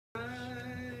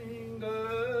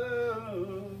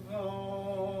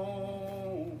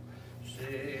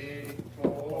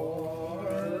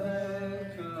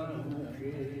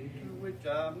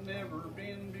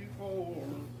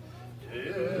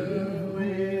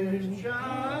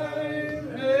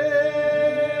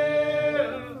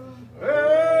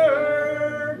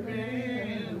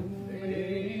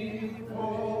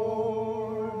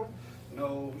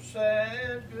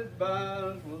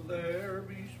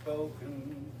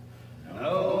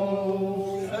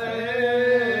No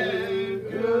say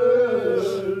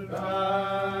goodbye.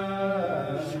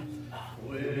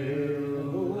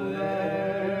 Will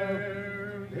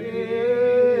there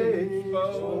be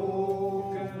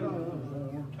spoken?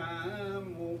 Time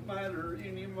won't matter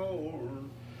anymore.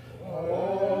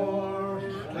 Or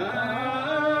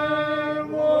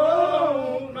time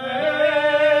won't matter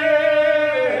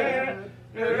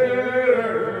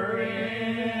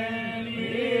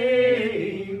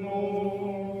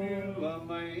anymore. The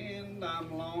land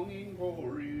I'm longing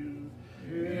for you.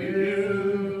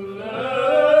 You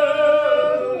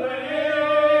love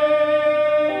land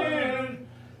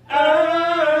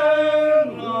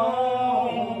I'm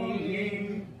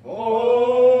longing for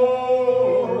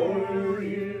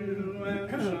you.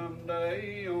 And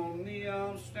someday on thee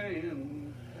I'll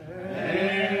stand.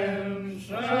 And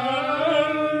someday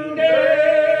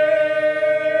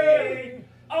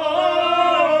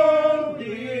on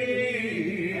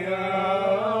thee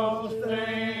I'll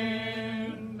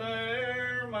stand.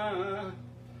 There my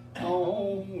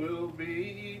home will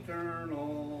be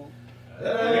eternal.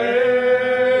 There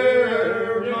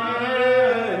my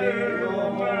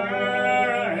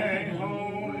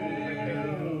home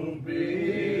will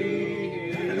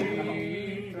be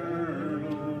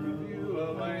eternal.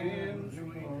 Beulah land,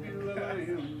 sweet Beulah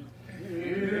land.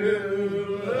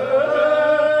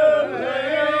 Beulah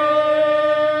land,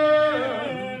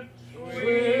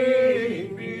 sweet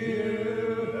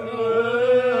Beulah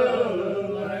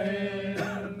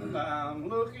land. I'm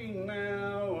looking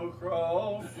now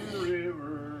across the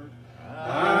river.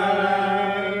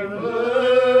 I'm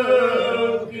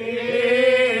looking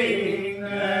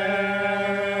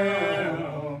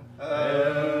now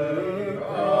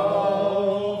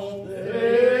across the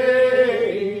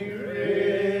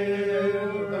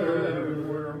river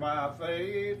where my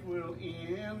faith will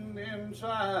end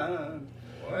inside.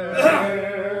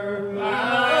 Where my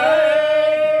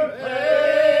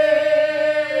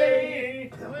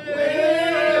faith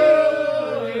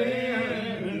will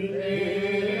end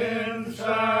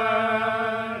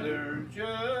inside. There's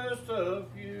just a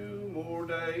few more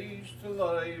days to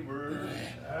labor.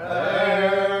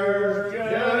 There's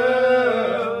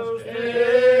just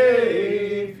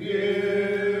a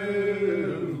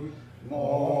few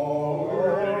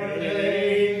more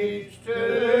days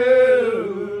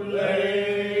to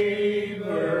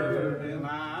labor, and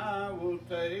I will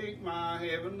take my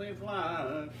heavenly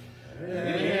flight.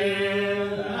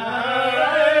 And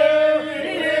I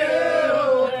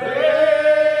will take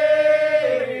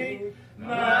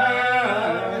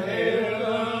my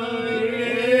heavenly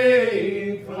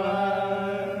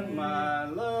flight. My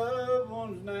loved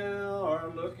ones now are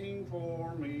looking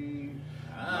for me.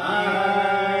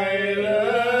 My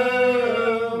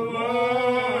loved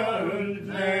ones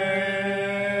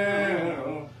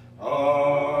now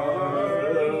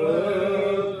are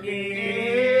looking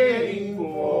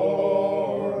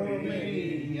for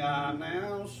me. I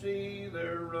now see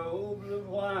their robes of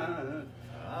white.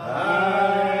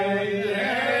 I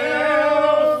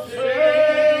now see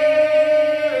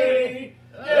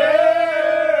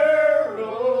their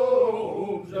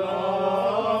robes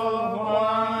of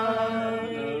white.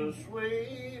 The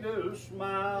sweetest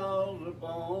smiles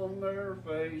upon their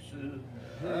faces.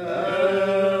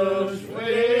 The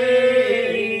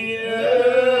sweetest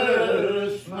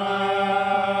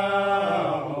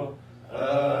smile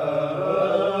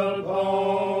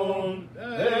upon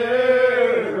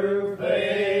their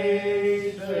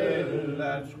faces.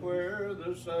 That's where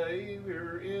the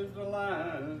Savior is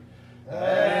alive.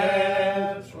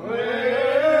 That's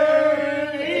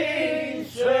where the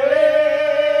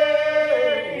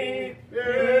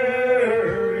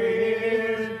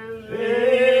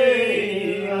Savior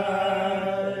is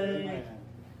alive.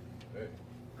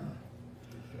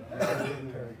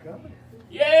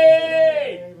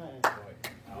 Yay!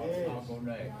 I'll go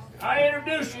next. I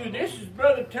introduce you. This is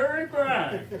Brother Terry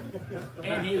Bryan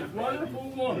and his wonderful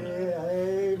woman. Yeah,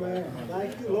 amen.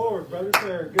 Thank you, Lord, Brother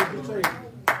Terry. Good to see you.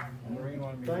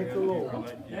 Thank the Lord.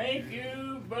 Thank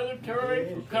you, Brother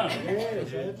Terry, for coming.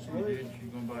 Yes, absolutely.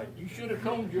 You should have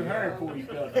combed your hair before you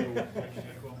got here.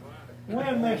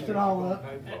 Wind mixed it all up.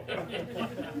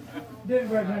 Did it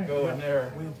right now. Go in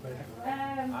there.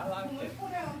 I like it.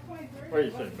 Where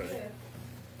you sit, buddy?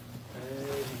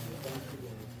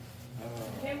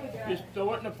 Just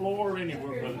throw it in the floor or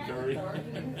anywhere, Brother Terry.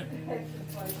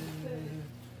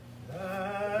 I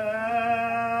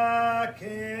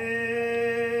came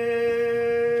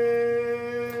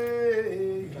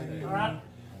All right.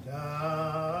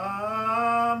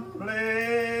 down blessed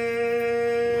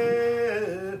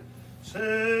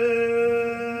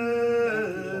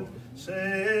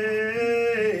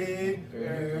Savior.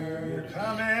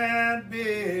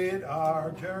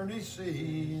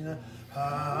 see.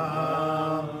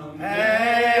 Come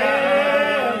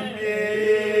and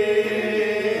be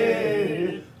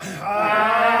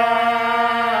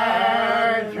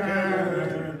our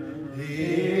journey.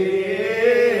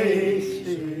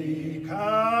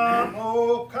 Come,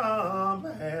 oh, come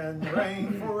and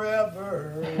reign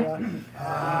forever.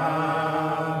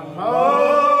 Come,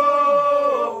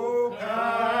 oh, come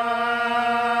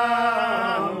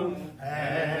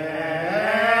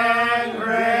and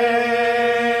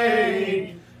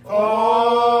reign forever.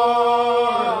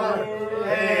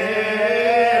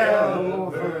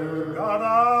 God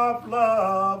of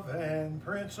love and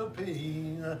Prince of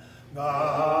Peace,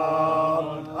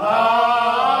 God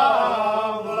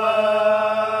of love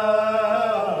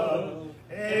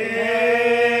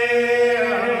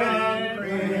and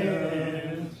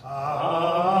Prince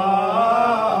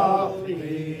of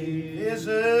Peace.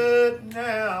 Visit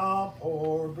now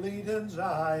poor bleeding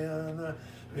Zion.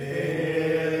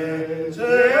 Visit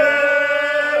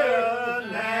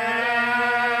now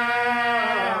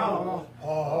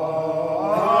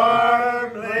poor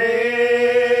bleeding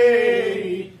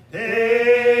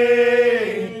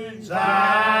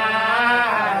Zion.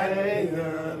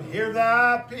 Hear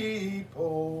thy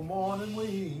people mourn and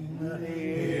weep.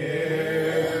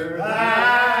 Hear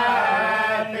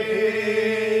thy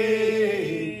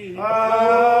people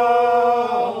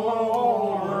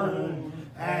mourn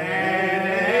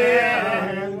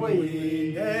and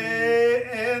weep. Day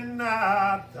and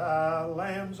night thy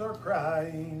lambs are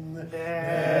crying.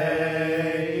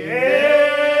 Day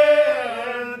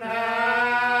and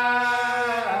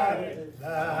night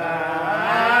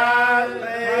thy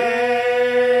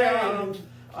lambs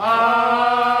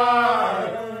are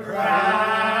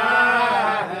crying.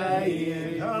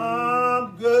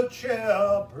 Come, good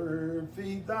shepherd,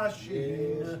 feed thy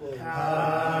sheep.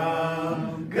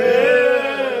 Come,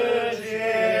 good shepherd,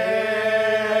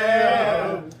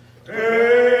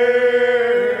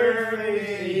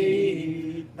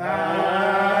 feed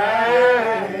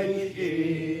thy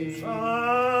sheep.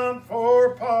 Some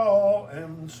for Paul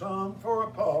and some for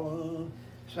Apollo.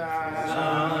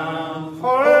 Some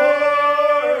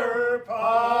for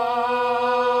Paul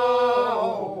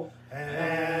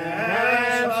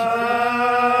and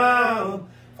some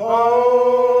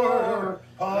for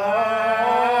Paulus,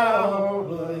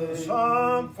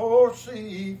 some for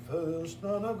Cephas,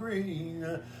 none agree.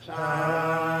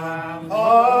 Some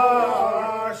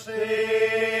for Cephas,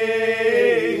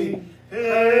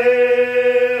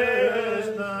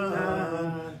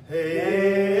 none agree.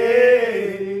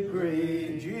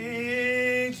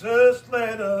 Jesus,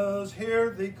 let us hear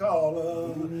thee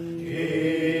call.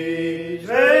 Jesus,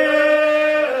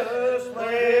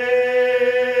 let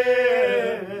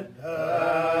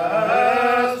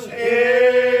us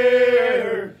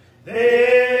hear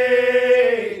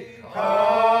thee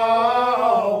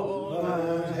call.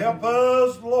 Help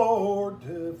us, Lord,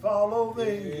 to follow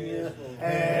thee.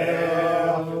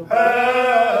 Help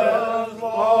us,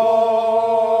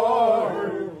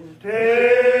 Lord, to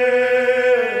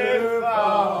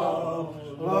follow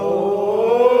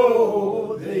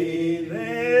thee.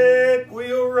 Then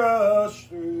we'll rush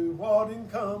through what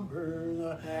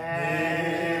encumber,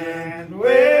 and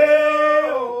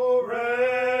we'll rush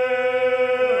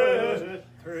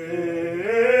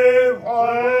through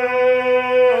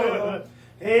what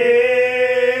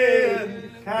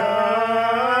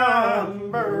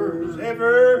encumbers.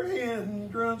 Ever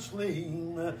hindrance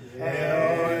lean,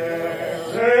 ever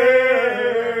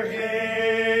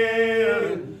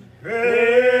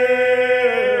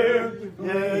hindrance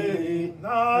lean,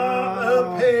 not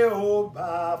upheld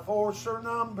by force or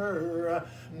number,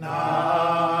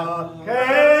 not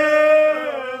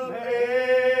held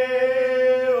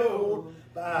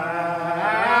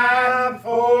by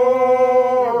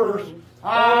force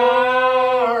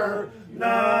or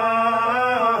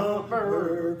number.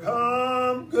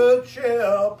 Come, good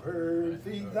shepherd,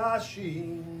 feed thy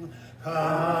sheep.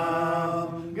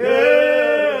 Come,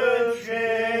 good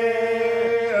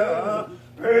shepherd,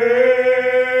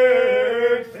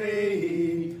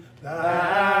 feed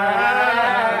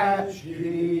thy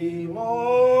sheep.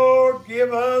 Lord,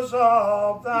 give us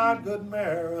of thy good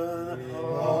merit.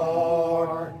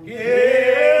 Lord,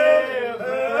 give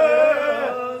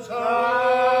us all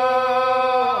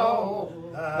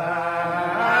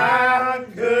thy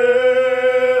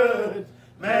good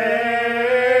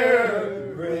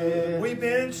merit. We've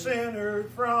been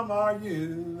sinners from our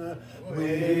youth.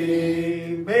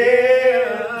 We've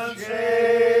been sinners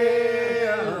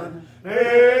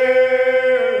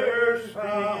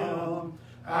from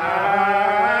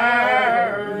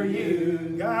our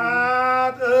youth.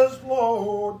 God us,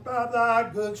 Lord, by thy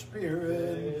good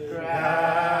spirit.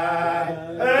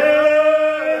 Guide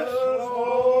us,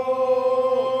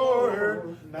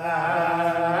 Lord, by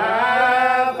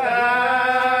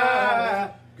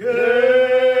thy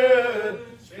good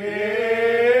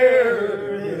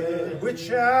spirit, which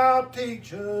shall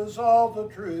teach us all the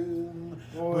truth,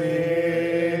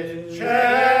 which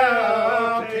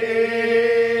shall teach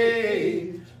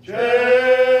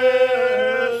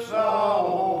us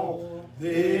all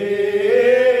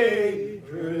the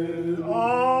truth.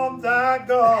 On thy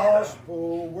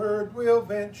gospel word we'll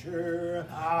venture,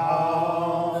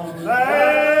 on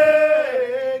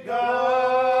thy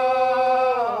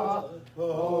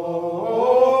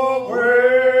gospel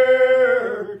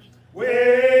words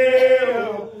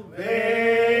we'll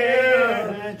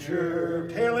venture,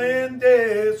 till in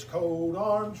death's cold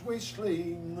arms we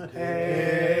sling,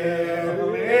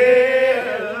 till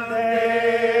in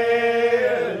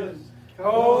death's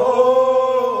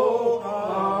cold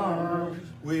arms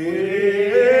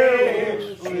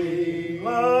we'll sling.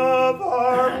 Love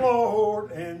our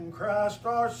Lord and Christ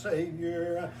our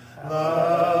Savior.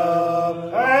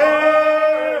 Love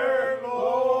our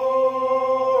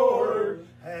Lord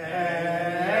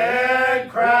and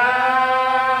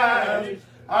Christ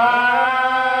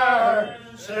our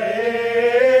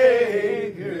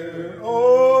Savior.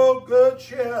 Oh, good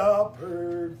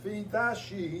shepherd, feed thy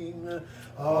sheep.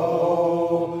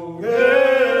 Oh,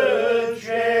 good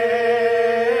shepherd,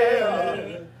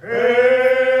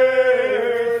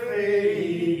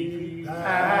 feed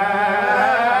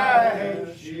thy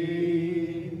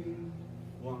sheep.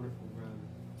 Wonderful, brother.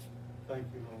 Thank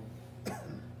you, Lord.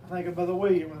 I think of Brother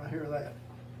William when I hear that.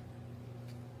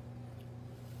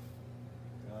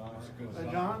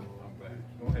 John?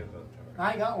 Go ahead, Brother Terry. I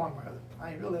ain't got one, brother.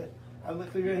 I ain't really. I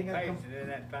looked through everything. I Pasted in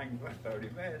that thing for 30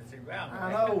 minutes. He found it.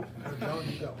 know. John,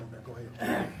 you got one there. Go ahead.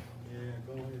 Yeah,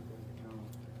 go ahead,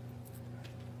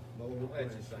 brother. Lord, let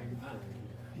you sing mine.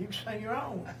 You can sing your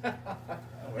own.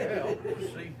 Well,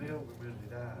 See Bill because he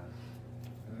died.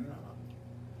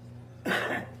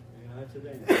 Yeah, that's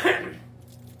it.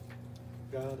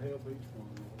 God help each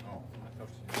one. oh, I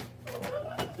thought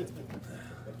you.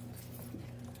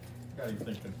 Got you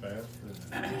thinking fast.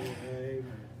 Amen.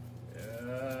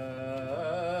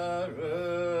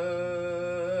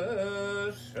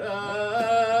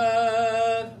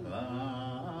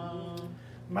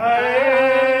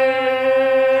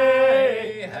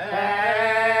 May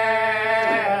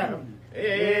have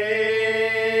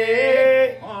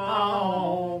a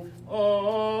home.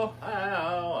 Oh,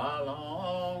 how I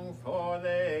long for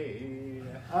thee.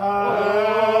 Oh,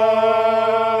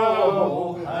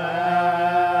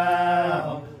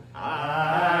 how I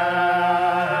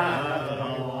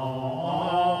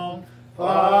long for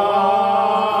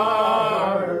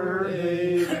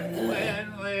thee. When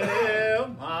will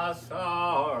my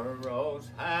sorrows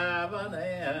have an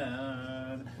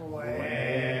end? When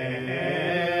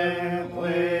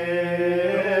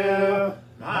will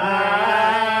my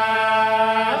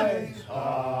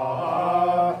sorrows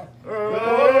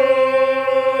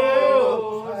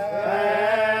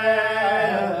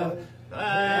have an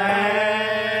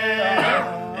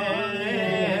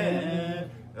end?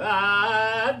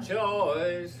 Thy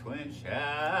joys, when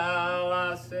shall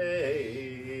I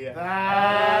see?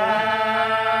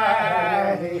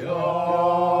 Thy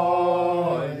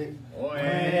joy,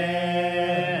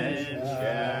 when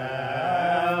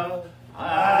shall I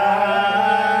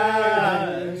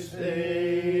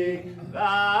see?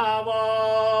 Thy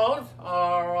walls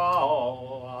are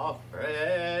all of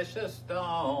precious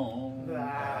stone. Thy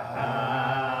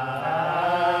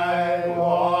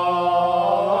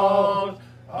walls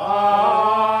are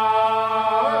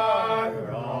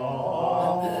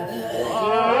all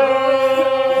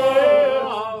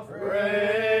of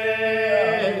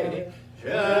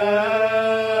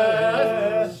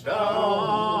precious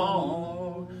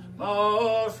stone,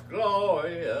 most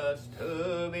glorious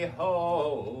to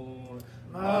behold,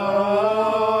 most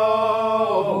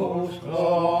glorious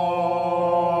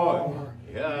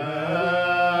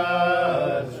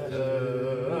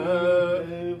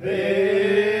to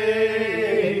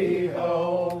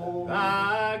behold.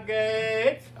 Thy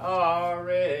gates are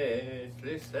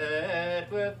richly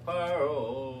set with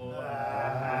pearls.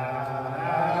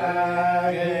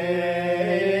 Thy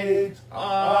gates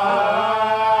are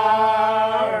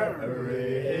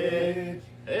richly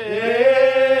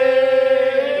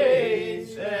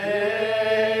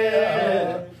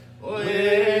set with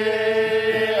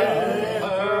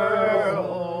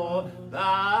pearl.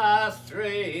 Thy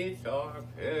streets are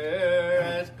pure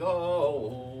as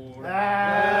gold.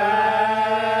 Thy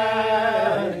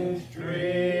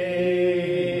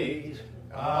streets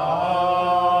are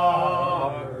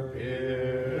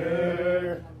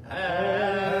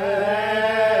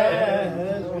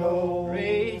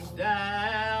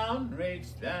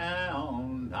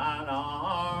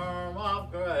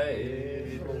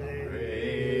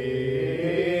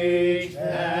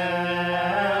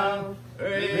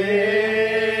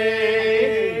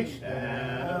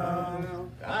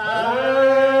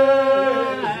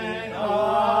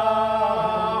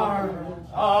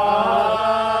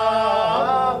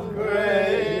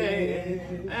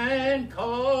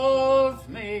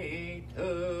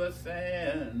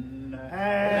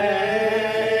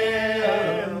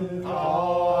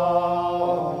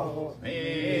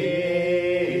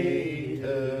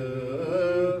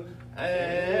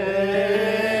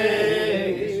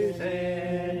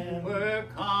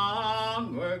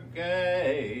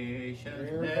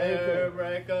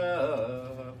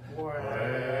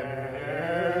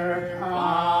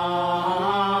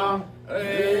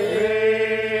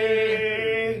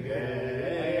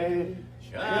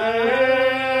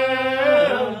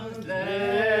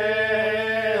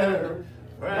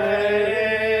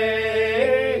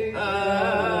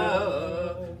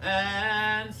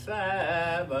and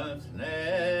Sabbaths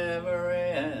never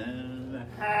end.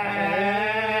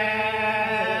 And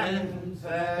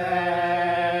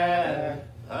Sabbaths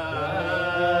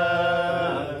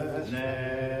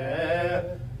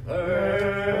never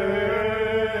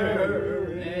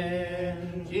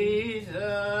end.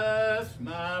 Jesus,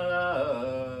 my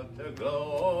love, to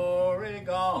glory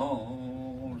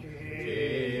gone. Jesus,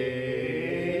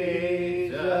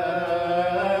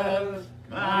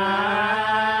 my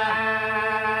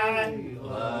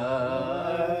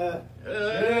love, to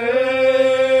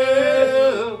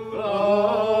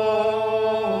glory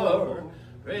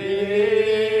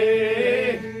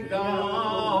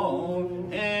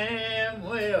gone. And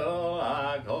will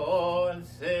I go and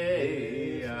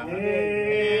see him?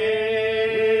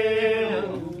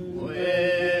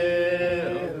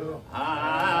 Will I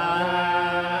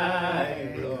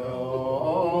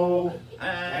go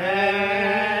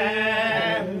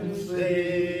and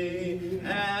see?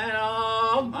 And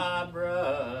all my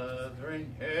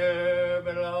brethren here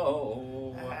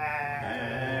below,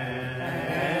 and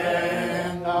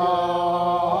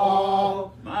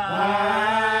all my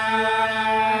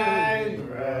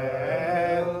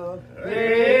brethren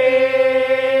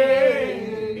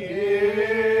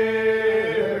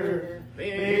here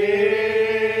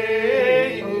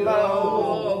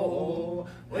below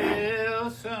will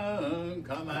soon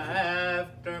come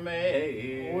after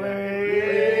me. Will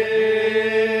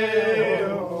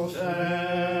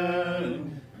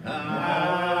soon come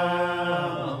after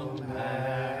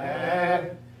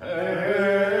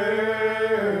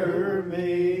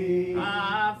me.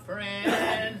 My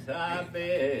friends, I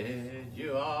bid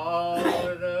you all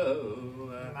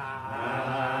adieu. My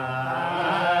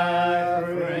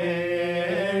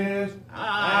friends,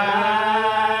 I bid you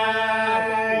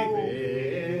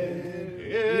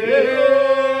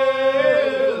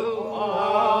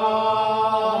all adieu.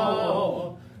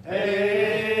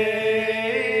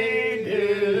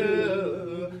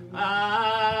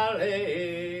 I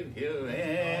leave you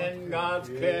in God's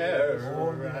care.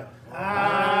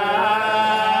 I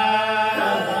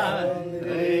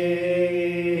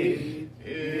leave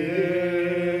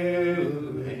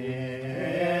you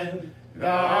in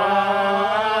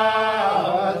God's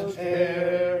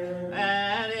care.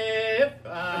 And if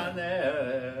I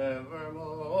never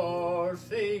more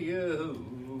see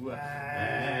you,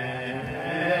 and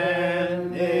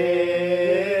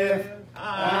if I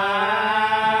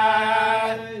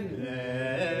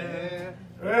never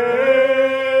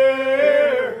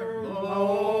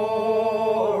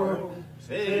more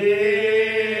see you,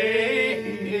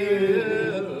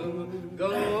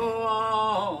 go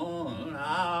on,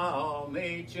 I'll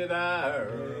meet you there.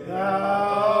 Go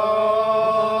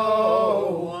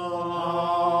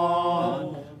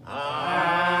on,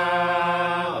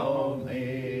 I'll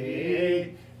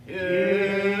meet you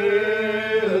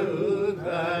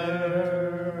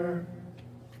there.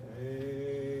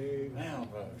 Now,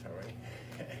 brother, sorry.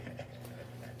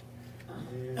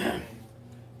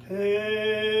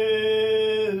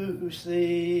 To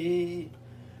see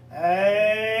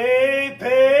a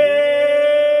pilgrim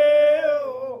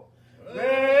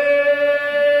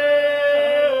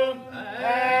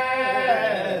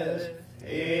as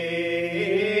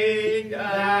he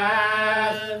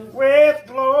dies with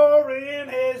glory in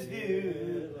his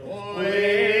view, with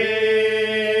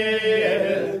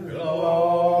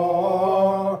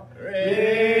glory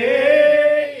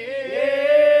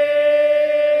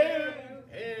in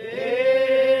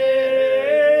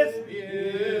his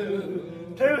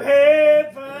view. To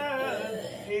heaven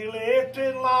he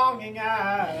lifted longing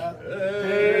eyes. To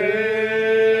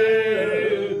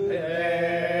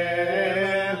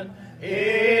heaven he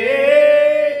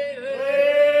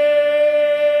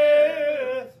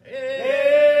lifts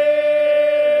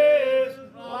his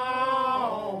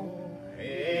longing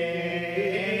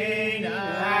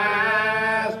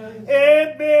eyes,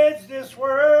 and bids this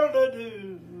world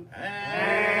adieu,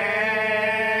 and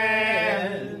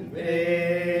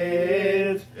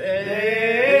bids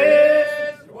this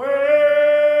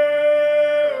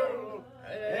world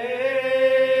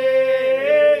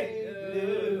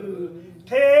adieu.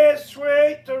 'Tis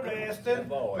sweet to rest in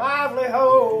lively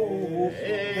hope.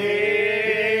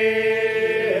 'Tis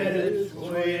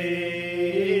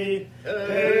sweet to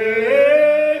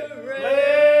live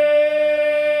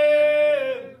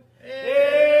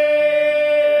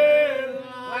in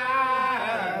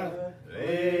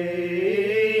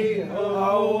lively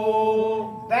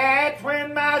hope, that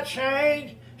when my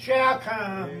change shall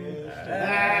come,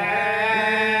 that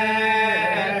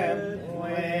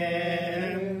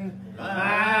when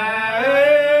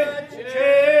my change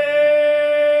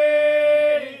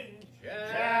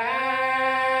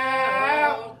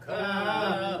shall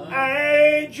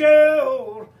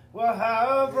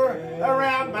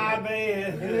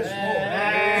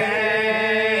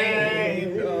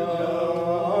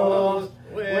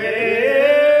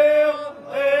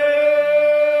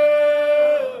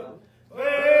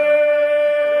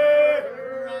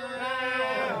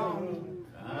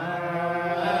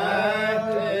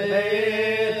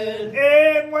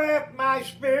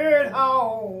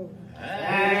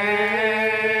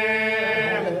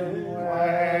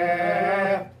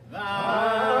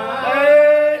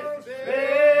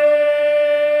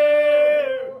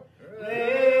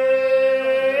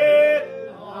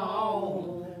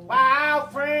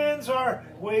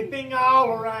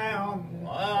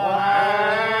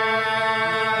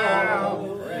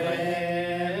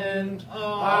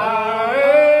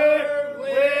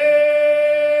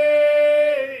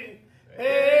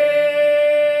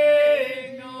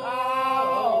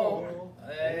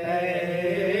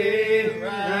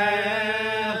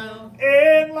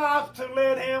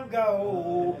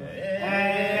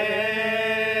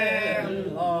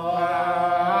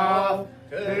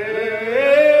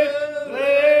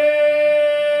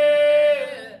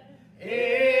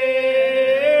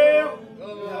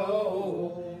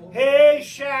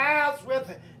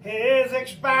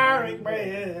expiring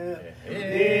breath. He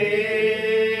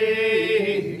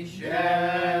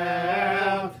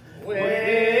shall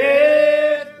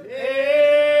with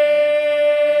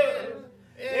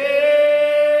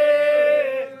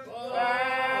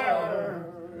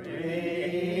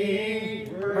expiring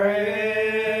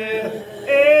Breath.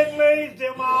 It leaves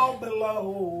them all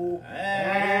below.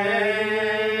 and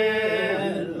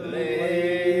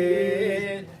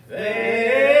lead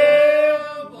them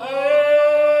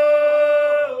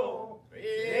below.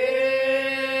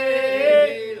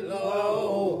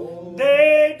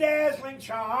 The dazzling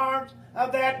charms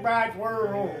of that bright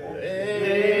world.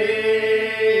 They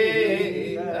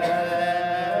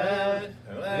that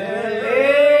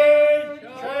It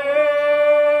turns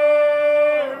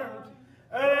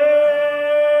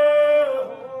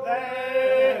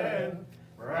that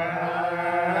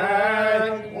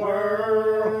bright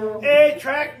world. It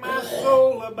tracked my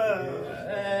soul above.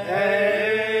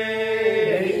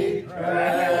 They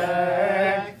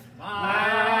track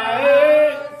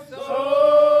my soul.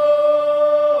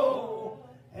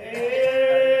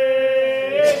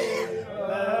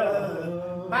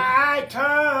 My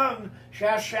tongue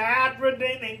shall shout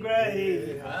redeeming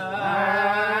grace. My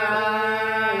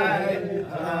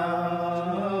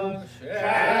tongue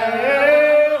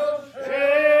shall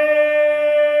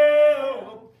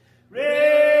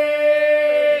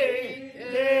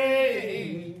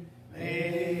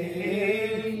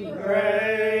redeeming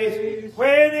grace.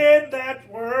 When in that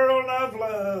world of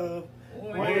love,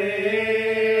 when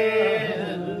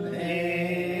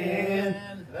in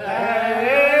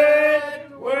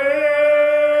that world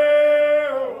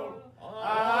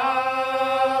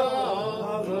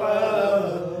of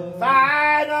love,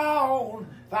 fight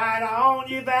on,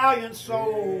 you valiant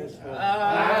souls. fight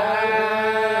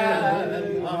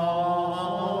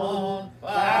on,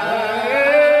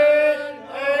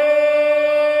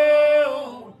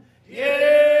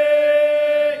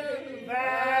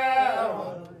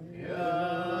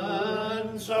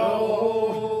 valiant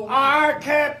souls. Our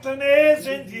captain is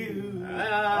in view.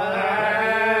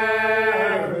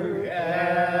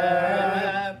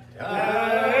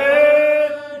 Our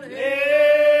captain is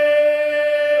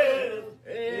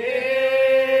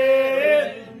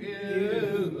in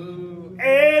view.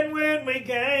 And when we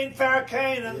gain fair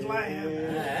Canaan's land,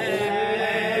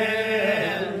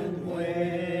 and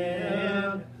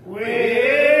when we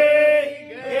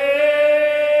gain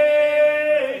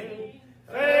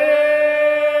fair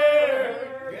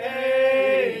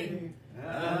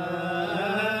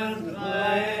Canaan's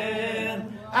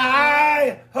land,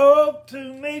 I hope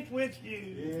to meet with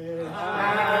you.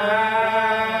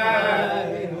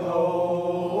 I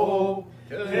hope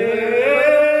to meet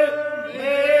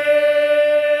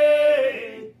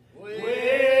with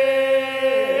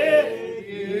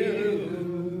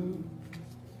you.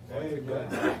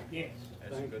 Amen. Yes.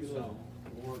 That's a good song.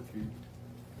 Lord, you.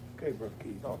 Okay, Brother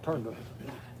Keith, I'll turn the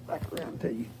back around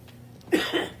to you.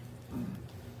 Ain't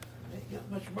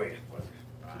got much breath, brother.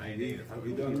 I ain't either. Have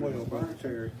you done well, Brother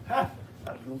Terry? I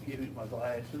was gonna give you my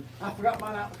glasses. I forgot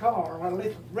mine out in the car. I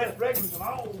left regulars and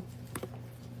all.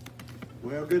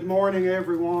 Well, good morning,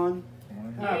 everyone.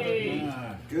 Hey.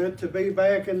 Good to be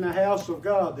back in the house of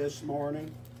God this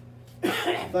morning.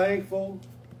 Thankful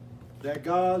that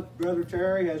God, Brother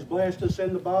Terry, has blessed us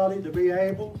in the body to be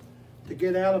able to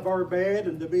get out of our bed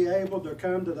and to be able to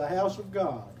come to the house of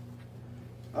God.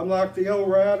 I'm like the old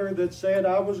writer that said,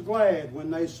 I was glad when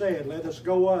they said, let us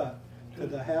go up to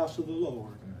the house of the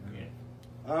Lord.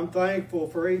 I'm thankful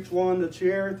for each one that's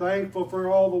here, thankful for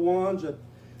all the ones that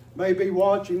may be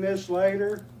watching this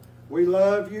later. We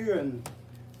love you, and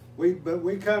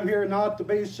we come here not to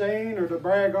be seen or to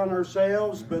brag on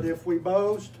ourselves, but if we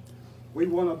boast, we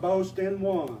want to boast in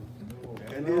one.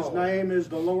 And his name is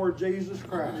the Lord Jesus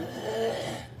Christ.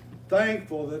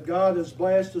 Thankful that God has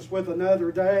blessed us with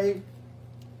another day.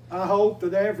 I hope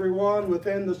that everyone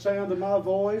within the sound of my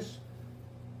voice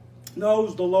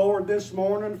knows the Lord this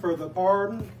morning for the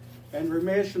pardon and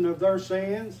remission of their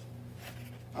sins.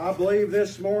 I believe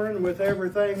this morning with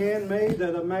everything in me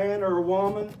that a man or a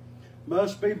woman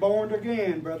must be born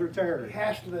again, Brother Terry, It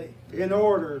has to be. in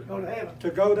order Go to heaven. to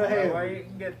go to Well, heaven. you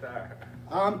can get there.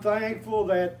 I'm thankful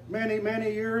that many,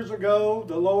 many years ago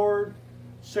the Lord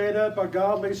set up a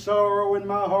godly sorrow in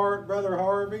my heart, Brother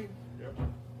Harvey,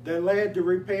 that led to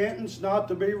repentance, not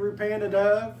to be repented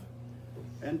of.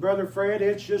 And Brother Fred,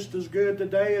 it's just as good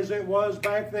today as it was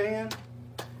back then.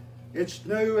 It's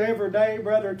new every day,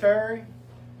 Brother Terry.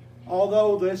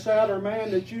 Although this outer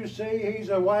man that you see, he's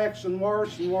a waxing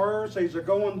worse and worse. He's a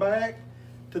going back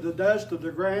to the dust of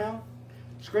the ground.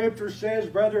 Scripture says,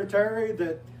 Brother Terry,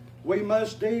 that We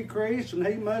must decrease and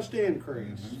He must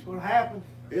increase. That's what happened.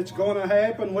 It's going to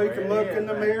happen. We can look in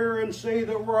the mirror and see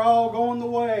that we're all going the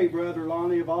way, Brother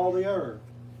Lonnie, of all the earth.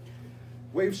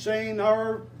 We've seen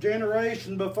our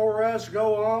generation before us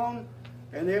go on,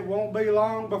 and it won't be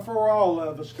long before all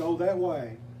of us go that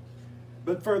way.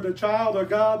 But for the child of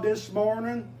God this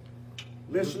morning,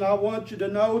 listen, I want you to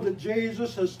know that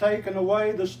Jesus has taken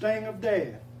away the sting of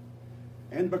death.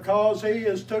 And because He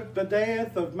has took the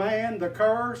death of man, the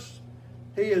curse,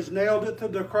 He has nailed it to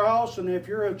the cross. And if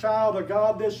you're a child of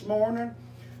God this morning,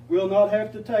 we'll not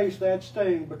have to taste that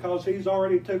sting because He's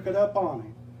already took it up on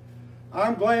Him.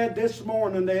 I'm glad this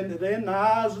morning that in the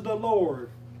eyes of the Lord,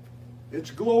 it's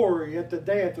glory at the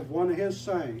death of one of His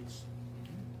saints.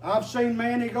 I've seen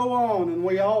many go on, and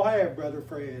we all have, Brother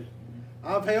Fred.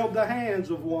 I've held the hands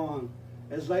of one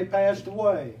as they passed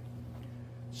away.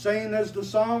 Seen, as the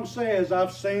song says,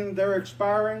 I've seen their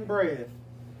expiring breath.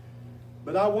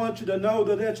 But I want you to know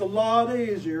that it's a lot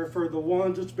easier for the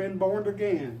ones that's been born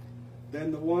again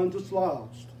than the ones that's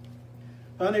lost.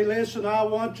 Honey, listen, I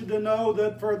want you to know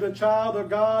that for the child of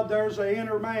God, there's an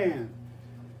inner man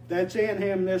that's in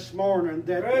him this morning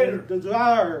that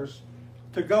desires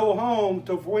to go home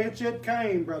to whence it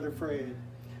came, Brother Fred.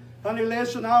 Honey,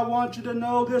 listen, I want you to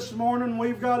know this morning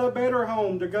we've got a better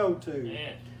home to go to.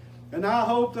 Yes. And I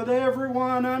hope that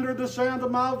everyone under the sound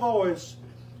of my voice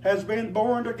has been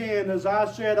born again. As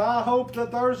I said, I hope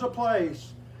that there's a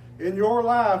place in your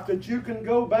life that you can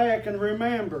go back and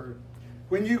remember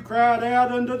when you cried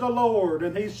out unto the Lord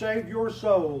and He saved your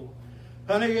soul.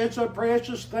 Honey, it's a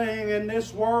precious thing in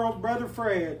this world, Brother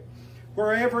Fred,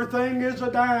 where everything is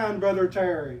a dying, Brother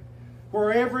Terry,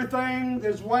 where everything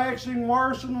is waxing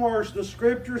worse and worse. The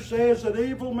Scripture says that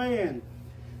evil men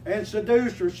and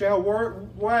seducers shall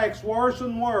wax worse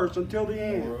and worse until the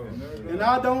end. And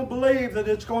I don't believe that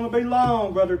it's going to be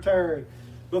long, Brother Terry,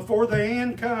 before the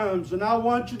end comes. And I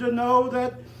want you to know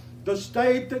that the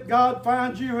state that God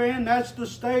finds you in, that's the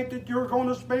state that you're going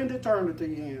to spend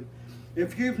eternity in.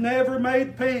 If you've never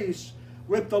made peace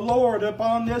with the Lord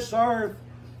upon this earth,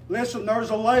 listen, there's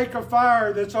a lake of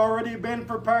fire that's already been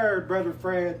prepared, Brother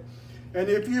Fred. And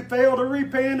if you fail to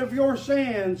repent of your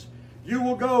sins, you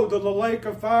will go to the lake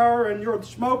of fire, and the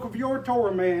smoke of your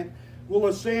torment will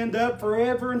ascend up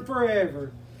forever and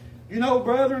forever. You know,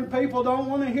 brethren, people don't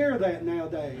want to hear that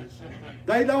nowadays.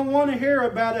 They don't want to hear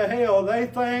about a hell. They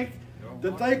think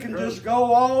that they can just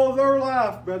go all of their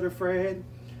life, Brother Fred,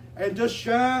 and just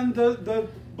shun the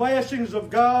blessings of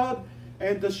God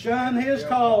and to shun His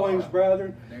callings,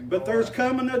 brethren. But there's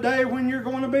coming a day when you're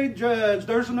going to be judged.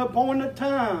 There's an appointed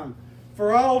time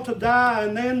for all to die,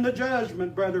 and then the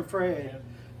judgment, Brother Fred.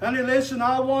 Honey, listen,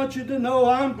 I want you to know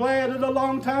I'm glad that a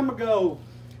long time ago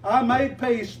I made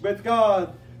peace with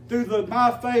God through my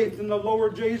faith in the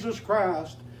Lord Jesus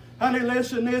Christ. Honey,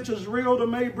 listen, it's as real to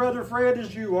me, Brother Fred,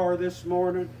 as you are this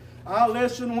morning. I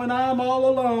listen when I'm all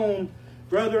alone.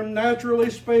 Brother, naturally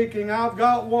speaking, I've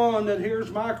got one that hears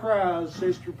my cries,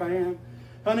 Sister Pam.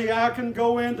 Honey, I can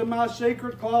go into my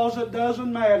secret closet,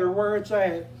 doesn't matter where it's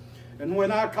at. And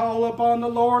when I call upon the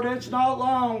Lord, it's not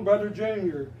long, Brother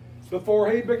Junior,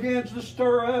 before He begins to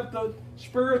stir up the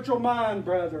spiritual mind,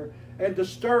 brother, and to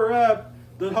stir up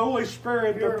the Holy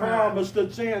Spirit, the promise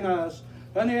that's in us.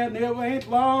 And it ain't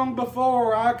long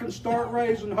before I can start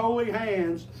raising holy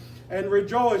hands and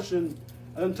rejoicing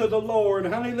unto the Lord.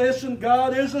 Honey, listen,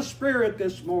 God is a spirit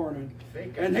this morning,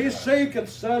 and He seeketh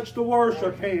such to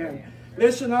worship Him.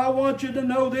 Listen, I want you to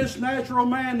know this natural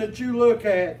man that you look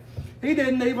at, he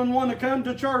didn't even want to come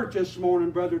to church this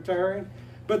morning, Brother Terry.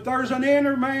 But there's an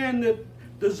inner man that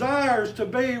desires to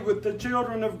be with the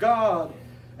children of God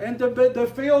and to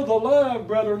feel the love,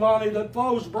 Brother Lonnie, that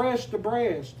flows breast to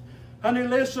breast. Honey,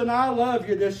 listen, I love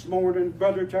you this morning,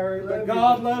 Brother Terry, but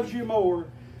God loves you more.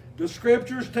 The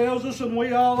Scriptures tells us, and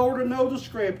we all ought to know the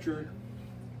Scripture,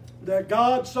 that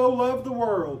God so loved the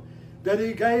world that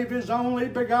He gave His only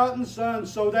begotten Son,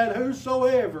 so that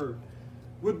whosoever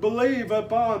would believe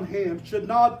upon Him should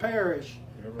not perish,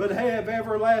 but have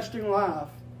everlasting life.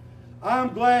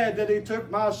 I'm glad that He took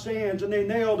my sins and He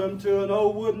nailed them to an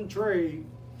old wooden tree.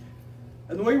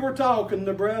 And we were talking,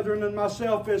 the brethren and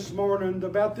myself this morning,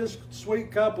 about this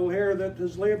sweet couple here that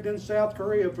has lived in South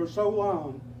Korea for so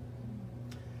long.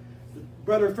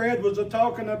 Brother Fred was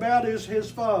talking about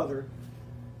his father,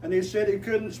 and he said he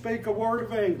couldn't speak a word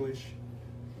of English.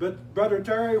 But Brother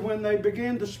Terry, when they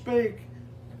began to speak,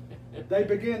 they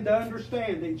began to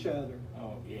understand each other.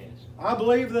 Oh, yes. I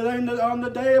believe that on the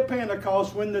day of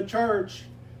Pentecost, when the church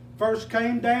first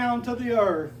came down to the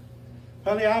earth,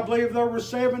 honey, I believe there were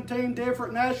 17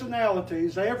 different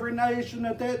nationalities. Every nation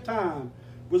at that time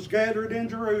was gathered in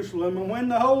Jerusalem. And when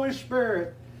the Holy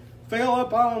Spirit fell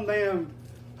upon them,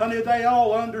 honey, they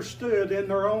all understood in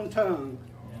their own tongue.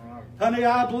 Honey,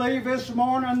 I believe this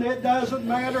morning it doesn't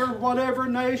matter whatever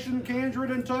nation,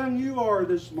 kindred, and tongue you are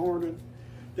this morning,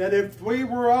 that if we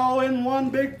were all in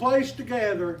one big place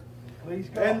together,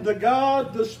 and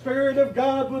the Spirit of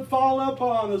God would fall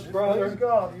upon us, brother,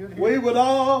 we would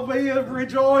all be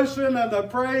rejoicing and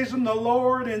praising the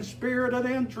Lord in spirit and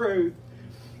in truth.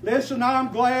 Listen,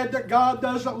 I'm glad that God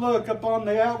doesn't look upon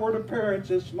the outward appearance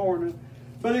this morning,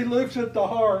 but He looks at the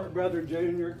heart, Brother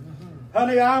Junior.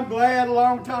 Honey, I'm glad a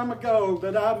long time ago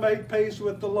that I made peace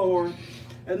with the Lord.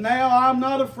 And now I'm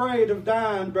not afraid of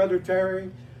dying, Brother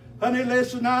Terry. Honey,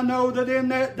 listen, I know that in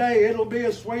that day it'll be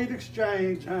a sweet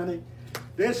exchange, honey.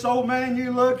 This old man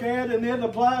you look at, and it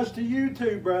applies to you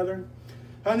too, brother.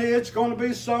 Honey, it's going to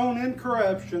be sown in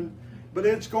corruption, but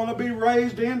it's going to be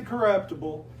raised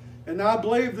incorruptible. And I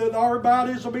believe that our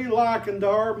bodies will be likened to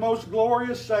our most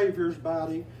glorious Savior's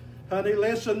body. Honey,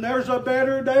 listen, there's a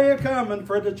better day coming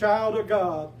for the child of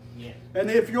God. Yeah.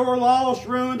 And if you're lost,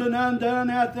 ruined, and undone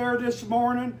out there this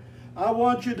morning, I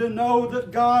want you to know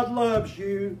that God loves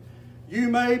you. You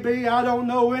may be, I don't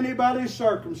know anybody's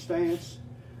circumstance,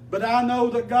 but I know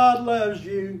that God loves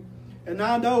you. And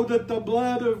I know that the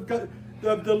blood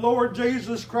of the Lord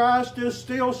Jesus Christ is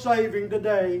still saving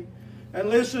today. And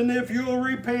listen, if you'll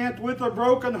repent with a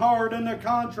broken heart and a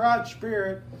contrite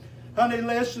spirit, honey,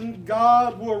 listen,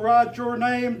 God will write your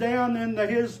name down into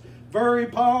His very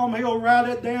palm. He'll write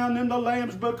it down in the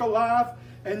Lamb's Book of Life.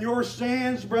 And your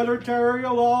sins, Brother Terry,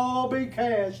 will all be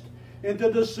cast into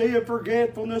the sea of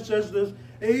forgetfulness as the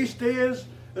east is,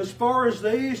 as far as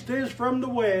the east is from the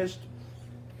west.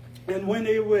 And when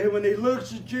he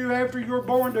looks at you after you're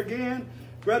born again,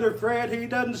 Brother Fred, He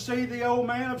doesn't see the old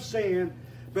man of sin,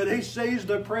 but He sees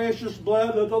the precious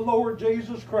blood of the Lord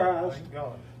Jesus Christ. Thank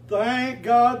God. Thank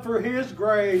God for His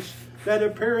grace that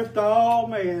appeareth to all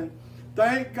men.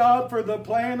 Thank God for the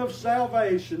plan of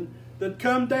salvation that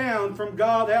come down from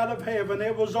God out of heaven.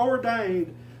 It was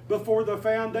ordained before the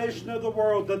foundation of the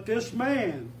world that this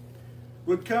man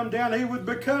would come down. He would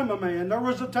become a man. There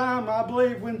was a time, I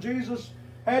believe, when Jesus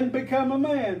hadn't become a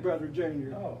man, Brother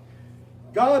Junior. Oh.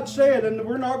 God said, and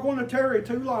we're not going to tarry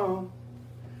too long.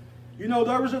 You know,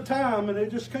 there was a time, and it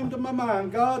just come to my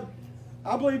mind,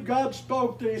 I believe God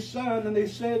spoke to His Son, and He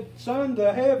said, Son,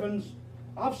 the heavens,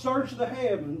 I've searched the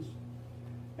heavens,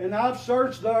 and I've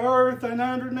searched the earth and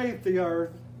underneath the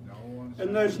earth,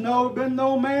 and there's been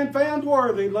no man found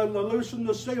worthy to loosen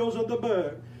the seals of the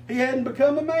book. He hadn't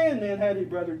become a man then, had he,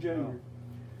 Brother Junior?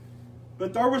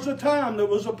 But there was a time that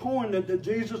was appointed that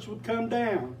Jesus would come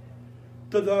down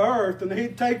to the earth, and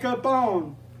He'd take up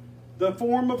on the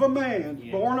form of a man,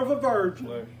 born of a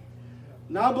virgin.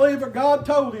 And I believe that God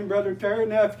told him, Brother Terry,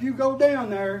 now if you go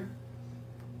down there,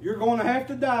 you're going to have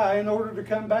to die in order to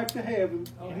come back to heaven.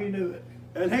 Oh, He knew it.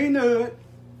 And He knew it.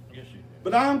 Yes, He did.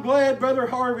 But I'm glad, Brother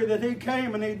Harvey, that He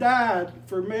came and He died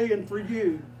for me and for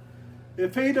you.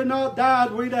 If He'd have not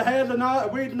died, we'd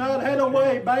not had a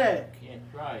way back Yeah,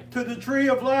 right. to the tree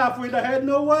of life. We'd have had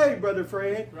no way, Brother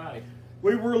Fred. Right.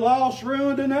 We were lost,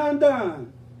 ruined, and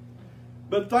undone.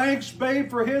 But thanks be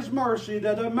for His mercy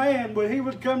that a man, when He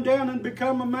would come down and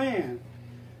become a man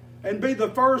and be the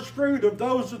first fruit of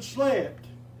those that slept.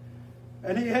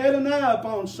 And He had an eye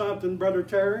upon something, Brother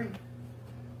Terry.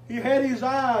 He had His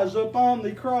eyes upon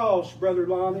the cross, Brother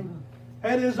Lonnie.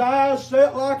 Had His eyes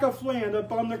set like a flint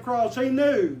upon the cross. He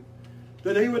knew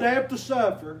that He would have to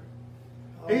suffer.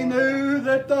 He knew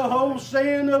that the whole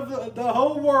sin of the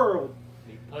whole world,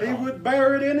 He would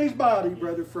bear it in His body,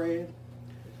 Brother Fred.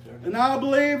 And I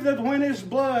believe that when His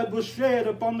blood was shed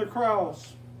upon the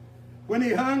cross, when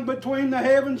He hung between the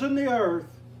heavens and the earth,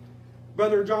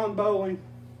 Brother John Bowling,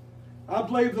 I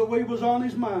believe that we was on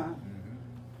His mind.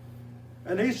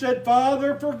 And He said,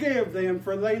 Father, forgive them,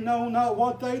 for they know not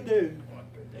what they do.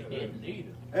 They didn't either.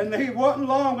 And He wasn't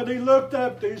long, but He looked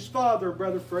up to His Father,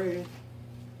 Brother Fred.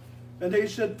 And He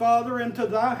said, Father, into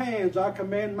Thy hands I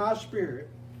commend my spirit.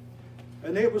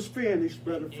 And it was finished,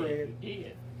 Brother Fred. He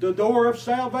did. The door of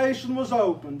salvation was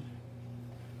opened.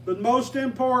 But most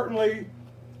importantly,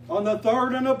 on the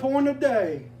third and appointed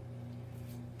day,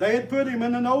 they had put Him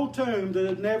in an old tomb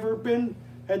that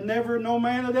no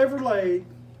man had ever laid.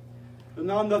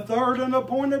 And on the third and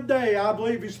appointed day, I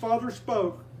believe His Father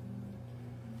spoke.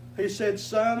 He said,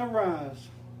 Son, arise.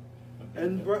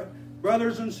 And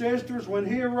brothers and sisters, when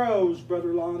He arose,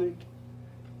 Brother Lonnie,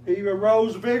 He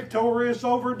arose victorious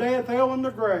over death, hell, and the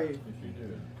grave.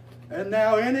 And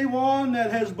now anyone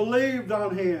that has believed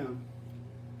on Him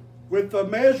with the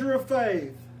measure of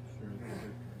faith,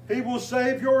 He will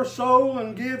save your soul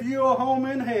and give you a home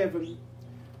in heaven.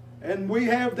 And we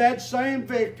have that same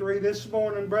victory this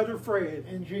morning, Brother Fred.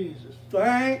 In Jesus.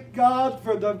 Thank God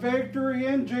for the victory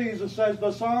in Jesus, as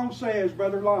the song says,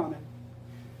 Brother Lonnie.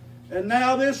 And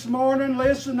now this morning,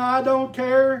 listen, I don't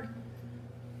care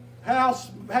how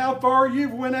far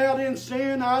you've went out in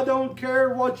sin. I don't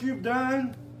care what you've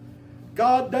done.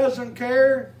 God doesn't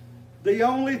care. The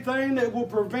only thing that will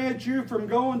prevent you from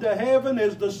going to heaven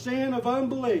is the sin of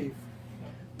unbelief,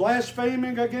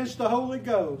 blaspheming against the Holy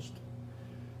Ghost.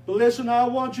 But listen, I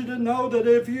want you to know that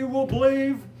if you will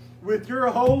believe with your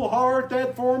whole heart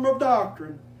that form of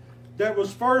doctrine that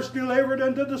was first delivered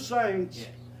unto the saints, Yes.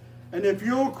 and if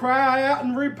you'll cry out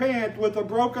and repent with a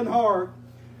broken heart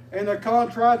and a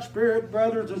contrite spirit,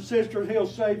 brothers and sisters, He'll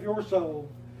save your soul.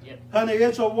 Yep. Honey,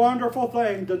 it's a wonderful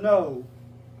thing to know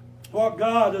what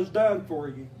God has done for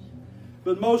you.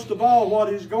 But most of all,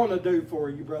 what He's going to do for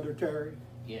you, Brother Terry.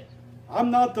 Yes.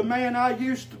 I'm not the man I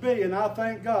used to be, and I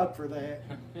thank God for that.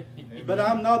 But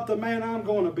I'm not the man I'm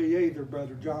going to be either,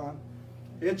 Brother John.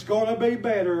 It's going to be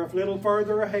better a little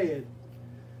further ahead.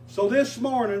 So this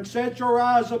morning, set your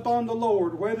eyes upon the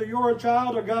Lord, whether you're a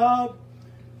child of God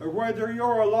or whether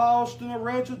you're a lost and a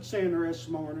wretched sinner this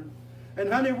morning.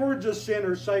 And honey, we're just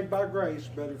sinners saved by grace,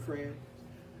 Brother Fred.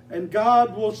 And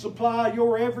God will supply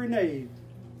your every need.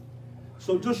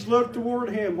 So just look toward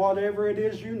Him, whatever it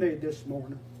is you need this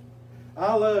morning.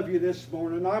 I love you this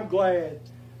morning. I'm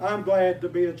glad to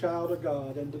be a child of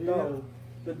God and to know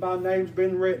that my name's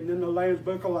been written in the Lamb's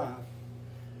Book of Life.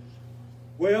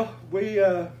 Well, we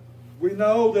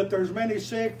know that there's many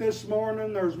sick this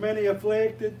morning. There's many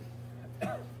afflicted.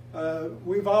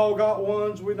 We've all got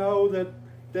ones we know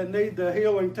that need the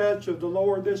healing touch of the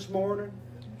Lord this morning.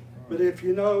 But if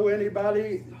you know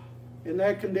anybody in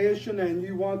that condition and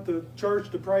you want the church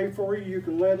to pray for you, you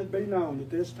can let it be known at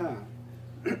this time.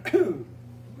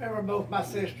 Remember both my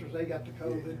sisters, they got the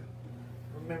COVID.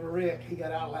 Remember Rick, he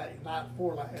got out night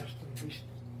before last, and he's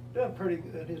doing pretty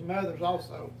good. His mother's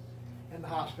also in the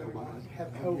hospital,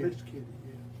 having COVID.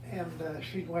 And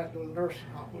she went to the nursing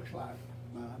home, looks like.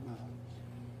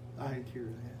 I ain't hear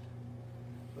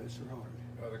that. Bless her heart.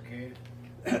 Brother Keith,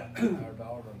 our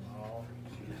daughter-in-law,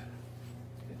 she's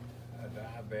a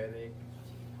diabetic,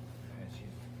 and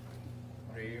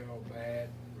she's real bad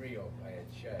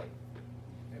shape.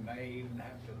 They may even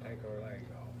have to take her leg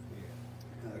off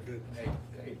here. Good.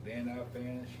 They've been up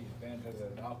in, she's been to the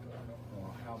doctor, I don't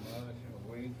know how much,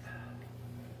 a week,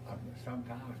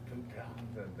 sometimes 2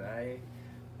 times a day,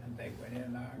 and they went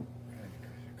in there and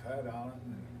cut on it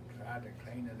and tried to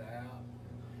clean it out.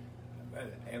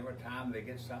 But every time they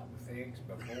get something fixed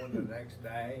before the next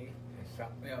day, there's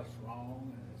something else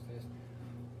wrong, and it's just,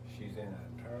 she's in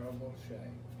a terrible shape.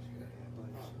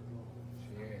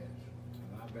 She is.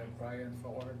 And I've been praying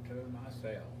for her too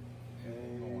myself.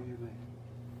 Amen.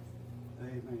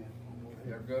 Amen.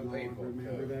 They're good Lord, people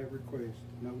remember too. that request,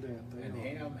 no doubt. They And are.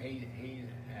 him, he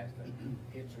has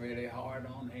to, it's really hard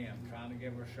on him, trying to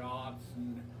give her shots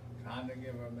and trying to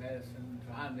give her medicine,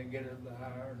 trying to get her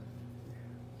there.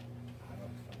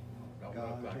 I don't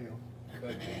God look like help. it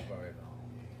could be very long.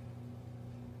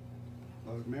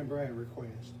 Lord, remember that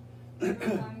request.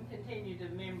 Continue to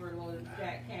remember little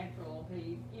Jack Cantrell.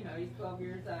 He's 12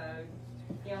 years old.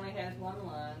 He only has one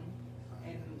lung,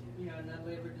 and no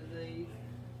liver disease.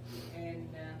 And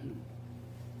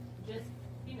just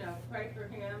pray for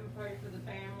him, pray for the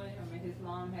family. I mean, his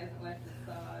mom hasn't left his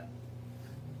side,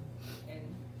 and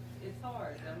it's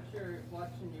hard. I'm sure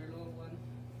watching your little one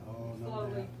Oh, no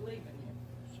slowly doubt. leaving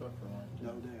you.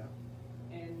 No doubt.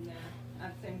 And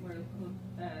I've seen where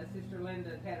Sister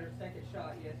Linda had her second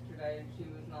shot yesterday, and she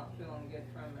was not feeling good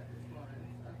from it this morning.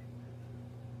 So.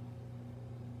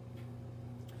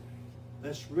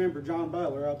 Let's remember John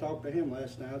Butler. I talked to him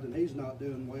last night, and he's not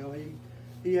doing well.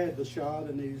 He had the shot,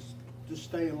 and he's just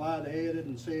staying lightheaded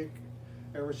and sick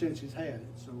ever since he's had it.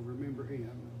 So remember him.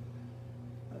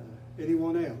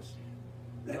 Anyone else?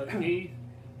 But Keith,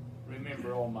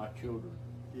 remember all my children.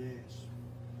 Yes.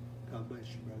 God bless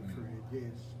you, Brother Fred.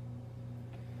 Yes.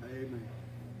 Amen.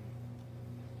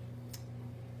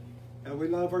 And we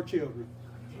love our children.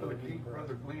 So keep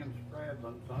Brother Glenn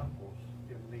Stradlin's uncles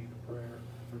in need of prayer.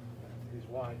 His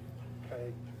wife,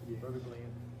 Kay, Yes. Brother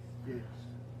Glenn, Yes.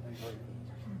 and Raven.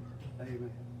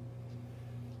 Amen.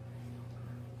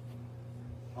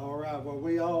 All right. Well,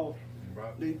 we all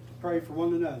But need to pray for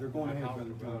one another. Go on I ahead, talked to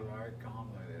Brother Brother John. Larry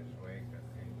Conley this week,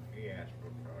 and he asked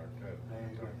for prayer too.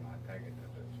 I told him I'd take it to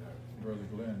the church. Brother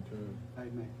Glenn too.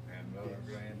 Amen. And Brother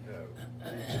Yes. Glenn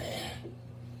too.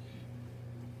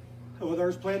 Well,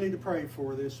 there's plenty to pray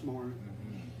for this morning.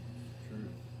 Mm-hmm. True.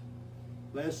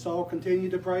 let's all continue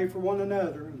to pray for one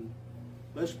another, and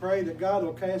let's pray that God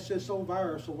will cast this old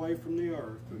virus away from the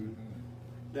earth. And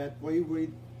that we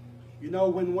you know,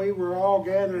 when we were all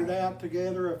gathered out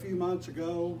together a few months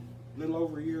ago, a little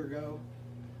over a year ago,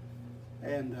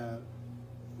 and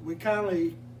we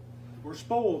kindly were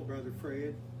spoiled, Brother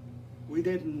Fred. We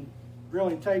didn't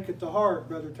really take it to heart,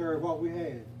 Brother Terry, what we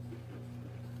had.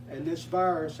 And this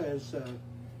virus has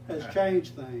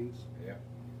changed things. Yeah.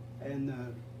 And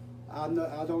I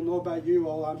don't know about you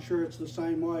all, I'm sure it's the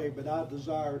same way, but I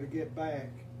desire to get back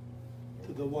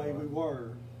to the way we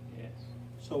were. Yes.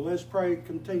 So let's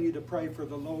continue to pray for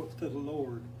the Lord,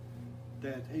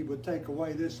 that He would take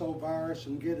away this old virus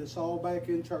and get us all back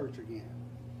in church again.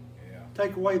 Yeah.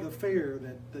 Take away the fear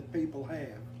that people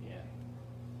have. Yeah.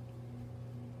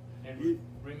 And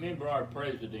remember our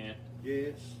president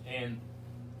Yes. and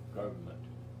government.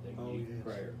 They Oh, need yes.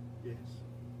 prayer. Yes.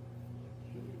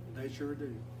 They sure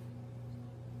do.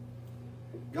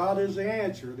 God is the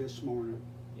answer this morning.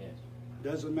 Yes.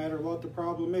 Doesn't matter what the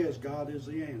problem is, God is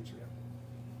the answer.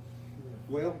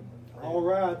 Well, all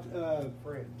right.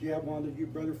 Fred. Do you have one of you,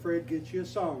 Brother Fred, get you a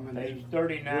song? And Page then we'll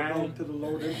go 39. to the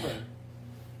Lord in prayer.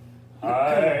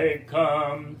 I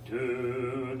come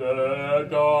to the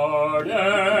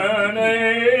garden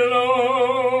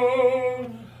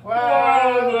alone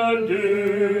while the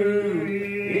dew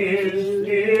is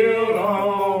still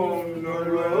on the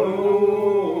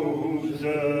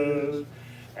roses,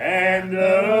 and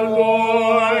the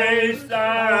voice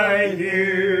I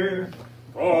hear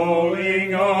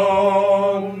calling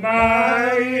on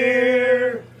my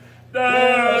ear,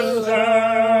 the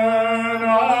Son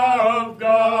of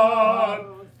God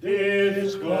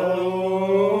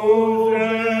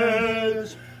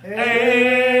discloses,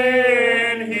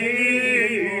 and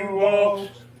He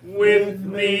walks with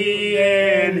me,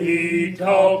 and He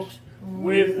talks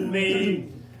with me,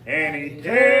 and He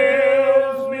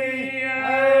tells me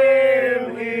I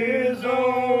am His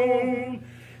own,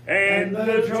 and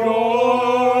the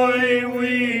joy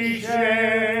we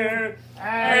share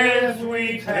as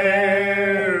we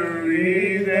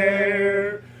tarry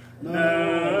there,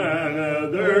 none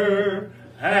other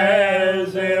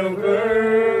has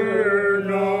ever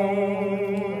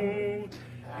known.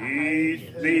 He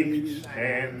speaks,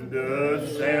 and the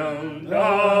sound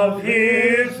of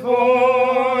His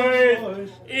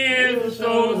voice is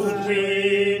so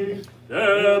sweet,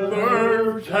 the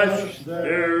birds hush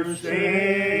their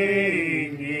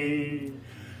singing,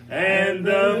 and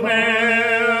the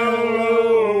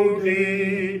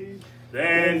melody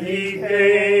that He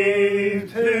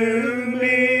gave to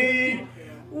me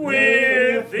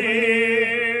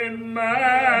within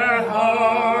my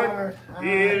heart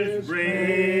is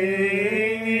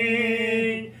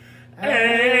ringing,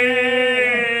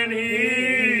 and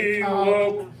He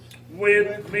walks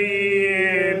with me,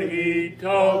 and He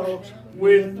talks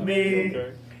with me,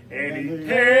 and He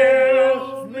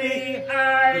tells me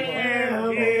I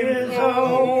am His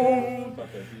own,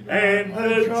 and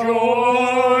the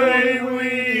joy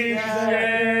we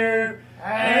share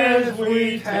as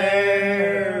we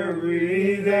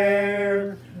tarry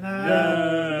there,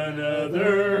 none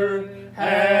other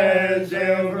has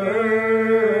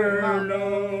ever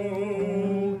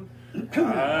known.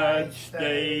 I'd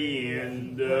stay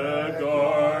in the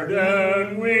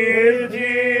garden with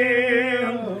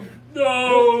Him,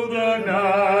 though the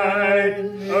night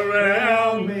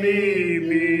around me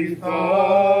be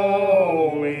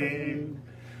falling,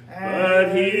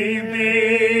 but He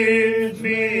bids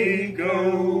me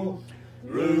go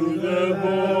through the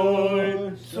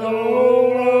void so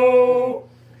low.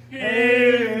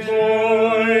 His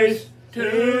voice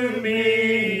to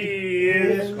me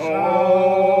is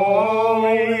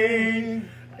calling,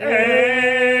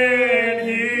 and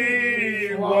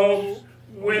He walks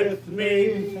with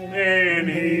me, and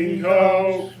He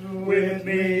talks with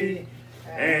me,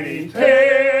 and He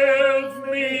tells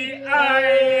me I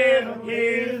am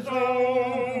His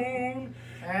own,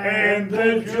 and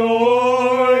the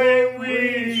joy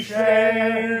we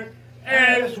share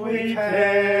as we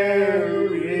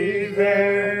tarry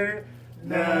there,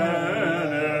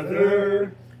 none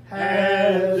other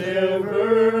has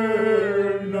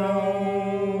ever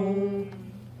known.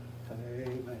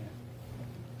 Amen.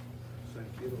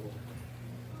 Thank you,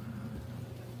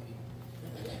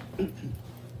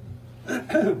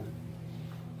 Lord.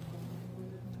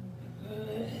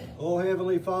 Oh,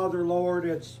 Heavenly Father, Lord,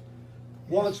 it's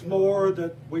once more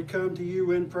that we come to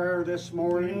you in prayer this We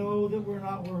morning. know that we're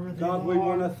not worthy. God, we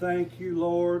want to thank you,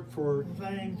 Lord, for the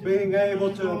things that being we've able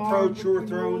done, to Lord, approach but your we know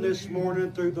throne that this you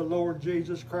morning through the Lord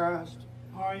Jesus Christ.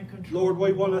 are in control, Lord,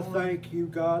 we want to Lord. thank you,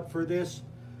 God, for this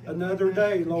another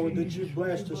day, Lord, that you've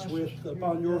blessed us with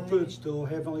upon your footstool,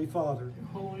 Heavenly Father.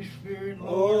 Holy Spirit, Oh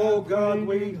Lord, I God,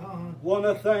 pray we to God. want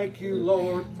to thank you,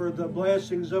 Lord, for the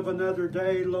blessings of another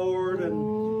day, Lord, and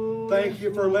Oh, thank yes,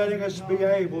 you for Lord, letting us be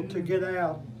God, able to get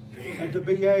out and to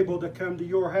be able to come to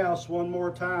your house one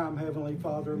more time, Heavenly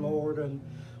Father, Lord. And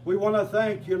we want to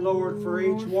thank you, Lord, for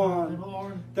each one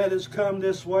Lord. that has come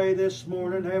this way this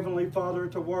morning, Heavenly Father,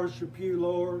 to worship you,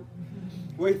 Lord.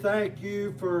 We thank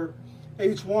you for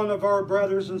each one of our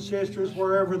brothers and sisters,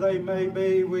 wherever they may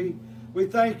be. We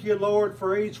thank you, Lord,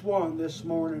 for each one this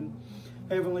morning,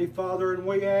 Heavenly Father, and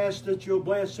we ask that you'll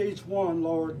bless each one,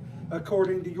 Lord,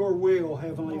 according to your will,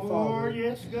 Heavenly Father. Lord,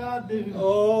 yes, God do.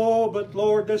 Oh, but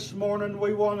Lord, this morning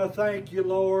we want to thank you,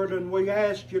 Lord, and we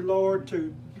ask you, Lord,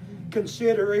 to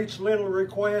consider each little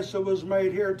request that was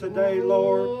made here today,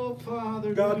 Lord. Oh,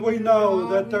 Father, God, we dear know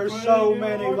God, that we there's pray so to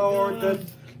many, Lord Lord, God. that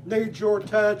need your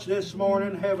touch this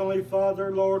morning, Heavenly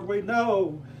Father. Lord, we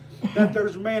know that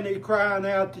there's many crying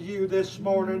out to you this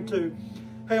morning to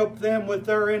help them with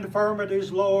their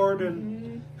infirmities, Lord.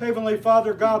 And Heavenly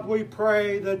Father, God, we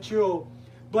pray that you'll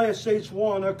bless each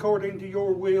one according to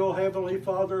your will, Heavenly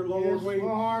Father, Lord. Yes, We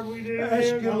Lord, we do, ask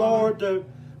dear you, God. Lord, to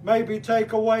maybe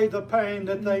take away the pain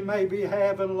that they may be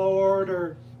having, Lord,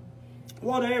 or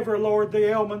whatever, Lord, the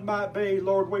ailment might be.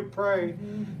 Lord, we pray,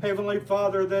 Heavenly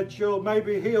Father, that you'll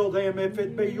maybe heal them if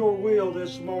it be your will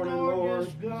this morning, Lord.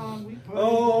 Yes, God, we pray.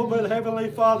 Oh, but Heavenly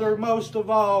Father, most of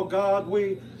all, God,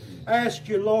 we ask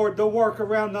you, Lord, to work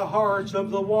around the hearts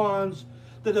of the ones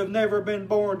that have never been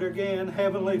born again,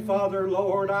 Heavenly Father,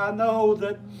 Lord. I know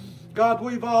that, God,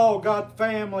 we've all got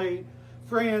family,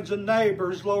 friends, and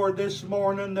neighbors, Lord, this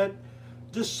morning that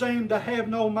just seem to have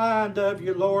no mind of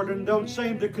you, Lord, and don't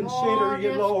seem to consider you,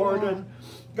 yes, Lord. God. And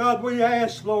God, we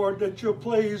ask, Lord, that you'll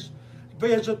please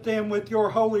visit them with your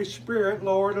Holy Spirit,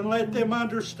 Lord, and let them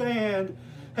understand,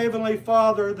 Heavenly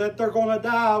Father, that they're going to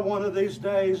die one of these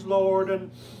days, Lord.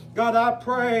 And God, I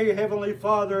pray, Heavenly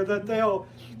Father, that they'll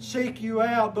seek you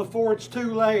out before it's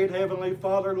too late, Heavenly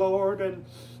Father, Lord. And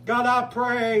God, I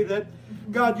pray that,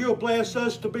 God, you'll bless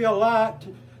us to be a light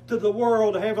to the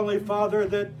world, Heavenly Father,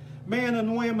 that men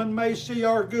and women may see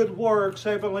our good works,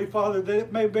 Heavenly Father, that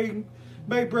it may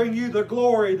bring you the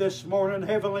glory this morning,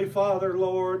 Heavenly Father,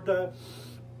 Lord.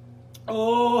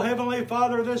 Oh, Heavenly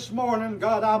Father, this morning,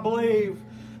 God, I believe,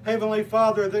 Heavenly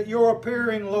Father, that your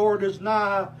appearing, Lord, is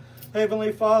nigh,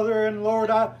 Heavenly Father. And Lord,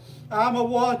 I'm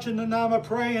a-watching and I'm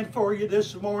a-praying for you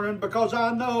this morning, because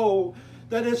I know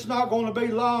that it's not going to be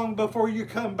long before you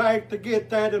come back to get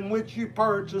that in which you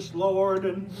purchased, Lord.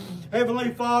 And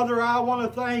Heavenly Father, I want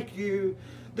to thank you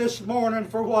this morning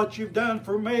for what you've done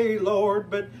for me, Lord.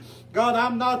 But God,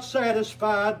 I'm not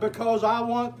satisfied, because I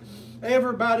want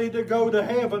everybody to go to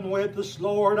heaven with us,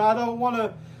 Lord. I don't want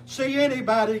to see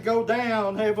anybody go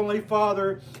down, Heavenly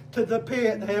Father, to the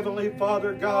pit, Heavenly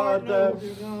Father, God.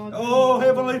 Oh,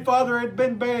 Heavenly Father, it'd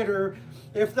been better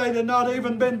if they'd have not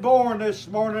even been born this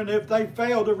morning, if they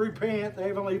failed to repent,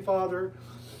 Heavenly Father.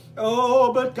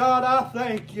 Oh, but God, I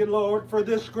thank you, Lord, for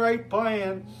this great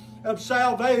plan of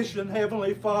salvation,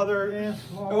 Heavenly Father. Yes,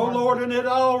 Lord. Oh, Lord, and it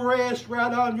all rests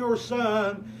right on your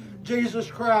Son,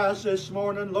 Jesus Christ, this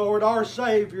morning, Lord, our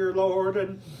Savior, Lord.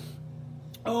 And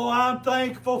oh, I'm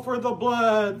thankful for the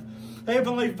blood,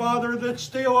 Heavenly Father, that's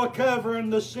still covering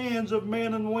the sins of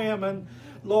men and women,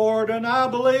 Lord. And I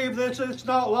believe that it's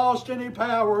not lost any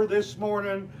power this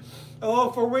morning. Oh,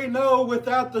 for we know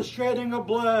without the shedding of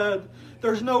blood,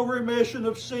 there's no remission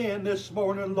of sin this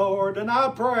morning, Lord. And I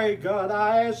pray, God,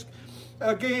 I ask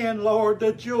again, Lord,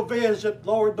 that you'll visit,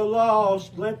 Lord, the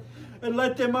lost. And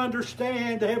let them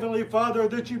understand, Heavenly Father,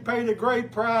 that you paid a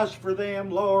great price for them,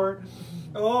 Lord.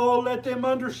 Oh, let them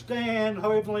understand,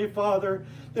 Heavenly Father,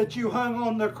 that you hung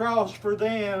on the cross for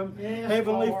them, Yes,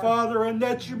 Heavenly Lord. Father, and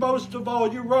that you, most of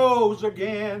all, you rose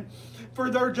again for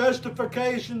their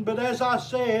justification. But as I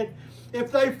said, if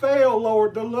they fail,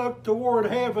 Lord, to look toward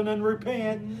heaven and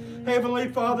repent, Heavenly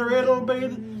Father,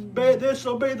 this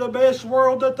will be the best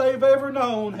world that they've ever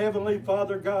known, Heavenly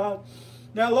Father, God.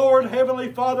 Now, Lord,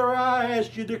 Heavenly Father, I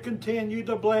ask you to continue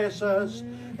to bless us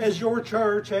as your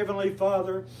church, Heavenly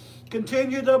Father.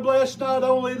 Continue to bless not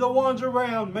only the ones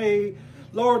around me,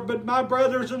 Lord, but my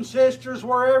brothers and sisters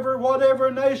wherever, whatever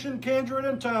nation, kindred,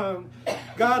 and tongue.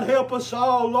 God, help us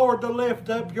all, Lord, to lift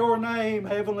up your name,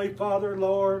 Heavenly Father,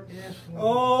 Lord. Yes, Lord.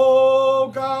 Oh,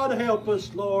 God, help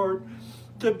us, Lord,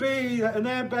 to be an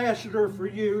ambassador for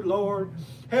you, Lord.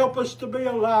 Help us to be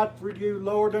a light for you,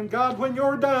 Lord. And God, when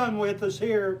you're done with us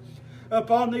here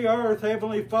upon the earth,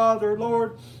 Heavenly Father,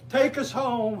 Lord, take us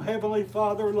home, Heavenly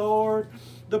Father, Lord.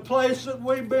 the place that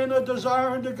we've been a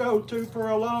desiring to go to for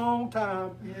a long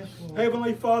time. Yes, Lord.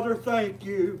 Heavenly Father, thank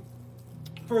you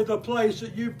for the place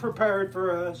that you've prepared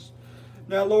for us.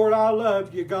 Now, Lord, I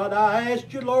love you, God. I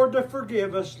ask you, Lord, to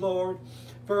forgive us, Lord,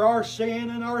 for our sin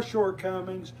and our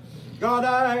shortcomings. God,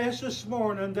 I ask this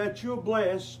morning that you'll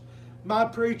bless my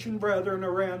preaching brethren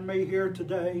around me here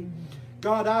today.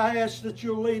 God, I ask that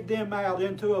you'll lead them out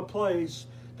into a place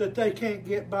that they can't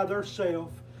get by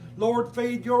themselves. Lord,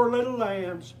 feed your little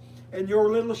lambs and your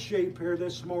little sheep here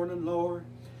this morning, Lord.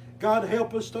 God,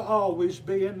 help us to always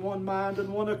be in one mind and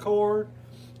one accord.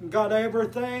 And God,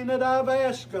 everything that I've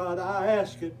asked, God, I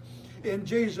ask it in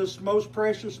Jesus' most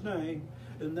precious name.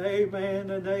 And amen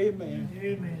and amen.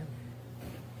 Amen.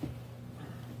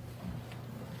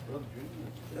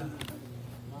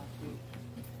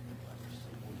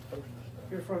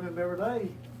 Hear from him every day.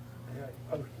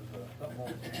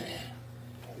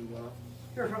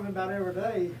 Hear from him about every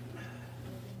day.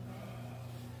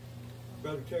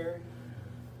 Brother Terry,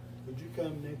 would you come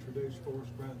and introduce for us,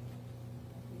 brother?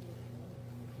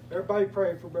 Everybody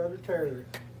pray for Brother Terry.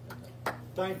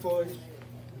 Thankful he's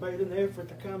made an effort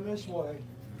to come this way,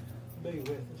 be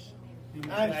with us.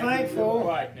 I'm thankful,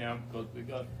 Right now, because we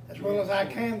got as well as I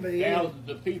can be, thousands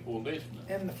of people listening.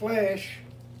 in the flesh.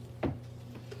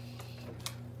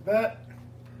 But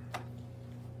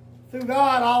through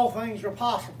God, all things are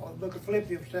possible. The book of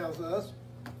Philippians tells us.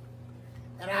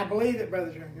 And I believe it,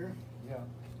 Brother Junior. Yeah.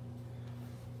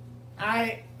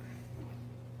 I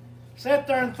sat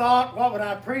there and thought, what would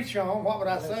I preach on? What would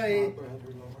I Bless say? my brother,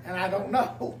 Lord. And I don't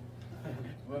know.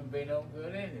 Wouldn't be no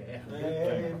good in it.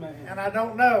 Amen. And I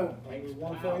don't know Only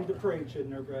one thing to preach, isn't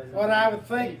there, brother? what I would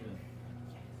think.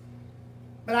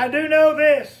 But I do know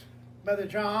this, Brother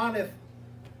John, if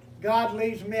God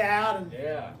leads me out and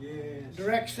Yeah, Yes.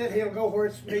 directs it, he'll go where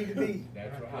it's needed to be.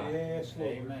 that's right. Yes,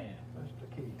 Lord. Amen. That's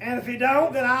the key. And if he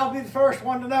don't, then I'll be the first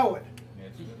one to know it.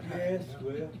 That's Yes,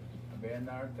 well, I've been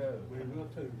there too. we will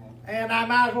too, won't And I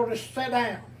might as well just sit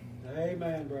down. we?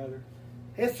 Amen, brother.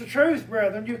 It's the truth,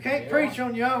 brethren. You can't Yeah. preach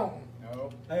on your own.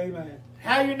 No. Amen.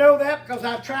 How you know that? Because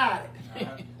I've tried it.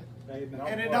 Amen.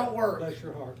 And it don't work. Bless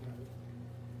your heart, brother.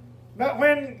 But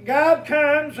when God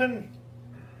comes and,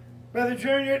 Brother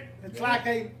Junior, it's like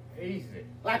a Easy.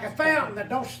 fountain that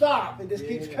don't stop. It just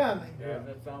keeps Yeah. coming. Doing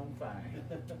its own thing.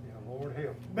 Yeah, Lord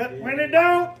help. But when it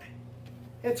don't,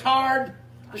 it's hard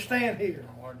to stand here.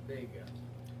 Hard digger.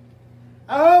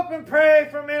 I hope and pray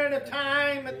for a minute at a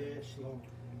time that Yes, Lord.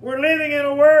 we're living in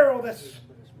a world that's Bless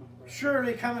my brother.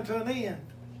 surely coming to an end.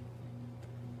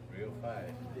 Real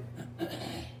fast.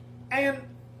 And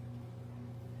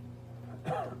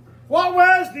what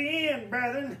was the end,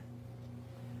 brethren?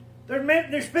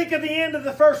 They speak of the end of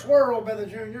the first world, Brother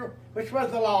Junior, which was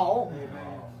the law.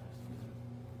 Amen.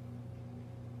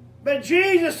 But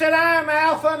Jesus said, I am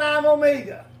Alpha and I'm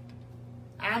Omega.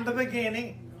 I'm the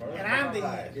beginning and I'm the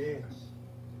end. Yes.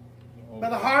 But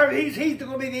the heart, he's going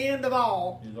to be the end of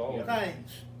all He's all-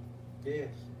 things. Yes.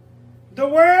 The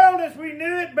world as we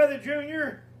knew it, Brother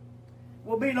Junior,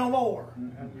 will be no more.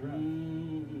 That's right.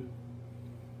 Mhm.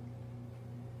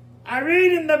 I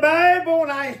read in the Bible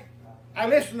and I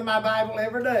listen to my Bible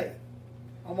every day.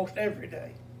 Almost every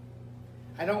day.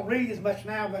 I don't read as much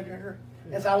now, Brother Junior,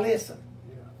 as I listen.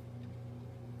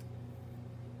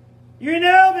 You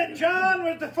know that John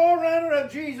was the forerunner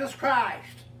of Jesus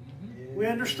Christ. We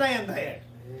understand that.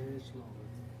 Yes, Lord.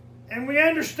 And we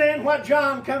understand what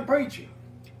John come preaching.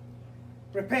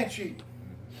 Repent ye.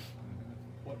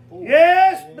 What for?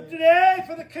 Yes, but today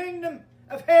for the kingdom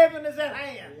of heaven is at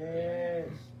hand. Yes.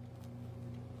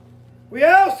 We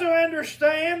also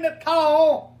understand that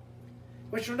Paul,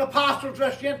 which was an apostle to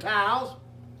us Gentiles,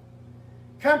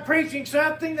 come preaching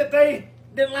something that they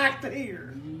didn't like to hear.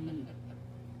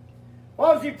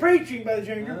 What was he preaching, Brother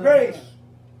Junior? Grace.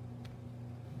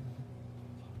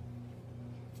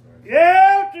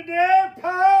 Yeah, today,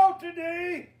 Paul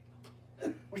today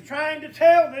was trying to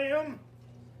tell them,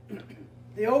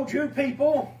 the old Jew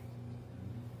people,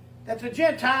 that the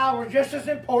Gentile were just as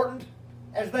important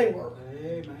as they were.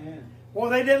 Amen. Well,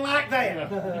 they didn't like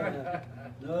that.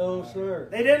 No, sir.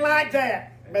 They didn't like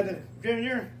that, Brother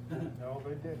Junior. No,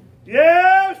 they didn't.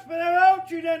 Yes, but I want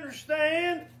you to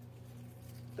understand,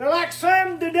 they're like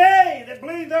some today that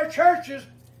believe their churches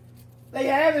they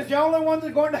have is the only one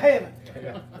that's going to heaven.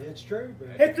 It's true,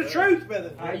 brother. It's the truth,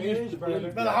 brother. I It used is, to brother.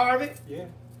 believe Brother Harvey. Yeah.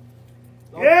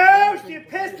 Yes, the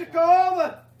Episcopal,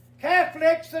 the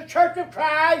Catholics, the Church of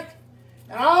Christ,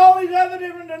 and all these other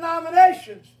different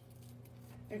denominations,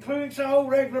 including some old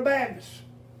regular Baptists.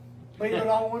 Believe it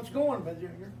all one's going, Brother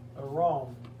Junior. They're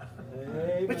wrong.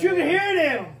 Amen. But you can hear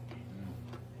them.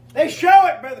 They show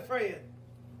it, Brother Fred.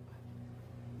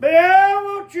 But I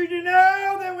want you to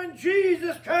know that when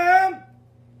Jesus come,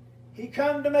 He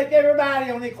come to make everybody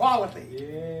on equality.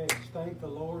 Yes, thank the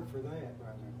Lord for that,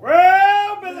 brother.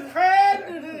 Well, Brother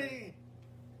Fred,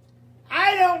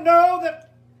 I don't know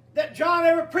that John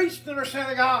ever preached in our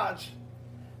synagogues,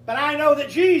 but I know that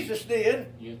Jesus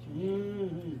did. Yes, sir.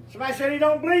 Mm-hmm. Somebody said he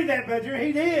don't believe that, brother.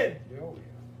 He did. Oh,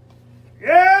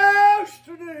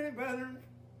 Yesterday, brethren,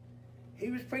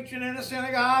 he was preaching in a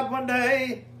synagogue one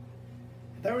day.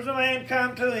 There was a man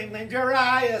come to him named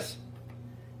Jairus.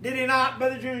 Did he not,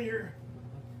 Brother Junior?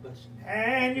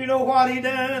 And you know what he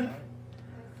done?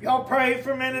 Y'all pray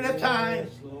for a minute at a time.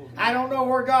 I don't know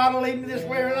where God will lead me this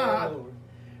way or not.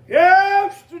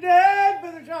 Yesterday,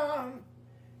 Brother John,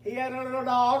 he had a little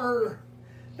daughter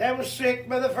that was sick,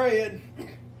 Brother Fred.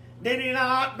 Did he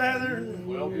not, Brother?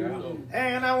 Well, yeah.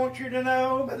 And I want you to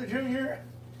know, Brother Junior,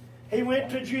 he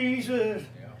went to Jesus.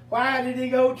 Why did he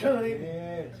go to him?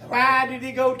 Yes. Why did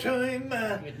he go to him?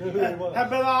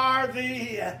 Brother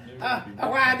Arthur,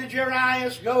 why did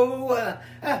Jairus go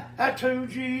to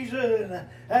Jesus?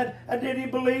 Did he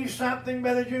believe something,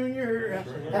 Brother Junior?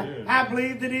 I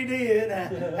believe that he did.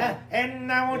 And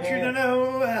I want you to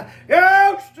know,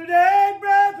 yesterday,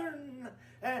 brethren,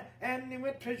 and he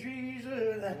went to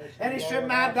Jesus, and he said,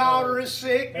 my daughter is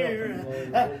sick.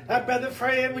 Brother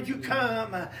Fred, would you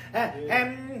come?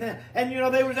 And you know,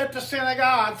 they was at the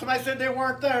synagogue. Somebody said they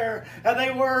weren't there.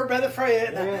 They were, Brother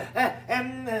Fred.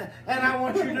 And I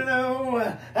want you to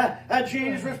know,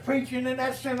 Jesus was preaching in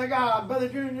that synagogue, Brother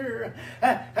Junior.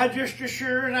 Just as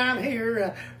sure as I'm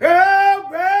here. Oh,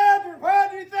 brother,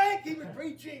 what do you think he was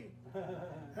preaching?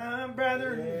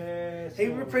 Brother, Yes, he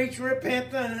was preaching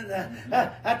repentant to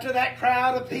that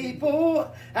crowd of people.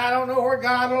 I don't know where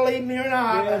God will lead me or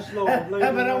not. Yes, Lord, lead me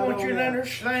but I right want you on to out.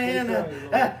 understand We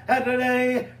pray,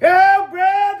 today, oh,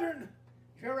 brethren,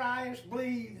 Jairus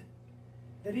believed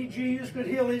that Jesus could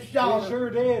heal his He daughter.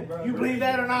 sure did, brother. You believe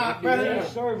that or not, brother?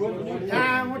 Yes, sir. Wouldn't he?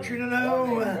 I want you to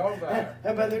know,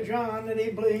 Brother John, that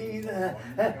he believed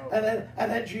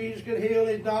that Jesus could heal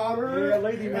his daughter. Yeah,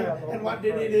 lead him out, Lord. And what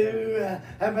did he do,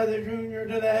 Brother Junior,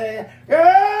 today?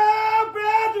 Oh,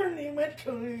 brethren, he went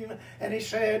to him and he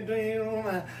said to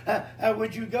him,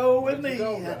 would you go with me,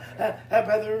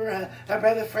 Brother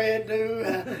Fred,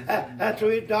 to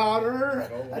his daughter?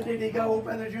 Did he go,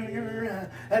 Brother Junior,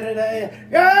 today?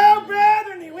 Oh,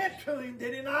 brethren, he went to him,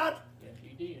 did he not? Yes,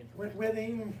 he did. Went with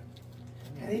him,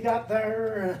 and he got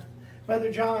there, Brother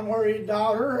John, where his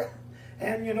daughter,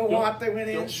 and you know what? They went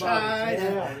inside,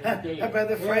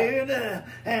 Brother Fred,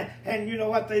 and you know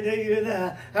what they did?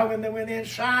 When they went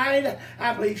inside,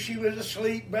 I believe she was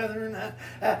asleep, brethren,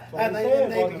 and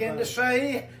they began to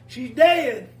say, she's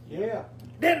dead. Yeah.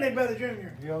 Didn't they, Brother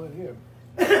Junior? Yeah, they did.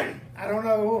 I don't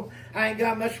know. I ain't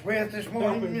got much breath this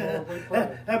morning. Lord, we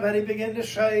pray. But he began to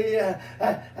say,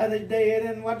 they dead,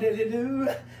 and what did he do?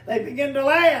 They began to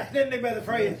laugh, didn't they, Brother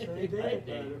Fred? They did,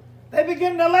 brother. They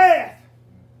began to laugh.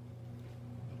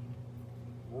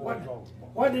 What?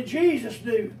 What did Jesus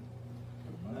do?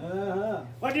 Uh-huh.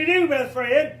 What did he do, Brother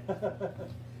Fred?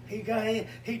 He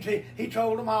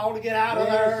told them all to get out of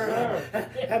Yes,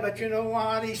 there. But you know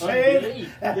what he said? Unbelief.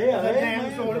 The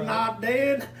damsel is brother. not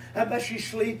dead, but she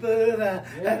sleepeth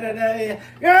today.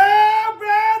 Yeah,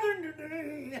 brethren,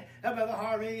 today. Brother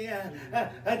Harvey,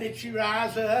 did she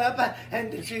rise up?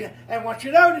 And what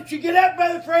you know, did she get up,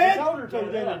 Brother He Fred? told her to,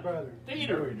 didn't he, brother?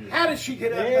 Peter. How did she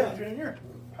get up, Yeah. Brother Junior?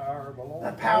 Power of the Lord.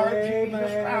 The power of Amen.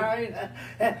 Jesus Christ.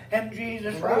 And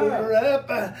Jesus Right. rose her up.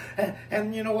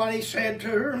 And you know what he said to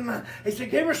her? He said,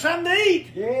 give her something to eat.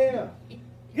 Yeah.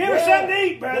 Give her something to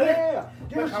eat, brother. Yeah.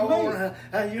 Give her some meat.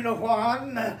 Because, you know what?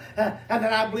 And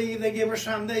then I believe they give her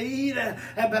something to eat.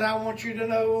 But I want you to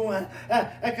know,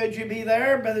 could you be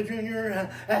there, Brother Junior,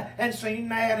 and seen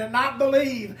that and not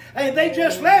believe? And they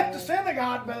just left the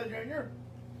synagogue, Brother Junior.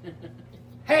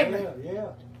 Hadn't they? Yeah, yeah.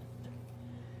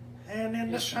 And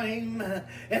in the same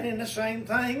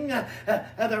thing,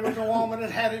 there was a woman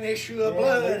that had an issue of Yeah,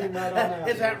 blood. leave him right on out.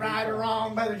 Is that right or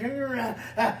wrong, Brother Junior?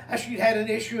 She'd had an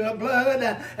issue of blood,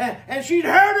 and she'd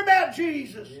heard about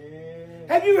Jesus.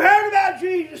 Yeah. Have you heard about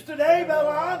Jesus today, Brother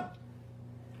Lon?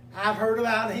 I've heard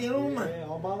about him Yeah,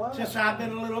 all my life. since I've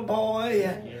been a little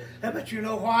boy. But you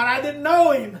know what? I didn't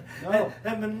know him. No.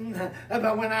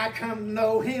 But when I come to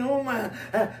know him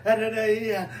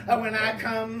today, when I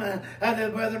come, the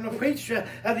brethren will preach the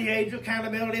age of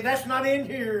accountability. That's not in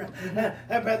here.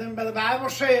 Brethren, but the Bible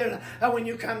says when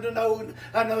you come to know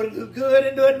to do good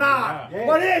and do it not. Yeah.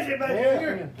 What is it, Brother Yeah.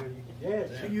 Junior? Yes.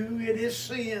 To you, it is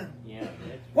sin. Yeah, that's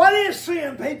What is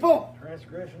sin, people?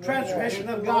 Transgression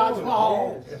of God's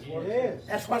law. Yes.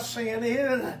 That's what sin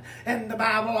is. And the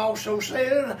Bible also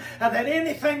says that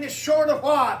anything that's short of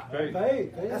what?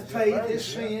 Faith. Faith is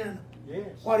sin. Yes.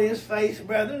 What is faith,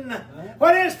 brethren?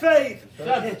 What is faith?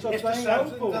 Substance of It's the things substance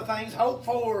hoped for. of things hoped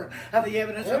for, the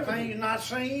evidence of things not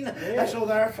seen. Yeah. So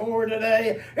therefore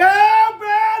today, oh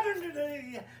brethren,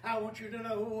 today, I want you to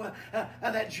know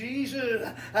that Jesus,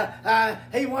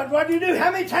 what did he do?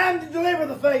 How many times did he deliver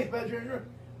the faith, brethren?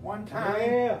 One time.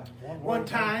 Yeah. One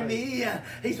time he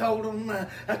told them,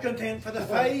 contend for the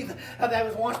faith that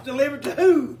was once delivered to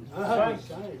who? Saints.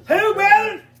 Who,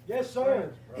 brethren? Yes, sir.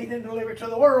 He didn't deliver it to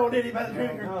the world, did he, Brother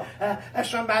Junior? No.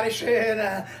 Somebody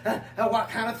said, what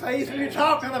kind of faith are you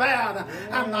talking about?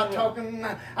 I'm talking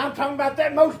about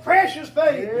that most precious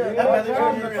faith. Yeah, Brother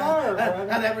that's Junior, the fire, brother.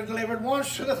 that was delivered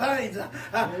once to the saints.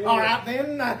 All right,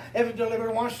 then, if it's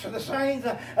delivered once to the saints,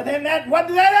 then what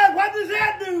does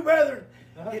that do, brother?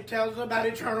 It tells us about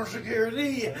eternal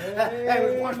security. That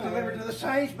was once delivered to the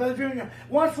saints, Brother Junior.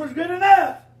 Once was good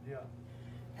enough. Yeah.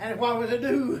 And what was it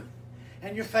do?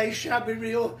 And your faith shall be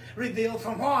revealed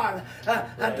from what?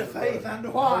 Unto faith, unto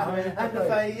what? Unto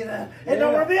faith. It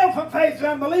don't reveal from faith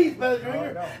to unbelief, Brother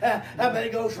Junior. But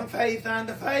it goes from faith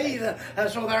unto faith.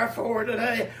 So therefore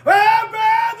today, well,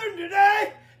 brethren,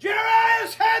 today,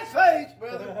 Jairus had faith,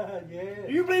 brother. Yes.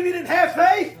 Do you believe he didn't have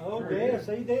faith? Oh, yes,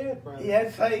 he did, brother. He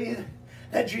had faith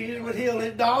that Jesus would heal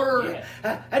his daughter.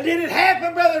 And did it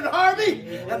happen, Brother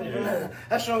Harvey?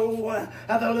 So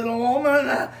the little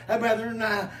woman,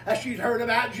 brethren, she'd heard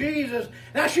about Jesus.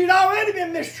 Now she'd already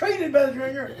been mistreated, Brother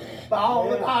Junior, by all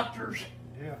the doctors,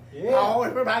 Yeah. all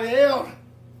everybody else.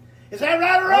 Is that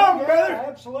right or wrong, yeah, brother?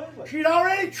 Absolutely. She'd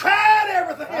already tried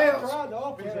everything I else. tried the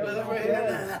opposite. Brother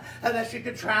Fred, that she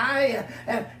could try.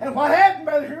 And what happened,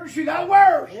 Brother Junior? She got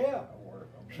worse. Yeah.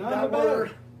 She got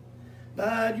worse.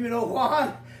 But you know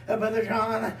what, Brother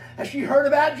John? She heard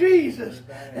about Jesus.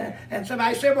 And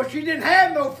somebody said, well, she didn't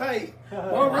have no faith.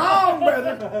 Well, wrong,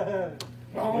 brother.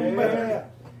 Wrong, brother.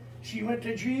 She went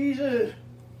to Jesus.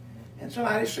 And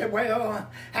somebody said, well,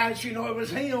 how did she know it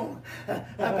was him?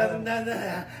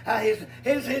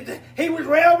 He was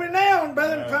well renowned,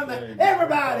 brother, from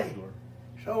everybody.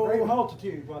 Great So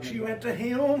multitude, wasn't she it? went to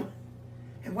him.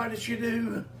 And what did she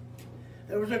do?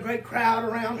 There was a great crowd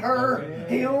around her,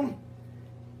 him.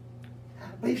 I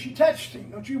believe she touched him.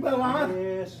 Don't you, Brother Lon?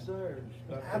 Yes, sir.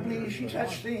 I believe she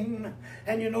touched him.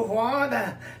 And you know what?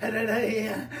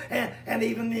 And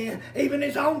even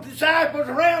his own disciples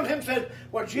around him said,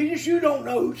 well, Jesus, you don't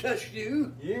know who touched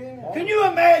you. Yeah. Can you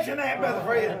imagine that, Brother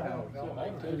Fred?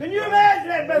 Can you imagine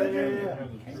that, Brother Junior?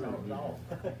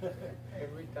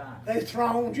 Every time. They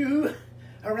thrown you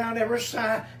around every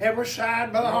side,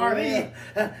 Brother Harvey.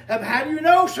 How do you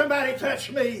know somebody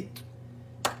touched me?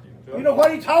 You know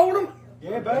what he told them?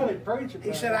 Yeah, buddy, preach it.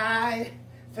 He said, I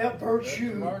felt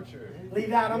virtue Virtue.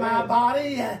 leave out of my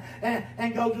body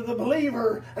and go to the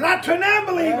believer, not to an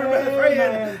unbeliever, Brother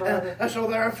Amen, Fred. brother. So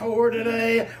therefore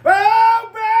today,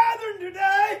 well, brethren,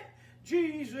 today,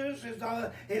 Jesus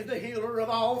is the healer of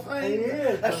all things. He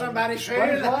is, brother. Somebody Praise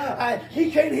said God.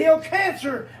 he can heal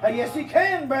cancer. Yes, he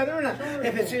can, brethren,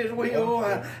 if it's his will.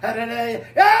 Today,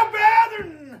 oh,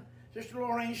 brethren, Sister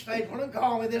Lorraine Stapleton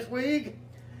called me this week,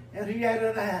 and he had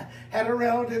a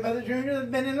relative, Brother Junior, that's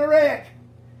been in a wreck.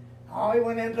 Oh, he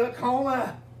went into a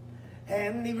coma,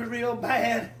 and he was real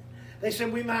bad. They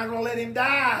said, we might as well let him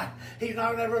die. He's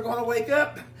not ever going to wake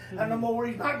up no more.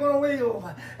 He's not going to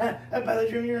live. Brother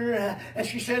Junior, and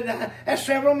she said,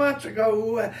 several months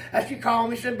ago, she called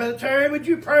me and said, Brother Terry, would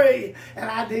you pray? And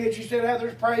I did. She said,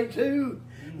 others prayed too.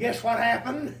 Guess what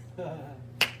happened?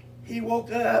 He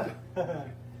woke up.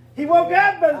 He woke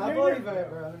up, Brother I Junior. believe that,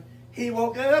 brother. He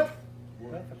woke up.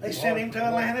 They sent him to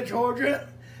Atlanta, Georgia,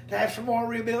 to have some more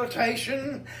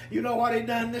rehabilitation. You know what he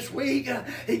done this week?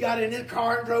 He got in his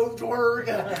car and drove to work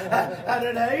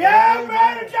today. Yeah,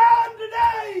 Brother John,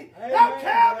 today. Amen. Don't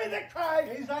tell me that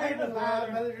Christ He's ain't able, alive,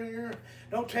 brother. Brother Junior.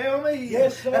 Don't tell me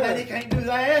Yes, sir. that he can't do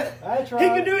that. That's He right.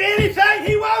 can do anything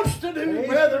he wants to do, He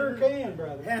brother. sure can,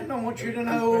 brother. And I want you to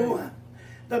know,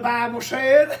 the Bible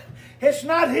said, it's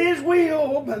not his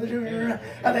will, Brother Junior,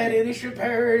 that any should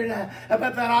perish,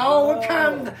 but that all would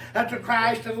come to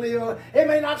Christ and live. It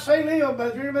may not say live,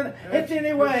 Brother Junior, but it's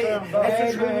anyway. It's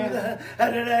the truth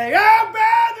today. Oh,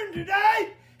 brethren,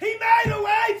 today, he made a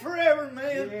way for every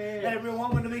man, Yes. every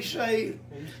woman to be saved,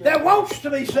 that wants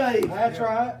to be saved. That's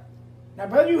right. Now,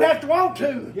 brother, you have to want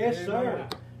to. Yes, sir.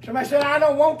 Somebody said, I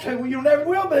don't want to. Well, you never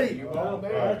will be. Well,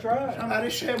 that's right. Somebody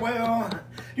said, well,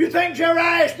 you think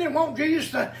Jairus didn't want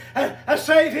Jesus to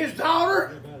save his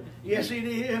daughter? Yes, he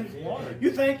did. Yeah.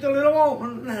 You think the little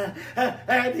woman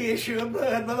had the issue of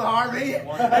blood, Brother Harvey?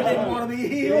 I didn't want to be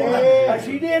healed. Yeah.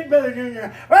 She did, Brother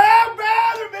Junior. Well,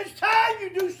 brother, it's time you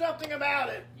do something about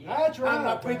it. That's right. I'm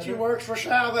not preaching brother. works for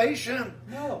salvation,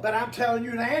 No. but I'm telling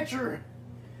you an answer.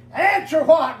 Answer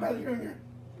what, Brother Junior?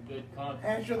 Good conscience.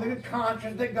 Answer the good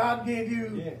conscience that God gave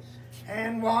you. Yes.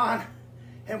 And what?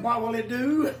 And what will it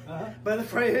do? Uh-huh. Brother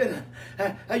Fred,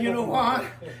 you know what?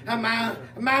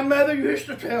 My mother used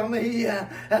to tell me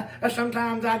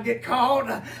sometimes I'd get caught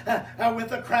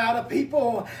with a crowd of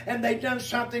people and they'd done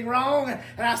something wrong.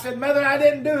 And I said, Mother, I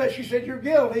didn't do it. She said, you're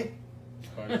guilty.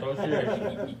 By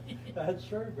association. That's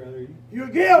true, brother. You're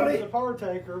He was guilty. a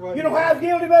partaker. wasn't You know he? why I was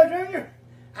guilty, Brother Junior?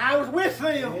 I was with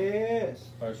them. Yes.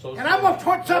 By association. And I'm going to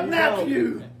point something There you out to go.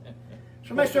 you.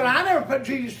 Somebody said, I never put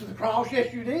Jesus to the cross.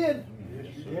 Yes, you did.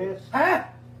 Yes. Huh?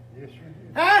 Yes, sir.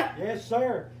 Huh? Yes,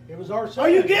 sir. It was our sin. Are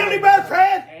you guilty, Brother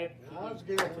Fred? I was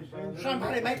guilty, brother.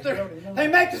 Somebody makes they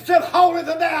make themselves holier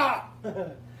than thou.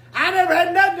 I never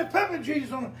had nothing to put with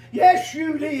Jesus on. Yes,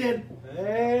 you did.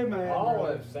 Amen. All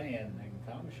brother. have sinned and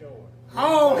come short.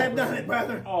 All have done it,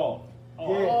 brother. All.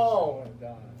 Yes. All have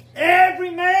done it.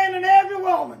 Every man and every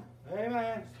woman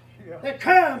Amen. that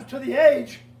comes to the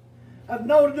age of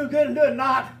know to do good and do it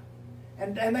not,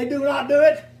 and they do not do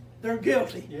it, they're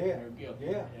guilty. Yeah. They're guilty.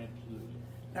 Yeah. Absolutely.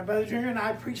 Now, Brother Junior and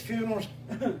I preach funerals.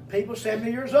 People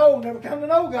 70 years old never come to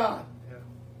know God.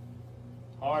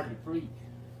 Hard to preach.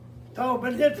 So,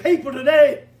 but there's people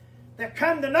today that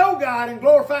come to know God and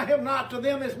glorify Him not. To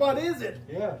them is what is it?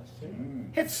 Yeah.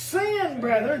 It's sin,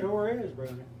 brother. Sure is,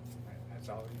 brother. That's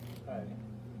all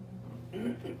you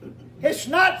can say. It's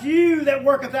not you that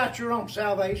worketh out your own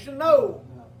salvation, no.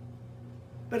 No.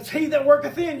 But it's He that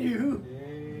worketh in you. Yeah.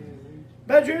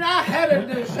 Brother Junior, I had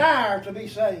a desire to be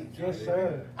saved. Yes,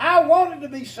 sir. I wanted to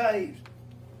be saved.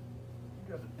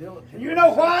 You got a diligent. And you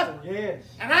know what? Yes.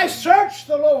 And I searched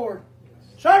the Lord,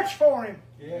 searched for Him,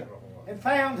 Yeah. and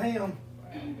found Him.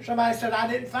 Somebody said, I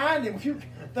didn't find Him.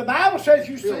 The Bible says,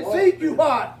 you seek, you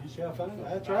what? You shall find it.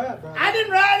 That's right, brother. I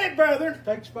didn't write it, brother.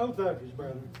 Takes both of you,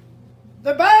 brother.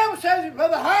 The Bible says,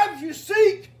 Brother Harvey, you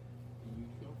seek,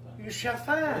 You shall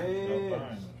find. you shall find. You shall Yes. find.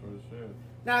 That's what it says.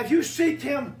 Now, if you seek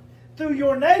Him through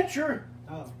your nature,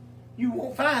 No. you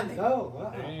won't find Him.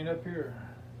 No. It ain't up here.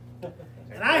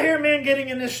 And I hear men getting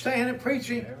in this stand and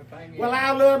preaching, Everything well, is.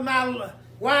 I love my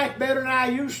wife better than I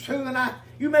used to, and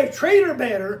you may treat her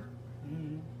better,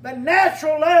 but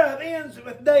natural love ends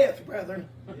with death, brother.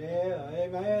 Yeah.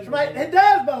 Amen. Right? It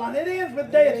does, Bellon. It ends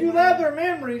with death. You love their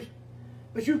memories,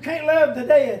 but you can't love the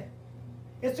dead.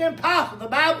 It's impossible. The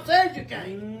Bible says you can't.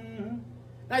 Mm-hmm.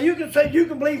 Now, you can say you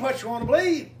can believe what you want to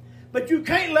believe, but you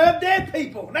can't love dead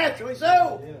people, naturally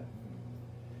so. Yeah.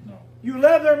 No. You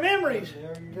love their memories.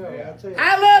 There you go. Yeah. That's it.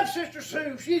 I love Sister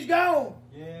Sue. She's gone.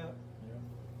 Yeah.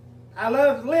 I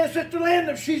love Sister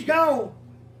Linda. She's gone.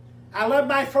 I love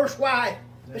my first wife,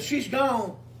 but she's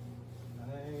gone.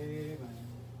 Amen.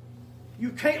 You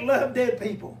can't love dead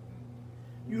people.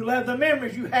 You love the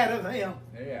memories you had of them.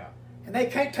 Yeah. And they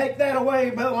can't take that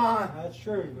away, Bellon. That's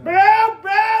true. But oh,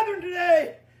 brethren,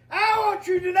 today, I want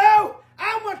you to know,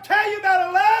 I'm going to tell you about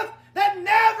a love that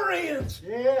never ends.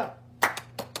 Yeah.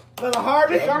 Brother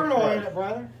Harvey, Eternal, ain't it,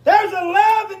 brother? there's a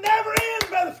love that never ends,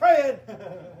 Brother Fred.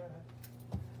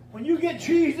 When you get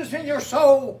Jesus in your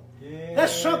soul, Yeah.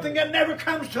 that's something that never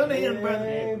comes to an end, brother.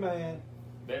 Amen.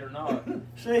 Better not.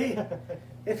 See,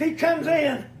 if he comes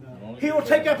in, Only he will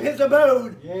take up his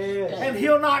abode, Yes. and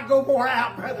he'll not go more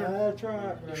out, brother. That's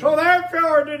right, brother. So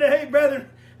therefore today, brethren,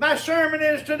 my sermon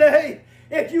is today,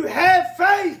 if you have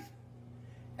faith,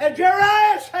 as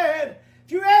Jairus had,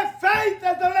 if you have faith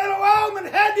that the little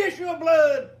woman had the issue of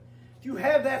blood, if you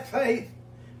have that faith,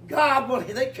 God will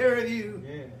take care of you.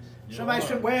 Yes. Somebody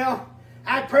said, well,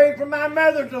 I prayed for my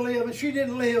mother to live, and she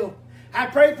didn't live. I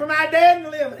prayed for my dad to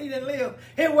live, and he didn't live.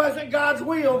 It wasn't God's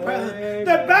will, brother. Amen.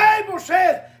 The Bible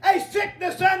says, a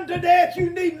sickness unto death, you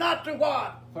need not to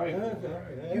what?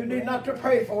 You need not to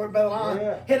pray for it, Brother.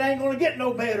 Yeah. It ain't going to get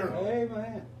no better.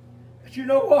 Amen. But you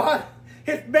know what?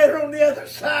 It's better on the other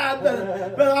side,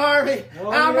 Brother Harvey.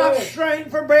 Oh, I'm not yes. strained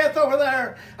for breath over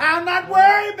there. I'm not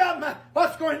worried about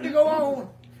what's going to go on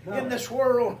No. in this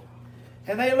world.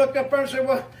 And they look up there and say,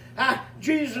 well,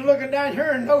 Jesus is looking down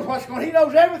here and knows what's going on. He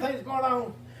knows everything's going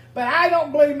on. But I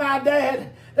don't believe my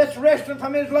dad that's resting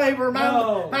from his labor,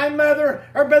 No. my mother,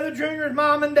 or Brother Junior's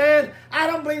mom and dad, I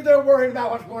don't believe they're worried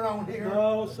about what's going on here.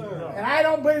 No, sir. And I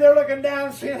don't believe they're looking down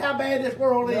and seeing how bad this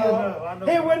world is. I know.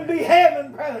 It wouldn't be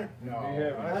heaven, brother. No.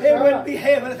 That's It right. wouldn't be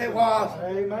heaven if it was.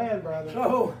 Amen, brother.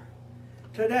 So,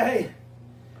 today,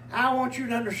 I want you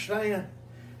to understand,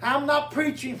 I'm not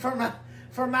preaching for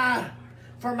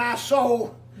for my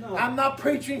soul. No. I'm not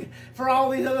preaching for all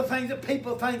these other things that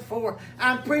people think for.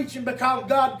 I'm preaching because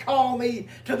God called me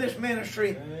to this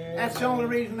ministry. Amen. That's the only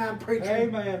reason I'm preaching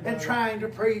Amen, and brother. trying to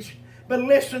preach. But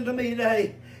listen to me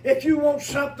today. If you want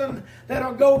something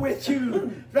that'll go with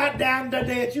you right down to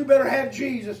death, you better have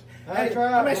Jesus. That's Hey,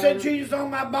 right, somebody said brother. Jesus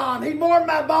on my bond. He's more than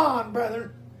my bond,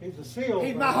 brother. He's a seal.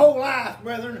 He's my brother. whole life,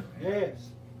 brethren. Yes.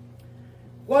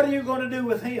 What are you going to do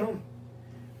with him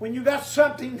when you got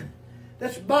something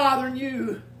that's bothering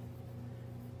you?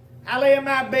 I lay in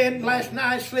my bed last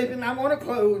night sleeping. I want to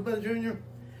close, Brother Junior.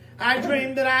 I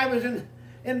dreamed that I was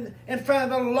in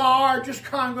front of the largest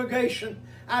congregation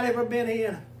I'd ever been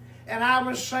in. And I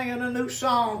was singing a new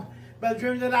song, Brother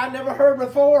Junior, that I'd never heard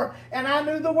before. And I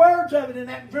knew the words of it in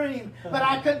that dream, but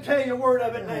I couldn't tell you a word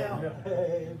of it now.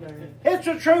 Amen. It's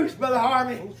the truth, Brother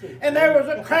Harvey. And there was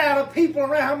a crowd of people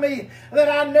around me that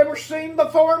I'd never seen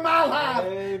before in my life.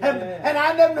 And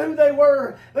I never knew who they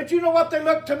were. But you know what they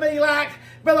looked to me like?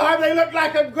 Brother Harvey, they looked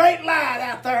like a great light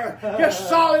out there. Just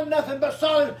solid, nothing but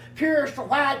solid, purest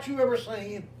white you ever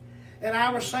seen. And I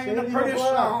was singing the prettiest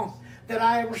song that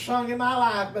I ever sung in my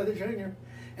life, Brother Junior.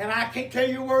 And I can't tell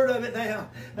you a word of it now.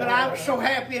 But I was so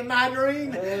happy in my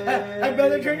dream. And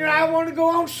Brother Junior, I want to go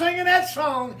on singing that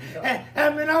song. And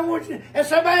I want you, and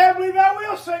somebody, I believe I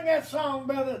will sing that song,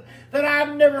 brother, that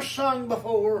I've never sung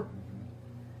before.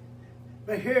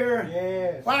 But here,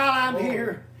 Yes. while I'm Lord.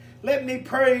 here, let me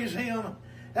praise him.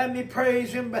 Let me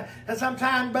praise him. And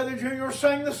sometimes Brother Junior will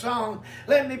sing the song.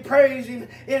 Let me praise him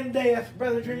in death,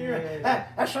 Brother Junior.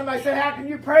 Somebody said, how can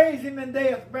you praise him in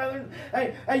death, brother?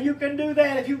 You can do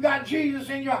that if you've got Jesus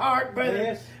in your heart, brother.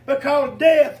 Yes. Because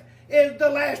death is the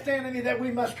last enemy that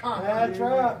we must conquer. That's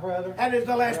right, brother. That is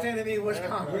the last enemy we must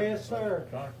conquer. Yes, sir.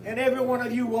 And every one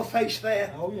of you will face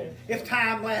that Oh, yes. if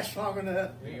time lasts long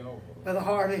enough. Brother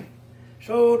Hardy.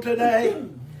 So today,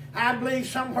 I believe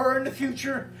somewhere in the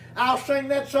future, I'll sing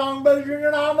that song, Brother Junior,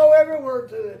 and I'll know every word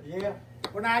to it Yeah.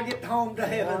 when I get home to I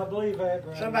heaven. believe that,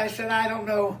 brother. Somebody said, I don't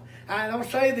know. I don't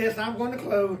say this, I'm going to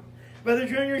close. Brother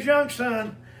Junior's young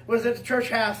son was at the church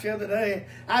house the other day.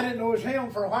 I didn't know it was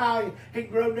him for a while. He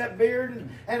grew that beard,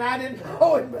 and I didn't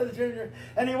know him, Brother Junior.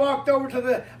 And he walked over to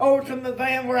the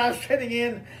van where I was sitting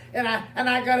in, and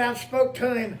I got out and spoke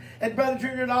to him. And Brother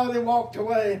Junior had already walked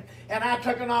away. And I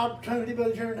took an opportunity,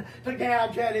 Brother Junior, to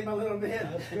gouge at him a little bit.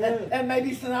 That's good. And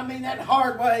maybe I mean that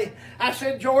hard way. I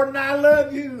said, Jordan, I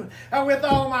love you with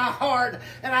all my heart.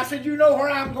 And I said, you know where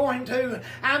I'm going to.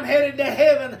 I'm headed to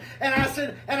heaven. And I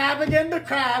said, and I began to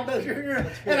cry, Brother Junior.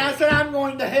 And I said, I'm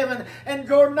going to heaven. And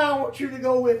Jordan, I want you to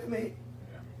go with me.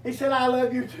 He said, I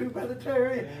love you too, Brother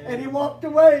Terry. And he walked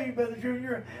away, Brother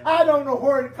Junior. I don't know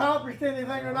where it accomplished anything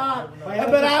or not.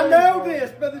 But I know this,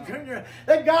 Brother Junior,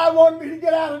 that God wanted me to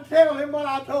get out and tell him what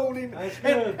I told him. That's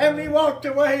good. And he walked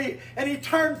away, and he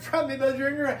turned from me, Brother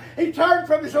Junior. He turned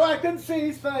from me so I couldn't see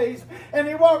his face. And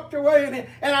he walked away,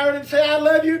 and I heard him say, I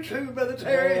love you too, Brother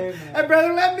Terry. Amen. And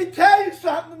brother, let me tell you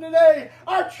something today.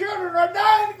 Our children are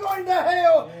dying going to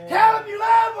hell. Yeah. Tell them you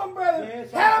love them, brother. Yes,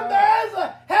 Tell them that's there is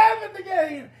a heaven to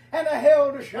gain and a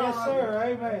hell to shine. Yes, sir.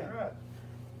 Amen.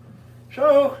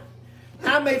 So,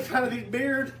 I made fun of his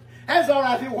beard. That's all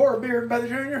right if he wore a beard, Brother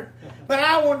Junior. But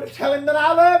I wanted to tell him that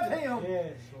I loved him.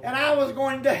 Yes. And I was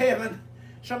going to heaven.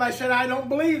 Somebody said, I don't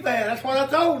believe that. That's what I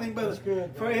told him, Brother That's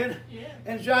good, brother. Fred. Yeah.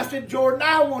 And so I said, Jordan,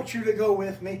 I want you to go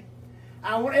with me.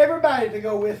 I want everybody to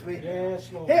go with me. Yes,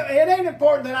 Lord. It ain't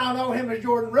important that I know him as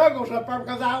Jordan Ruggles up there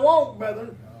because I won't,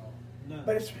 brother. No.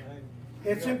 But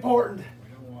it's important.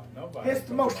 We don't want nobody. It's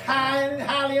the most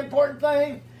highly important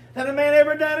thing that a man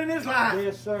ever done in his life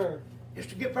Yes, sir. is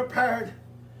to get prepared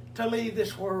to leave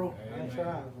this world. That's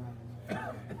right,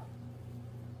 brother.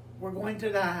 We're going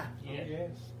to die. Yes. Yes.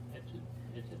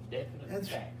 It's a definite And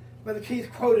fact. Brother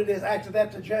Keith quoted this, after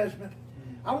that, the judgment.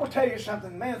 I want to tell you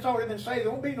something. Man, it's already been said.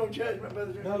 There won't be no judgment,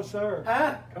 Brother Junior. No, sir.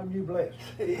 Huh? Come you blessed.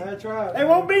 That's right. There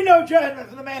won't be no judgment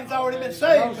for the man that's already been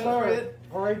saved, No, Brother sir. Fred.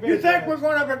 Already been You think saved. we're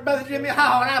going over to Brother Jimmy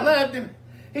Hall, and I loved him.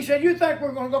 He said, you think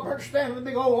we're going to go up there stand in the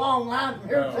big old long line from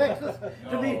here to No. Texas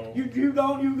to be, No. you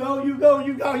go, you go, you go,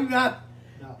 you go, you got.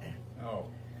 No. No.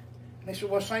 They said,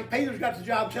 well, St. Peter's got the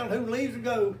job telling who leaves and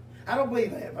goes. I don't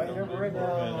believe that, I brother. never read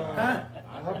that. Huh?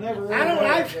 I've never read I don't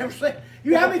that. like to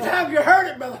you how many times you heard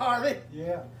it, Brother Harvey?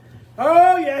 Yeah.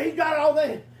 Oh yeah, he got all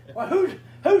that. Well,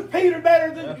 who's Peter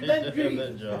better than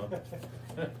Jesus?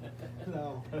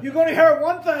 No. You're going to hear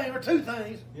one thing or two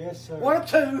things. Yes, sir. One of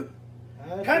two.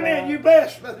 That's Come right. in, you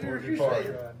blessed, brother, Or as you depart.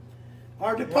 said.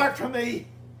 Or depart from me,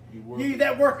 You work. ye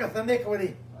that worketh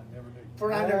iniquity, I never did.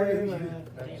 for I never knew you. Amen.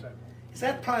 That's it. Is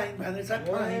that plain, brother? Is that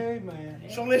plain? Amen.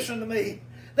 So listen to me.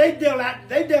 They deal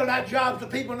out jobs to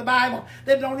people in the Bible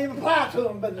that don't even apply to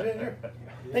them, Brother Junior.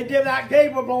 They deal out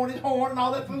Gabriel blowing his horn and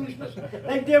all that foolishness.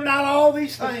 They deal out all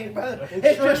these things, brother.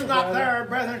 It's just not there,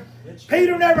 brother.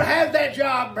 Peter never had that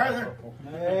job, brother.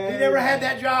 He never had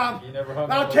that job.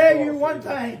 But I'll tell you one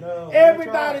thing.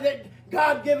 Everybody that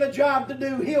God give a job to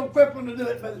do, He'll equip them to do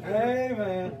it, Brother Junior.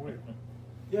 Amen.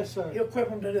 Yes, sir. He'll equip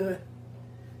them to do it.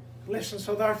 Listen,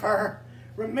 so therefore,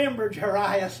 remember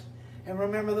Jairus, and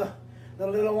remember the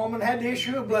little woman had the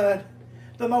issue of blood.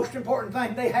 The most important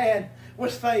thing they had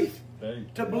was faith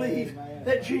to believe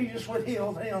that Jesus would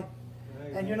heal them.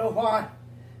 And you know what?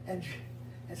 And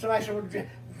somebody said, well,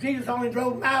 Jesus only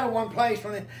drove them out of one place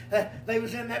when they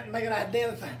was in that making that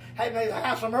den, had a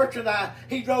house of merchandise.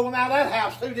 He drove them out of that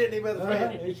house too, didn't he, Brother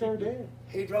Fred? He sure did.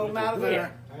 He drove them out of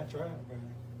there. That's right, brother.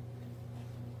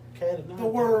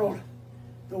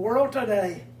 The world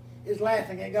today is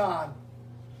laughing at God.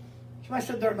 Somebody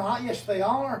said they're not. Yes, they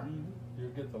are. You'll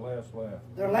get the last laugh.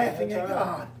 They're laughing That's at right.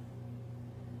 God.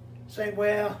 Saying,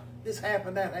 well, this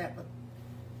happened, that happened.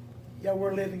 Yeah,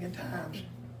 we're living in times.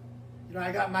 You know,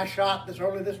 I got my shot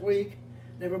early this week.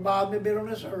 Never bothered me a bit on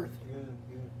this earth. Good,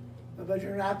 good. But you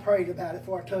know, I prayed about it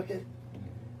before I took it.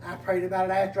 I prayed about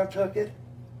it after I took it.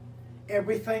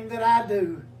 Everything that I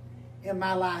do in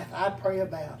my life, I pray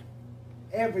about.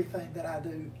 Everything that I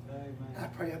do, I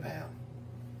pray about.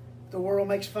 The world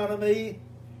makes fun of me.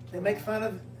 They make fun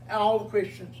of all the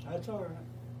Christians. That's all right.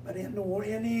 But in the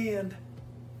end,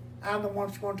 I'm the one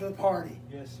that's going to the party.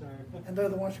 Yes, sir. And they're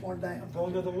the ones going down.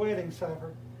 Going to the wedding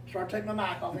supper. Start taking my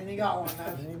mic off, and you got one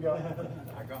now.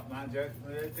 I got my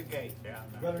judgment at the gate down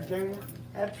there. Brother Junior?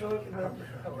 Absolutely, brother.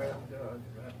 Well judged,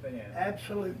 right then.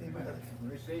 Absolutely, brother.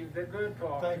 Received a good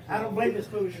talk. Thank you. I don't believe this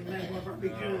foolish man will ever be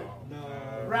judged.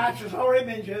 No. Righteous already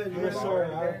been judged. Yes,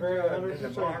 sir. I agree The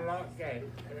 100%. barn lock gate.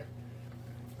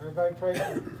 Everybody pray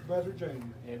for Brother Junior.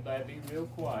 Everybody be real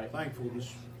quiet. Thankful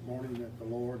this morning that the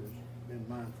Lord has been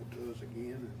mindful to us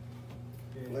again,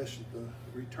 and blessed to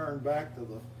return back to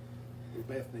the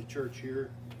Bethany Church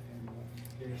here, and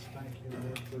Yes, thank you,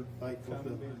 Lord, for thankful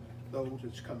coming for in. those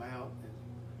that's come out, and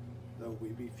though we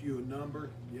be few in number,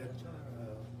 yet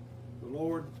the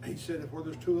Lord, He said, if where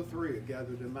there's two or three are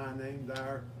gathered in my name,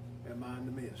 there am I in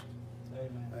the midst.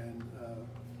 Amen. And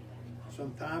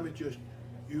sometimes it's just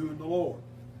you and the Lord.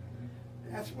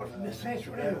 That's what's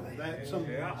essential anyway.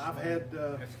 I've had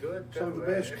That's good. some of the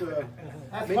best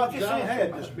That's what meetings you I've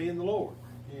said. had, just me and the Lord.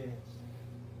 Yes.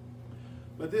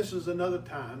 But this is another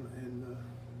time, and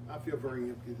I feel very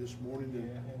empty this morning, and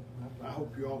Yeah. I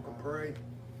hope you all can pray.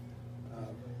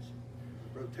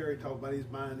 Brother Terry talked about his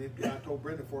mind empty. I told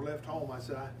Brenda before I left home, I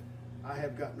said, I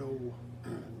have got no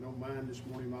mind this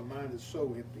morning. My mind is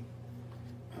so empty.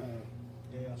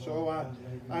 So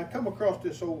I come across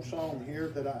this old song here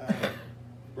that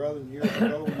brother years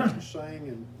ago used to sing,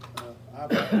 and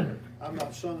I've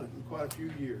not sung it in quite a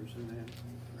few years, and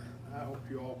I hope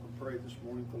you all can pray this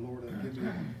morning. The Lord will give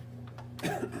me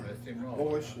Bless him, a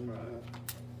Lord. voice and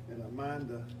a mind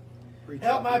to preach.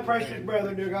 Help my precious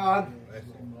brother, dear God. Bless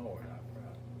him, Lord. I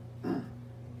pray.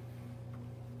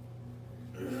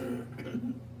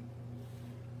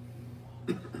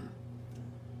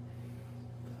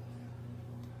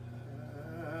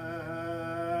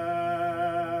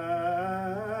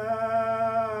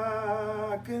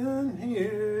 I can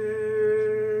hear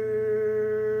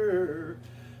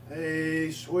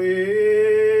a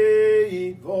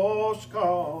sweet voice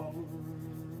call.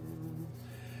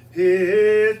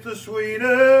 It's the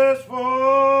sweetest voice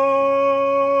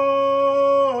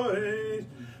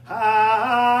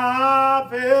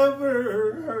I've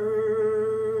ever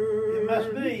heard. It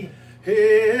must be.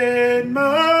 It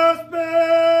must be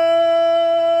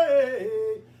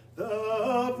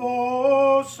the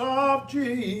voice of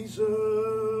Jesus.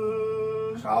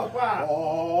 Cause why?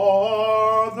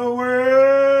 For the words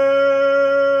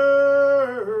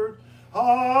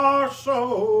are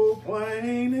so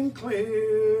plain and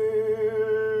clear.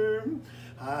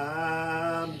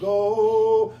 I'm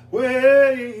going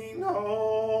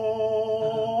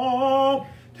home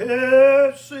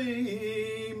to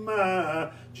see my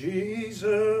Jesus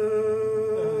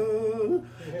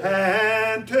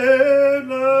and to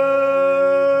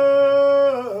look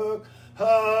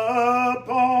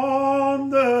upon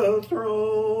the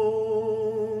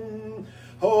throne.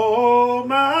 Oh,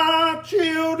 my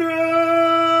children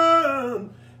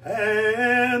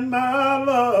and my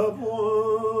loved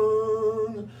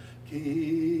one,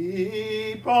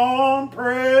 keep on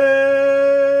praying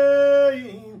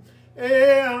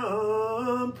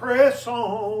and press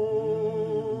on.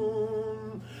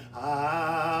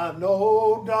 I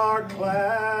know dark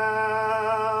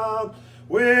clouds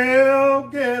will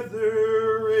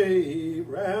gather pray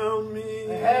round me.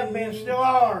 They have been, still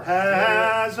are.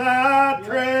 As I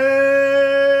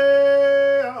trail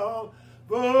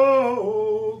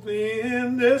both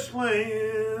in this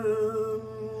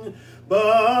land,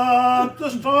 but the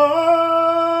storms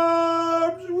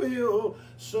will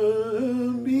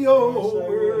soon be over,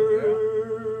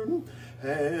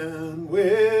 and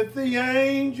with the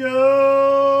angels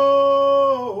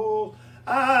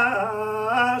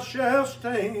I shall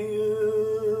stand.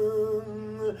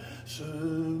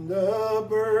 Soon the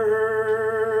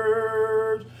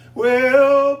birds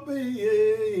will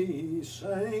be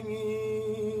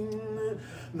singing.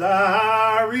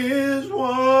 There is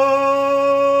one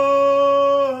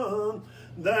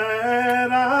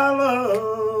that I love.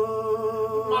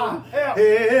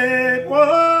 It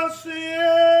was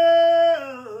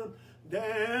sent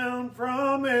down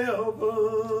from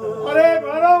heaven.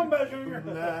 Right on, Junior.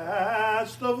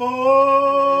 That's the voice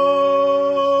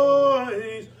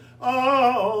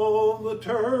of the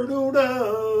turtle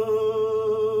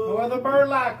dove. Or the bird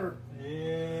like her.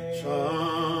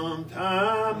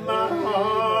 Sometime my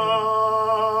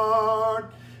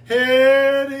heart,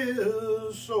 it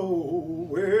is so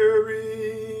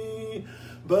weary,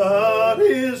 but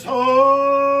His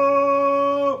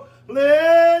holy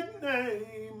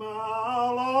name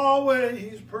I'll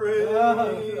always praise.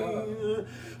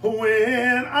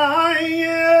 When I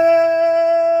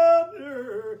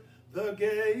enter the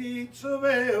gates of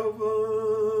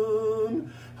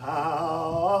heaven,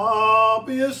 I'll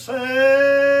be saying,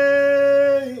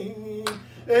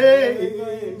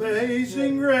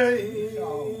 Amazing Grace.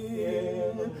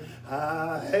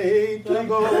 I hate to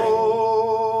go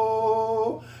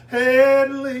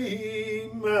and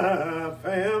leave my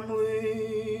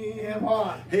family And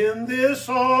what? in this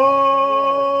awful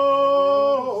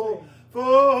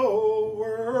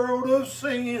world of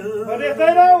sin. But if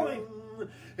they'd only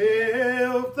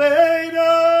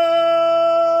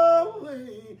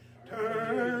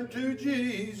turn to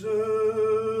Jesus,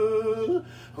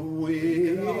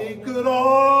 we could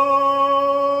all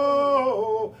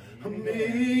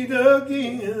meet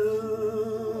again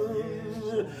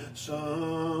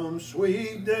some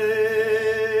sweet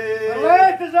day.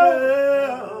 Life is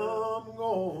over. I'm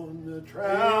going to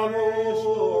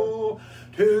travel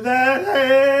to that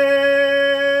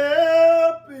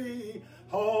happy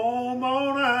home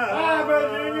on earth. Hi,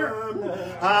 Brother Junior.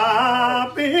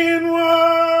 I've been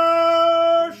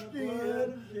washed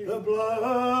in the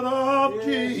blood of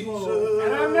Jesus.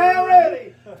 And I'm now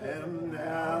ready. And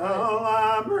now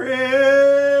I'm ready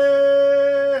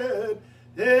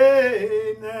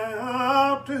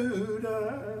now to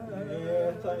die.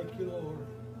 Yeah, thank you, Lord.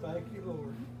 Thank you,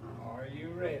 Lord. Are you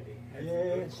ready? That's a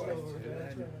good Yes, question. Lord.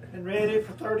 That's right. And ready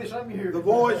for 30-some years. The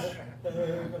voice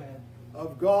Amen.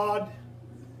 of God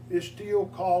is still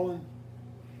calling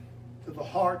to the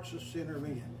hearts of sinner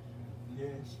men.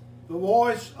 Yes. The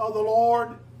voice of the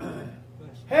Lord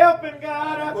Helping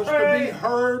God, I was to pray. be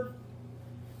heard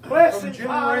Blessing from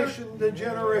Father. generation to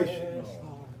generation. Yes,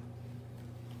 Lord.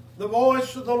 The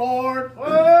voice of the Lord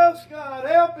Oh, God,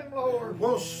 help him, Lord.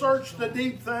 will search the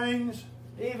deep things,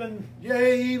 Even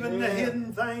yea, even the Yeah.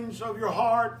 hidden things of your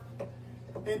heart,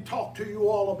 and talk to you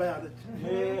all about it.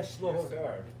 Yes, Yes, Lord.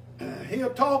 sir. He'll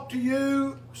talk to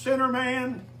you, sinner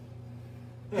man.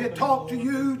 He'll talk to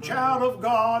you, child of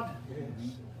God,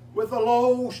 Yes. with a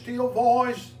low, still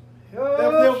voice. oh,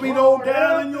 There'll be no Lord, doubt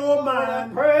help in him, your Lord, mind. I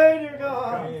pray, dear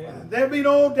God. Yeah. There'll be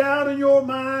no doubt in your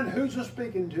mind who's a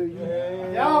speaking to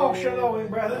you. Y'all should know him,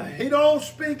 brother. He don't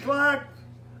speak like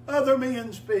other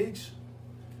men speaks.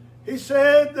 He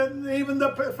said that even the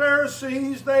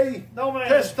Pharisees, they No man.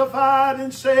 testified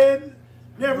and said,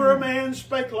 never a man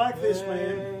spake like this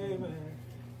man. Amen.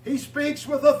 He speaks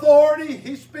with authority.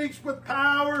 He speaks with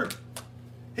power.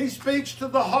 He speaks to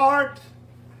the heart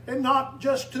and not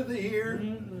just to the ear.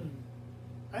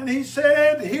 And he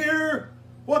said, hear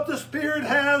what the Spirit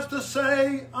has to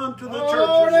say unto the Lord,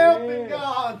 churches. help him,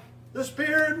 God. The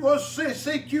Spirit will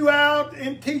seek you out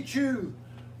and teach you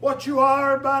what you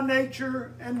are by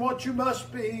nature and what you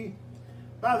must be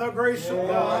by the grace of Yes,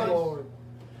 God. Lord.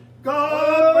 God,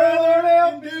 Oh, brethren,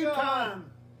 help in me, due God. time,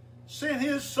 sent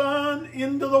His Son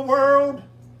into the world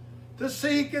to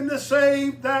seek and to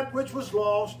save that which was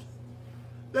lost.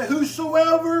 That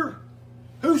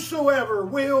whosoever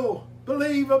will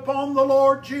believe upon the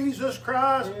Lord Jesus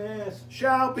Christ Yes.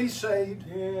 shall be saved.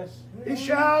 Yes. He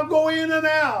shall go in and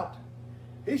out.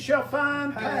 He shall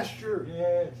find pasture.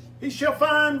 Yes. He shall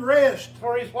find rest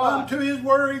For his wife. unto his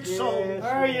worried soul. Yes.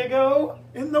 There you go.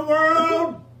 In the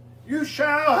world you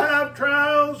shall have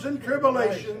trials and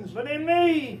tribulations. But in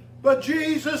me, But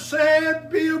Jesus said,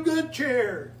 be of good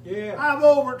cheer. Yeah. I've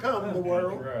overcome the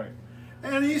world. Right.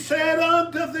 And he said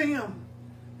unto them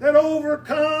that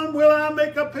overcome will I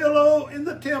make a pillow in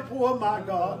the temple of my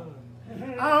God.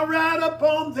 I'll write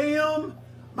upon them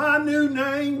my new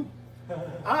name.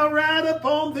 I'll write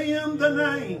upon them the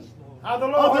name Of the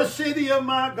of the Lord. city of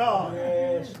my God,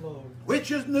 Yes, Lord.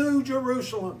 which is New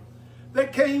Jerusalem,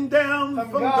 that came down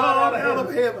From from God God out of out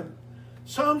of heaven.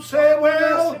 Some say,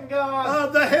 well, Listen,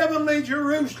 God. the heavenly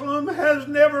Jerusalem has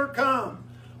never come.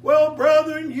 Well,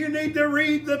 brethren, you need to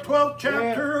read the 12th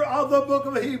chapter of the book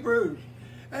of Hebrews,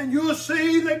 and you'll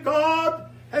see that God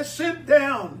has sent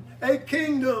down a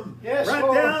kingdom Yes, right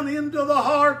Lord. down into the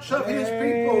hearts of His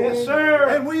people. Yes, sir.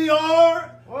 And we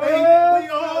are Well,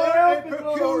 a help me,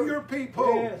 peculiar Lord.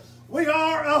 people. Yes. We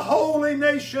are a holy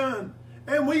nation.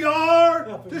 And we are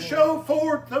Help me, to Lord. show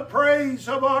forth the praise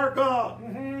of our God.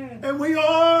 Mm-hmm. And we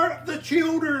are the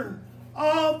children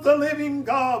of the living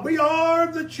God. We are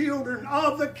the children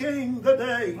of the King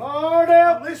today. Lord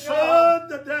help me, Listen God.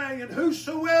 today, and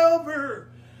whosoever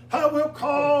I will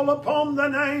call upon the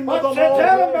name of What's the that Lord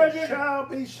telling, Bridget? shall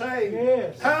be saved.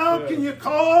 Yes. How can you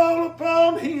call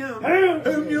upon Him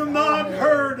whom you've not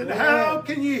heard? And how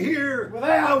can you hear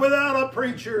without a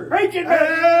preacher? Preach it, Bridget.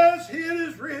 As it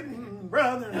is written,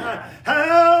 brethren,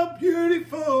 how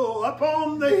beautiful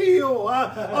upon the hill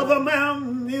of the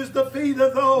mountain is the feet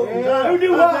of those Who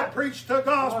do what? that preach the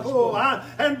gospel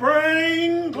and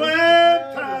bring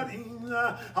glad tidings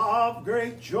of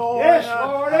great joy. Yes,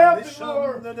 Lord, help me, Listen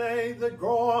Lord. the day that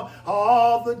grow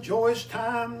all the joyous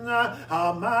time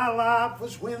of my life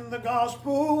was when the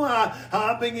gospel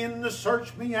I begin to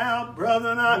search me out,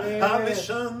 brethren. I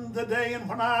listened the day, and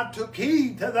when I took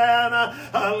heed to that,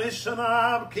 listen,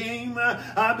 I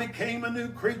became a new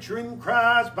creature in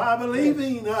Christ by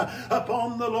believing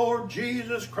upon the Lord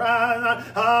Jesus Christ.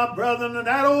 Brethren, and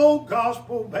that old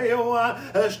gospel bell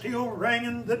still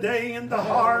ringing today in the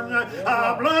heart.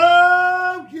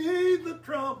 Blow ye the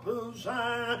trumpets,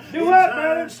 Do what,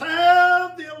 brother?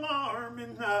 sound the alarm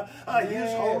in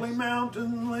His holy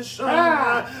mountain. Listen,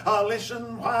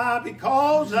 listen, why?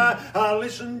 Because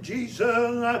listen,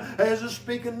 Jesus is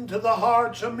speaking to the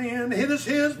hearts of men. It is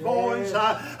His voice.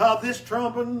 This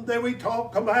trumpet that we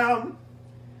talk about.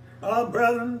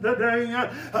 Brethren, today,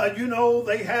 you know,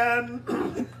 they had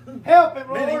Help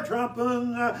him, many Lord.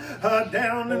 trumpets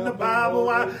down in the Bible.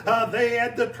 They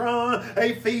had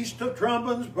a feast of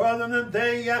trumpets, brethren, and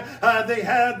they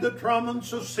had the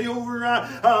trumpets of silver.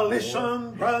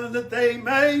 Listen, brethren, that they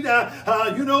made.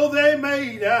 You know, they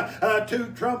made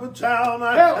 2 trumpets out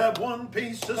of one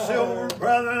piece of silver,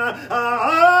 brethren.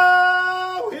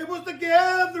 It was the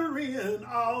gathering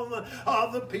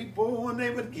of the people, and they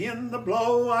would begin to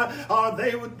blow, or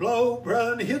they would blow,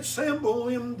 brethren. He'd assemble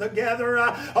them together,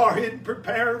 or he'd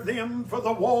prepare them for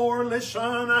the war.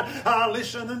 Listen,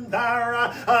 listen, and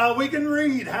there we can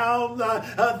read how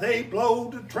they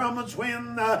blowed the trumpets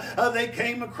when they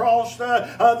came across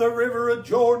the river of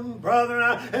Jordan, brethren,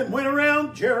 and went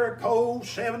around Jericho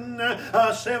seven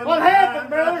What happened,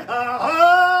 brother?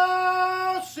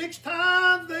 6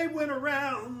 times they went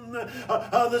around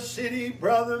the city,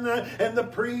 brethren, and the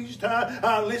priest,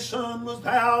 listen, was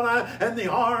out, and the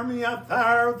army out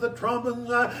there of the trumpets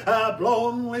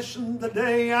blowing. Listen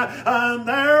today, and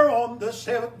there on the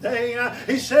 7th day,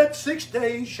 he said, 6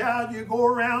 days shall you go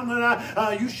around,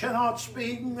 and you shall not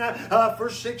speak for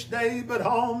 6 days, but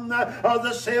on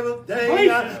the 7th day,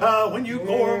 when you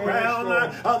go around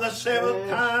the 7th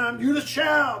time, you just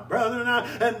shout, brethren,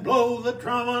 and blow the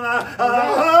trumpet.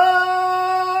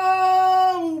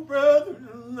 Oh,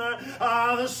 brethren,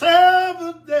 the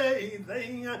 7th day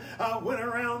they went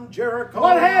around Jericho.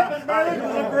 What happened, brother? It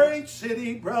was a great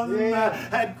city, brethren.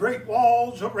 Had great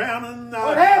walls around it.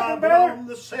 What happened, but brother? on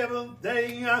the 7th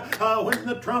day, when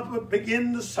the trumpet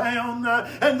began to sound,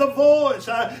 and the voice,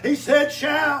 he said,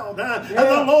 shout, and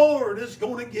the Lord is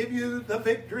going to give you the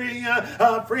victory.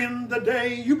 Friend,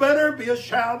 today, you better be a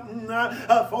shouting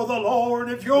for the Lord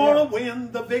if you're going to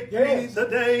win the victory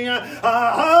today.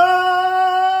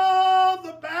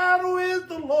 The battle is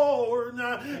the Lord,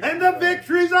 and the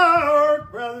victory's ours,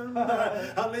 brethren.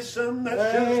 Listen,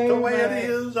 that's just the way it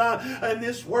is in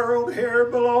this world here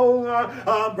below,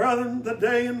 brethren.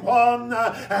 Today, and what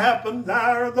happened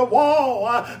there, the wall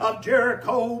of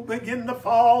Jericho began to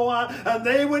fall, and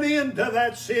they went into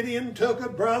that city and took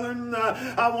it, brethren.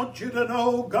 I want you to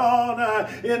know God,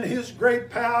 in His great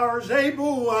power, is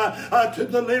able to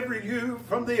deliver you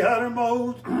from the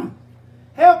uttermost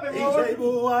Help him, He's Lord.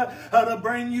 able to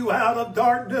bring you out of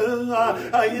darkness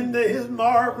into His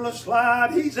marvelous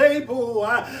light. He's able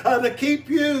to keep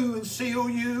you and seal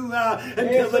you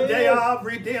until the day of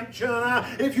redemption.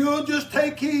 If you'll just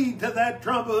take heed to that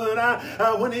trumpet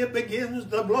when it begins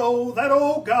to blow, that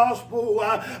old gospel,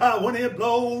 when it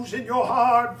blows in your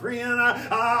heart, friend,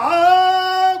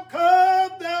 oh,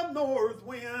 come thou north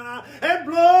wind and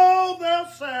blow thou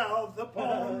south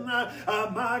upon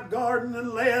my garden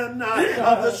and land.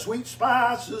 The sweet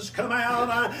spices come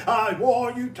out.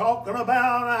 What are you talking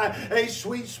about? A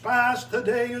sweet spice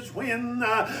today is when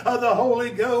the Holy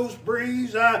Ghost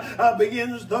breeze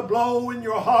begins to blow in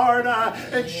your heart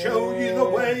and show you the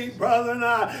way, brother.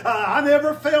 I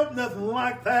never felt nothing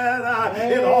like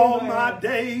that in all my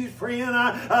days,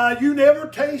 friend. You never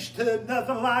tasted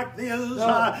nothing like this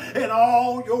in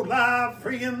all your life,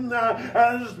 friend.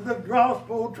 As the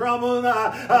gospel trumpet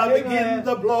begin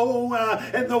to blow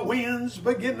and the winds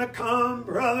begin to come,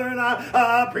 brother,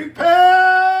 and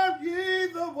prepare ye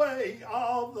the way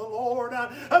of the Lord,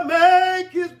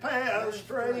 make His path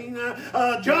straight.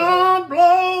 John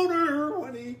Bloater,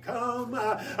 when he come,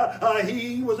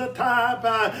 he was a type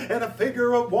and a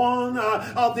figure of one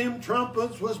of them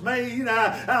trumpets was made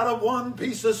out of one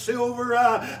piece of silver.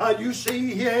 You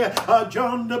see here,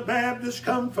 John the Baptist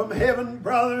come from heaven,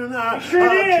 brother,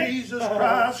 and Jesus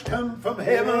Christ come from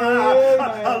heaven.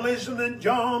 Listen to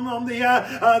John on the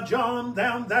John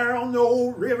down there on the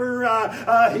old river.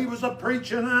 He was a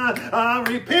preaching,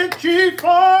 repent ye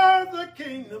for the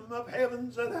kingdom of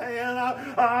heaven's at hand.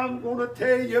 I'm going to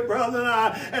tell you, brother,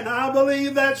 and I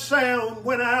believe that sound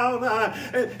went out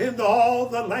into all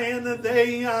the land, and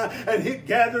they and He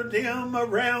gathered them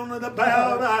around and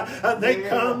about. And they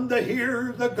come to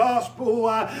hear the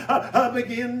gospel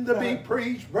begin to be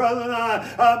preached, brother,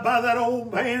 by that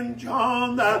old man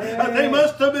John. They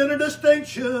must have been a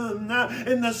distinction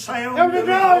in the sound of the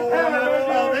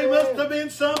Lord. They must have been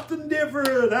something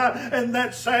different in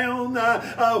that sound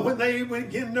when they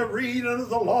begin to read under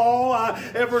the law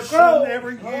every Sunday,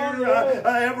 every year,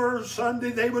 every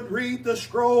Sunday they would read the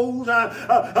scrolls,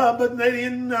 but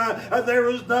then there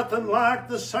was nothing like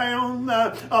the sound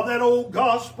of that old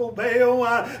gospel bell.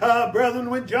 Brethren,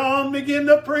 when John began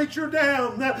to preach her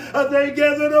down, they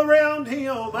gathered around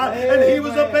him, and he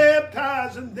was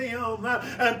baptizing them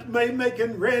and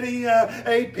making ready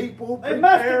a people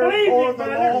prepared for the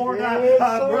Lord.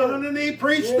 Brethren, and he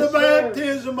preached the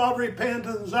baptism of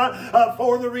repentance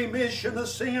for the remission of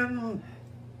sin.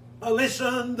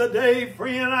 Listen today,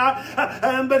 friend,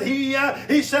 but he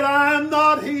said, I am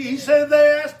not he. He said,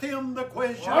 they asked him the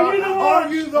question, are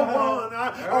you the one?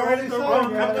 Or is the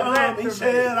one to come? He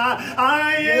said,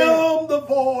 I am the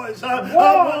voice of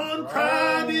one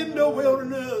crying in the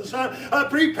wilderness,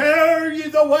 prepare ye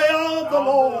the way of the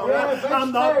Lord.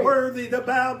 I'm not worthy to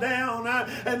bow down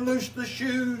and loose the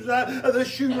shoes, the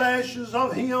shoe lashes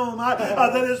of him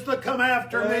that is to come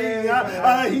after me.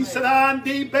 He said, I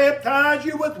indeed baptize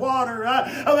you with water,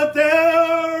 but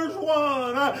there's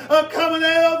one coming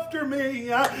after me.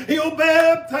 He'll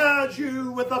baptize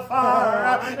you with the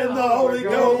fire and the Holy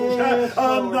Ghost.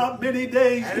 Not many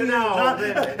days hence.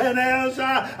 And as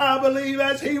I believe,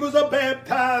 as he was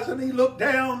baptized and he looked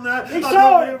down the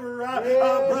river,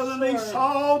 brother, and he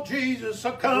saw Jesus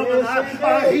coming.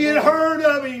 He had heard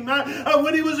of him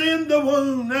when he was in the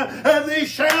womb. They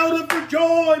shouted for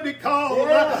joy because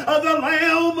the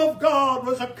Lamb of God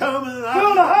was coming.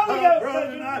 Brother,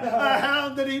 how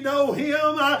did he know him?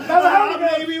 I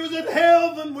believe he was in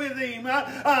heaven with him.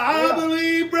 I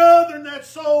believe, brother, that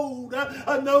soul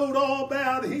knowed all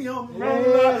about him.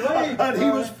 And he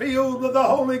was filled with the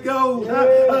Holy Ghost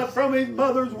from his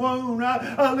mother's womb.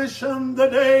 Listen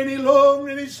today, and he looked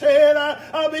and he said,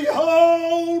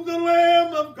 behold the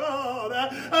Lamb of God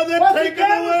that taketh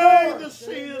away the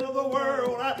sin of the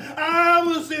world. I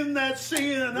was in that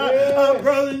sin,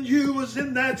 brother, and you was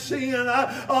in that sin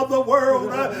of the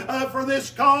world. For this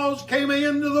cause came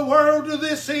into the world to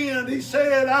this end. He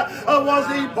said, was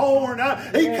he born?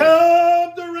 He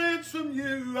come to ransom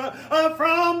you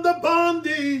from the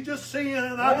bondage of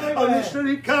sin. Listen,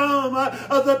 he come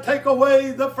to take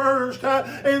away the first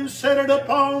and set it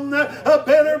upon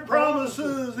better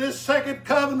promises. This second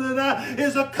covenant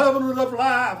is a covenant of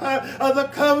life. The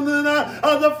covenant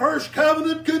of the first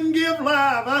covenant couldn't give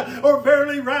life or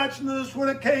verily righteousness when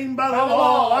it came by the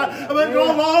law. But the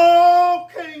law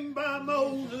came by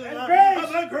Moses.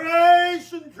 The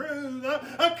grace and truth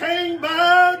came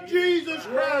by Jesus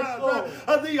Christ,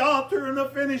 the author and the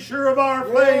finisher of our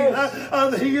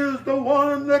faith. He is the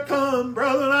one to come,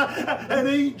 brother.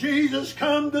 And Jesus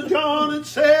come to John and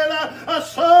said,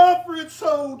 suffer it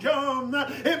so, John.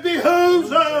 It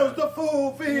behooves us to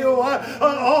fulfill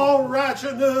all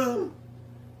righteousness.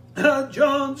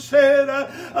 John said,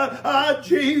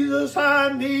 Jesus,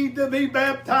 I need to be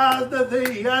baptized of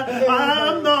thee.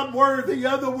 I'm not worthy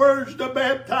of the words to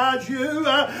baptize you.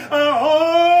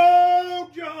 Oh,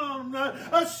 John,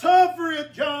 suffer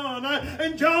it, John.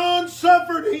 And John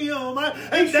suffered him.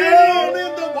 And down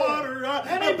in the water,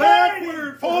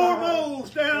 backward,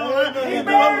 foremost, down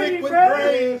into a liquid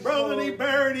grave, brother, and he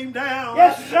buried him down.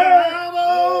 Yes, sir.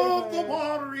 Out of the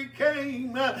water he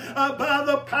came by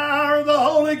the power of the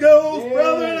Holy Ghost,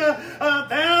 brother.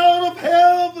 Down of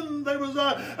heaven there was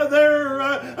there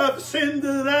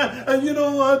ascended,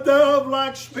 a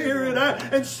dove-like spirit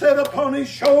and set upon his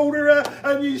shoulder.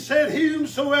 And he said,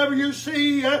 whomsoever you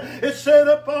see, it said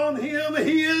upon him,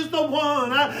 he is the one.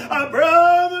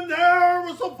 Brother, there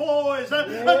was a voice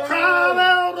cried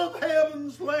out of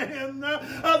heaven's land,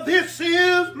 this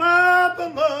is my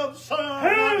beloved Son,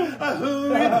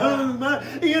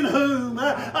 in whom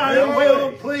I am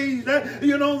well pleased.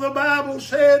 The Bible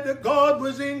said that God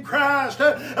was in Christ,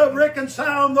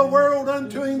 reconciling the world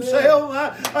unto himself.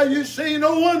 You see,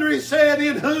 no wonder he said,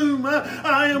 in whom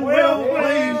I am well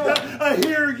pleased.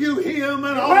 Hear you him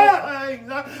in all things.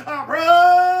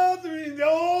 Brother, in the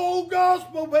old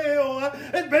gospel bell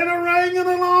has been a ringing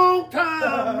a long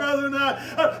time, brother.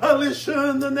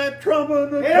 Listen to that trumpet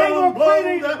drum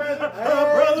blow.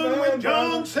 Brother, when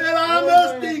John said, I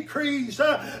must decrease,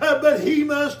 but he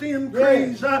must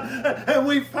increase. And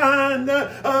we find,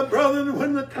 brother,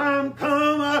 when the time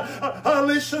come,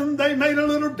 listen, they made a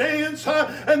little dance,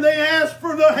 and they asked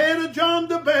for the head of John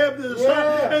the Baptist.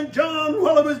 And John,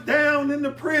 while he was down in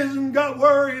the prison, got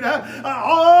worried.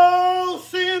 All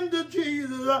sin to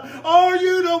Jesus. Are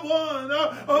you the one?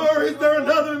 Or is there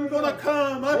another one going to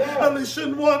come?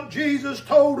 Listen, what Jesus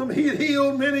told him, he had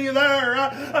healed many there.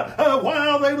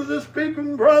 While they was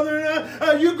speaking,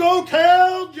 brother, you go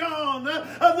tell John,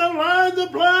 the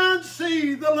blind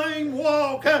see, the lame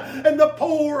walk, and the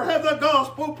poor have the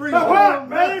gospel preached.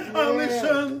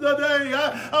 Listen today,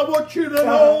 I want you to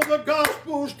know the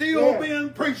gospel still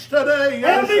being preached today.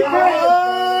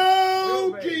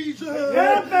 Oh, Jesus,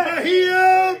 he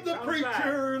is the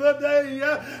preacher today.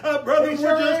 Brother,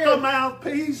 we're just a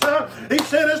mouthpiece. He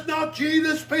said it's not you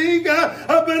that speak,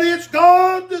 but it's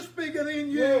God that speaketh in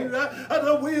you,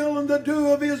 the will and the do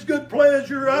of his good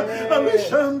pleasure.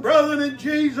 Listen, brother, in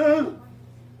Jesus,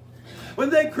 when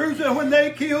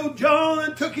they killed John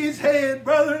and took his head,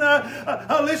 brother, and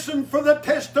I listened for the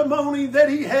testimony that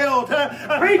he held.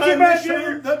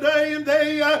 Listen today, and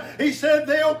he said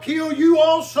they'll kill you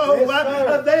also.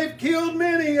 They've killed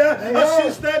many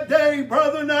since that day,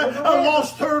 brother, and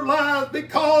lost their lives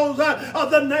because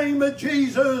of the name of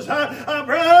Jesus.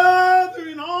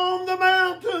 Brethren, on the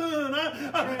mountain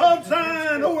of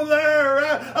Zion over there,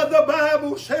 the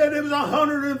Bible said it was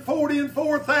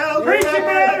 144,000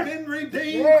 had been redeemed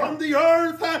from the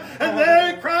earth, and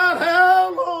they cried, how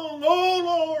long, oh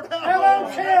Lord, how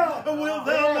long will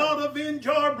thou not avenge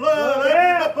our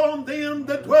blood upon them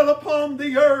that dwell upon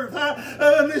the earth?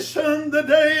 Listen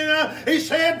today, he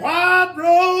said, white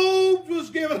robes was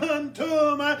given unto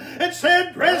him, and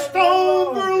said, rest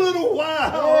on for a little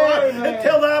while,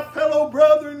 until thy fellow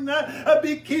brethren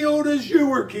be killed as you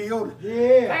were killed.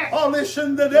 Oh,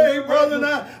 listen today, brother,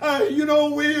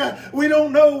 we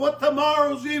don't know what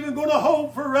tomorrow's even going to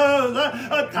hold for us.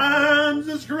 Times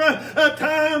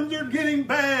are getting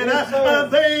bad.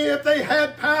 If they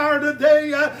had power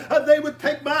today, they would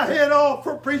take my head off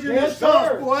for preaching this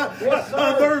gospel.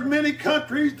 There's many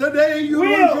countries today you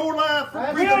lose your life for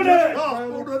preaching this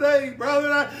gospel today,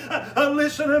 brother.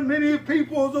 Listen, to many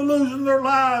people are losing their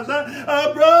lives,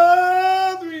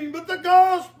 brethren. But the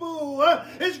gospel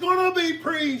is going to be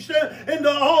preached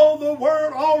into all the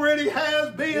world. Already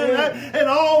has been and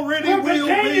already will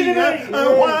be.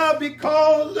 Why?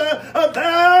 Because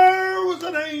there was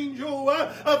an angel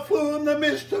flew in the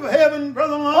midst of heaven,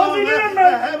 brother Long,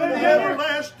 having the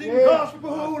everlasting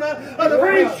gospel to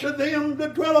preach to them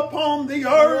that dwell upon the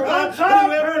earth, to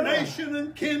every nation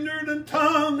and kindred and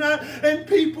tongue and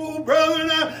people, brother.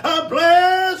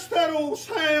 Bless that old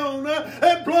sound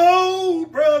that blow,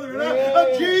 brother.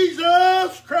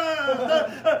 Jesus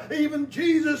Christ, even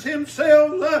Jesus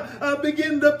himself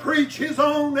began to preach his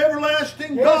own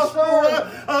everlasting gospel,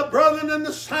 brother, and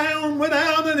the sound went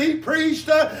out and he preached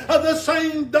the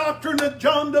same doctrine that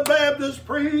John the Baptist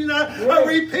preached.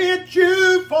 Repent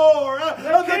you for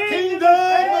the kingdom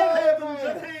of heaven's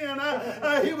at hand.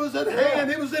 man. He was at hand.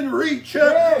 He was in reach.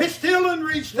 He's still in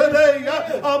reach today.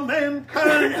 Of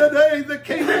mankind today. The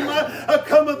kingdom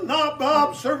cometh not by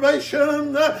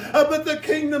observation, but the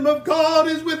kingdom of God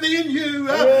is within you.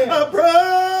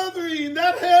 Brethren,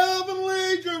 that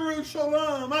heavenly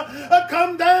Jerusalem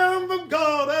come down from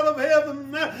God out of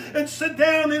heaven and sit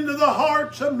down into the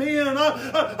hearts of men.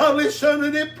 Listen,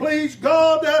 and it pleased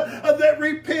God that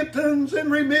repentance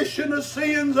and remission of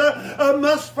sins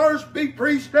must first be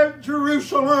preached at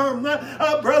Jerusalem.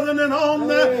 Brethren, and on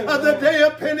the day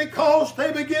of Pentecost,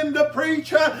 they begin to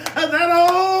preach, and that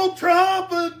old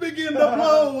trumpet begin to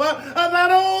blow,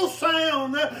 that old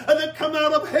sound that come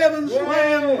out of heaven's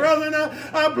land, brethren.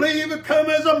 I believe it come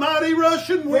as a mighty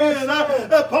rushing wind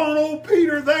upon old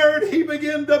Peter there, and he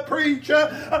began to preach.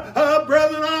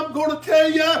 Brethren, I'm going to tell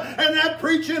you, and that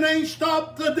preaching ain't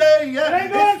stopped today.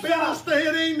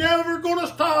 It ain't never going to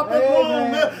stop as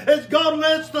long as God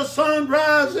lets the sun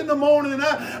rise in the morning.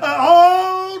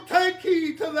 Oh, take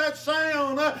heed to that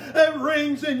sound that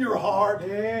rings in your heart.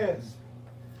 Yes.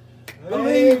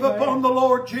 Believe upon the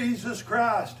Lord Jesus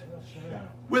Christ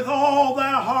with all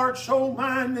thy heart, soul,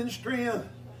 mind, and strength,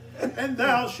 and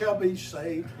thou shalt be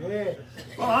saved. Yes.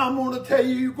 Well, I'm going to tell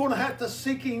you, you're going to have to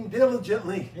seek Him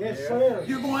diligently. Yes, sir.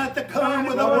 You're going to have to come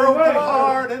with a broken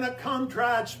heart and a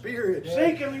contrite spirit.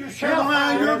 Seek Him, you shall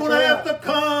find. You're going to have to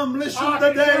come, listen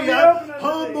today,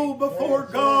 humble before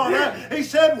God. He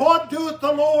said, what doeth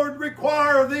the Lord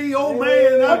require thee, O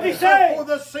man, What'd he say? for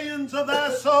the sins of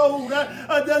thy soul?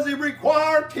 Does He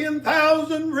require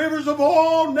 10,000 rivers of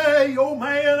oil? Nay, O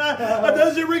man.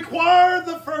 Does He require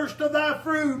the first of thy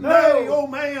fruit? Nay, O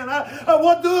man.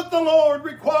 What doeth the Lord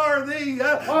require thee?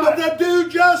 But to do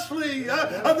justly,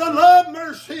 to love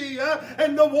mercy,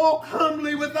 and to walk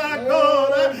humbly with thy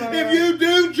God. If you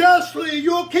do justly,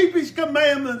 you'll keep His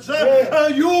commandments.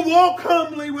 You'll walk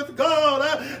humbly with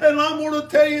God. And I'm going to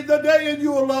tell you today, and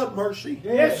you'll love mercy.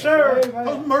 Yes, sir.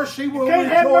 Because mercy will Can't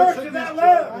have rejoice mercy against without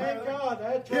love. judgment. Thank God.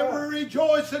 That's It will right.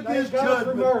 rejoice against God for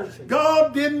judgment. mercy.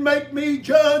 God didn't make me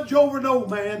judge over no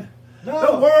man. No.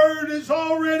 The Word has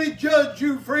already judged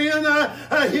you, friend.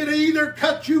 It either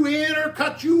cut you in or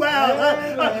cut you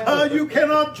out. You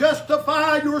cannot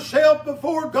justify yourself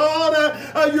before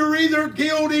God. You're either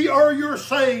guilty or you're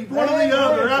saved. One or the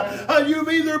other. You've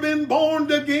either been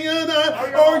born again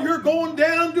or you're going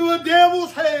down to a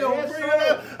devil's hell, Yes,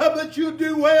 friend. But you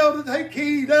do well to take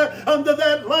heed unto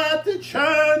that light that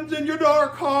shines in your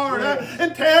dark heart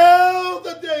until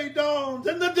the day dawns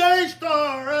and the day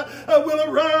star will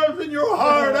arise in your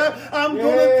heart. I'm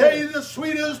going to tell you the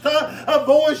sweetest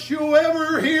voice you'll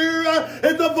ever hear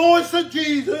is the voice of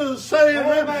Jesus saying,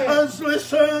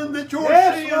 listen, that your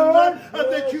sins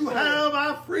that you have,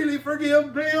 I freely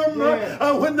forgive them.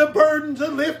 When the burdens are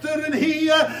lifted, and he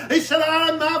said, I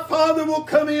and my Father will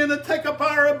come in and take up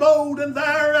our abode, and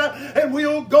there and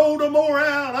we'll go no more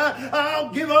out. I'll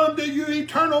give unto you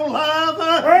eternal life,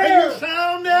 and you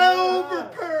shall never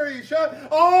perish.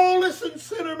 Oh, listen,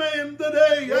 sinner man,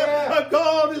 today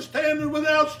God is standing with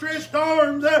outstretched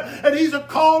arms, and He's a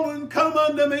calling, come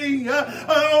unto me.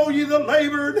 Oh, ye the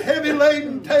labored, heavy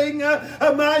laden, take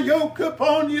my yoke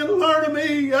upon you and learn of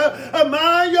me.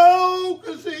 My yoke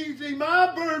is easy,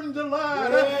 my burden's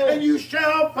light, and you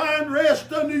shall find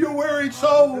rest unto your wearied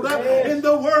soul. In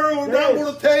the world, I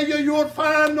want to tell you, you'll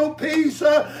find no peace.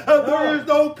 There is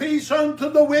no peace unto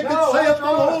the wicked, saith the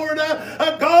Lord.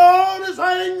 God is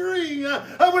angry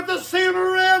with the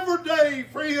sinner every day,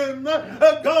 friend.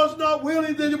 God's not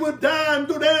willing that you would die and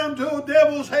go down to a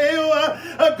devil's hell.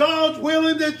 God's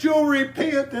willing that you'll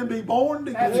repent and be born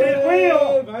again. That's His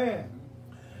will. Amen.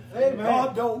 Amen.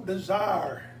 God don't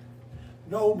desire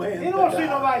no man He to don't see die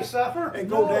nobody suffer. and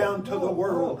go down to the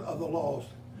world of the lost.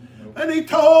 And He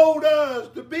told us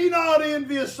to be not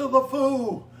envious of the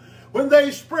fool when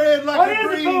they spread like What a is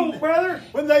a fool, green, brother?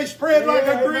 when they spread like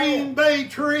a Amen. green bay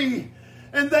tree.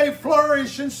 And they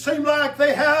flourish and seem like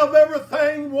they have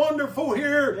everything wonderful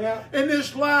here in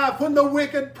this life. When the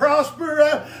wicked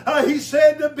prosper, He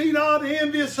said to be not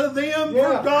envious of them. For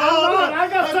God, I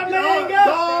got something they ain't got.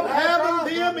 God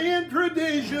having them in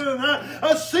tradition,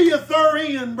 seeth their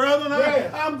end, brethren.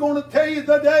 I'm going to tell you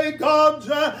today, God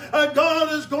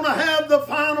is going to have the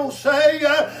final say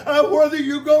whether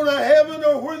you go to heaven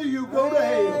or whether you go to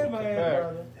hell. Amen,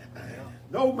 brother.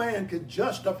 No man can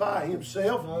justify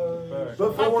himself No, Not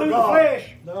before through the God. flesh.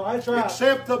 no, that's right.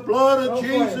 Except the blood of No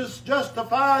Jesus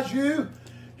justifies you.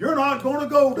 You're not going to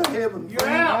go to heaven. You're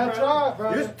friend. out, That's brother. right,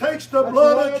 brother. It takes the That's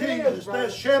blood the of way it is, Jesus brother.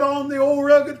 that's shed on the old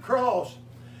rugged cross.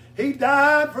 He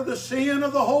died for the sin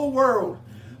of the whole world.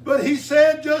 But he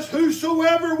said, just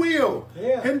whosoever will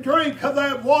Yeah. can drink of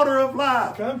that water of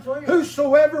life. Come free.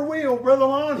 Whosoever will, Brother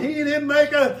Lon. He didn't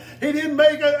make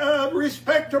a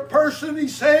respecter person. He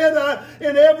said,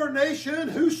 in every nation,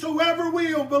 whosoever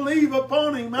will believe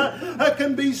upon him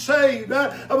can be saved.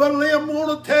 But I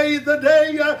want to tell you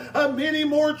today, many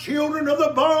more children of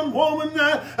the bondwoman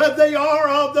they are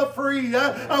of the free.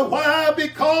 Why?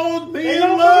 Because men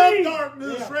don't love believe.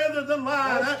 darkness rather than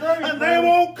light, That's true, and they brother.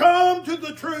 won't come to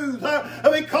the truth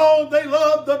because they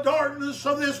love the darkness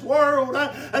of this world,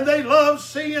 and they love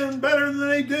sin better than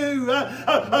they do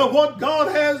what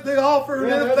God has to offer.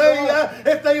 Yeah, And if that's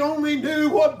they if they only knew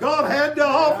what God had to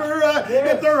offer,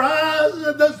 if their eyes,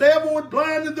 the devil had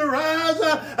blinded their eyes,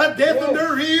 deafened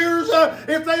their ears,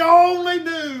 if they only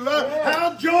knew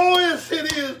how joyous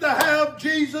it is to have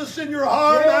Jesus in your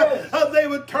heart, Yes. they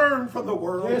would turn from the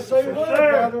world. Yes, they would,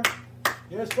 brother.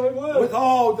 Yes, they would. With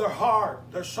all their heart,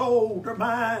 their soul, their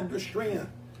mind, their strength.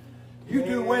 You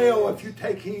do well if you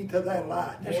take heed to that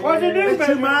light. That's what they do, That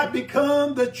you baby. might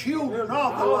become the children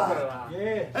of the light.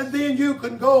 Yeah. And then you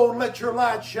can go and let your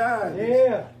light shine.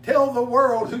 Yeah. Tell the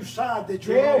world whose side that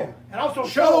you're Yeah. on. And also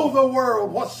Show the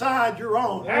world what side you're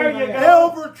on. There you go.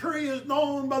 Every tree is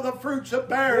known by the fruits it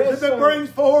bears. Yes, If it sir. brings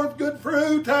forth good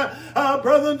fruit,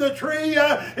 brother, the tree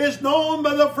is known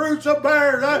by the fruits it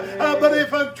bears. But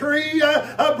if a tree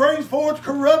brings forth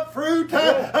corrupt fruit,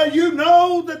 you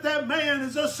know that that man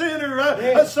is a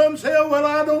sinner. Some say, well,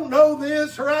 I don't know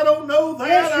this or I don't know that.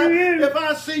 Yes, you do. If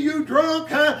I see you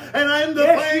drunk and in the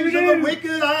Yes, you things of the do.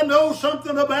 wicked, I know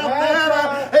something about That's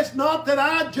that. right. It's not that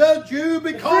I judge you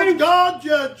because truth. God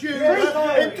judged you Yes, sir.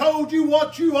 and told you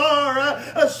what you are.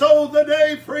 So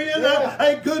today, friend, Yeah.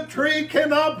 a good tree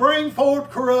cannot bring forth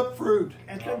corrupt fruit.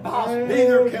 It's impossible.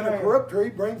 Neither can a Amen. corrupt tree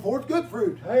bring forth good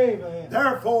fruit. Amen.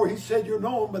 Therefore, he said, you're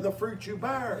known by the fruit you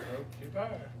bear. Now,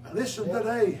 listen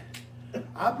today.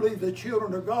 I believe the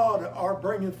children of God are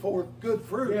bringing forth good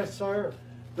fruit. Yes, sir.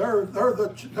 They're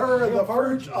the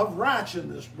fruits of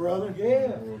righteousness, brother.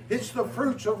 Yeah. It's the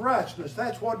fruits of righteousness.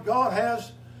 That's what God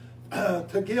has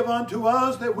to give unto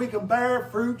us, that we can bear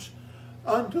fruits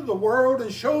unto the world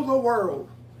and show the world.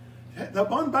 The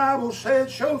one Bible said,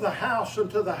 show the house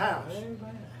unto the house. Amen.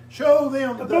 Show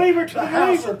them The believer to the the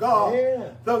house believer. of God. Yeah.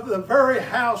 The very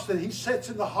house that he sets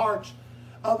in the hearts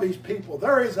of his people.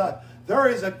 There is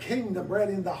a kingdom right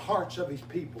in the hearts of his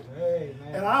people. Amen.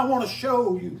 And I want to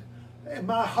show you in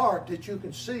my heart that you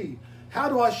can see. How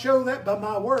do I show that? By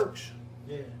my works.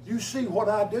 Yes. You see what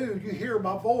I do. You hear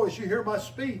my voice. You hear my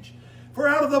speech. For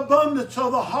out of the abundance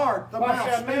of the heart, the What mouth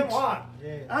shall men speaks. want?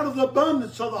 Yeah. Out of the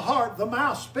abundance of the heart, the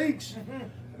mouth speaks.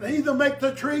 They either make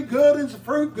the tree good and the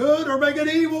fruit good, or make it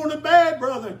evil and bad,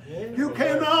 brother. Yeah. You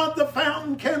cannot, the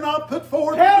fountain cannot put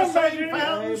forth Tell the them, same brother.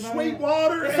 fountain, Amen. sweet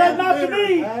water It said and not to bitter.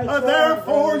 be. That's right,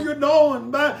 Therefore, brother. you're knowing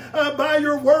by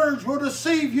your words will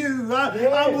deceive you. I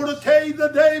Yes. want to tell you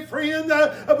today, friend,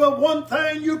 but one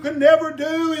thing you can never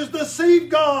do is deceive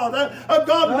God. God That's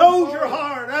knows right. your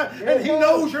heart, Yes, and He sir.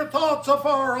 knows your thoughts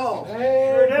afar off.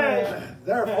 Amen.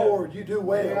 Therefore, you do Yeah,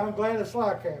 well. I'm glad it's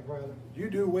like that, brother. You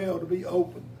do well to be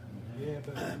open Yeah,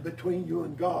 but between you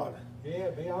and God. yeah,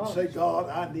 be And honest. say, God,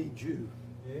 I need you.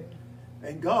 Yeah.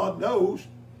 And God knows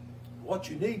what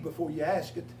you need before you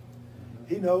ask it.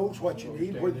 He knows what you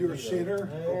need, whether you're a sinner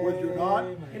or whether you're not.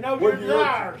 Amen. You know your Whether you're,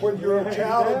 desires. whether you're a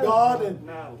child of God, and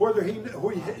No. whether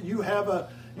you have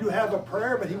a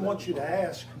prayer, but He wants you to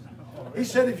ask. He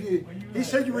said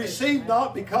you receive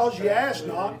not because you ask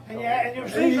not. And you And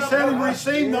receive He said you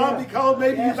receive not because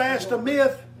maybe you've asked a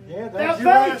myth. Yeah, Now, that's You've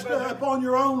faith. asked upon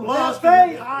your own lust faith.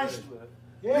 and enticed.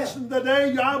 yeah. Listen,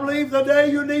 today, I believe the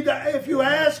day you need to, if you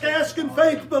ask in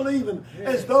faith, believing,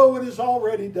 as though it is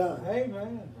already done. Amen,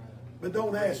 brother. But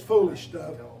don't ask foolish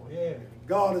stuff. Yeah.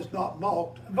 God is not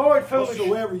mocked. Avoid foolish.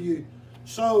 Whatsoever you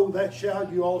sow, that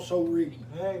shall you also reap.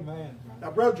 Amen, brother.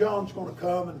 Now, Brother John's going to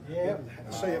come and Yeah.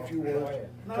 say a few words.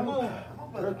 Come on.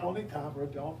 There's plenty of time,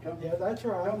 Brother John. Come, Yeah, that's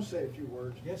right. come say a few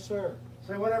words. Yes, sir.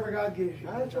 Say whatever God gives you.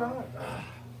 That's right.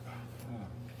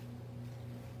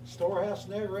 Storehouse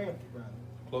never empty, brother.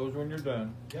 Close when you're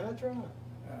done. Yeah, that's right.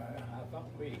 I thought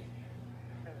we.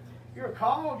 You're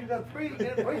called. You got to preach. You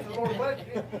got to preach. The Lord bless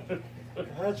you.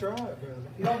 That's right, brother.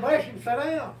 If you don't bless him, sit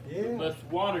down. Yeah. That's the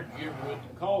water giver with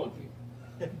the called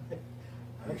you.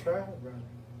 That's right, brother.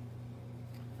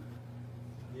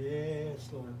 Yes,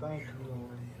 Lord. Thank you,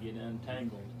 Lord. Get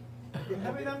untangled.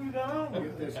 How many times you done on?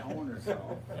 Get this harness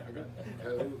off. I got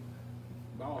two.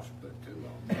 Boss put two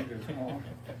on me this morning.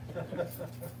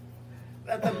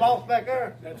 That's the boss back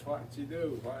there. That's what you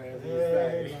do, whatever you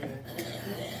say.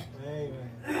 Amen.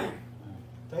 Amen.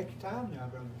 Take your time now,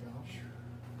 Brother John.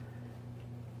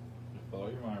 Just follow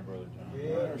your your mind, Brother John.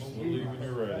 Yes. We'll leave when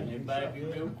you're ready. Get back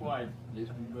and go quiet.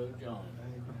 Listen to Brother John.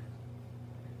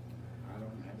 I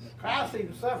don't have a Christ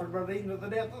even suffered, brother, even to the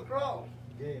death of the cross.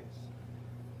 Yes.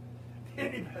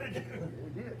 Didn't he, Brother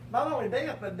John? Not only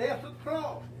death, but death of the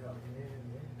cross.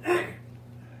 I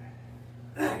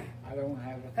don't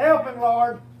have a Help him,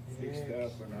 Lord. fixed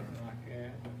up or nothing like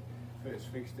that. If it's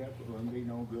fixed up, it wouldn't be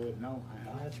no good no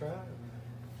how. That's right.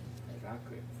 'Cause I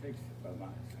couldn't fix it by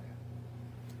myself.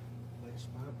 Bless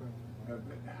my brother.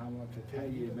 But I want to tell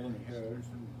you, been heard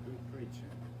some good preaching.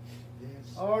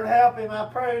 Yes. Lord, help him, I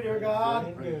pray, dear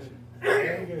God. Very good.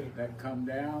 Very good. That come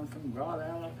down from God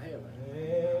out of heaven.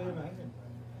 Amen.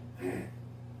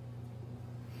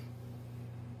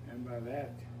 And by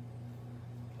that,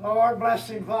 Lord, bless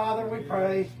him, Father, we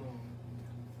pray. Yes, Lord.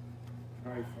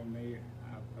 pray for me.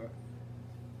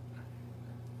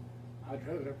 I'd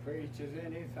rather preach as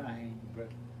anything, but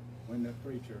when the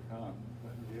preacher comes,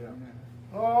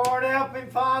 Lord, help him,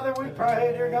 Father, we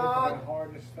pray, dear God. the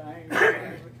hardest thing I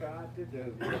ever tried to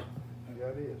do.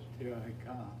 That is. Till he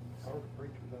comes. Hard to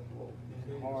preach without the Lord.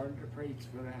 It's hard to preach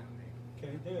without him.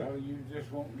 Can't do So it. you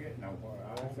just won't get nowhere.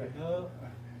 I say. No.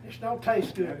 Just don't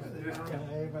taste good. That's just-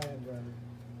 Amen, brother.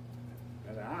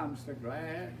 But I'm so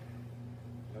glad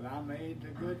that I made the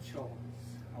good choice.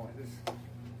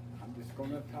 I'm just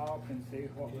gonna talk and see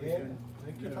what we Yeah, can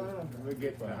take your do. time. We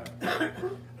get there.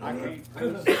 I can't finish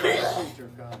till the preacher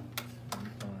comes.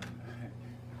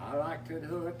 I like to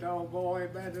do it, oh boy,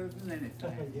 better than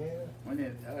anything. Yeah. When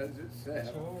it does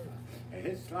itself. Sure.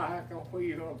 It's like a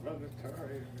wheel, Brother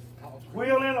Terry.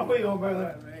 Wheel in a wheel,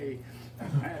 brother. Me.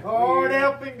 Lord,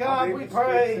 help him, God, we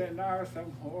pray. In there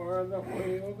somewhere the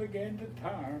wheel begin to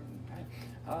turn.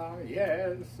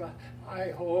 Yes,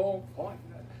 I hope what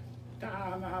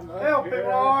time I'm up Help him, here,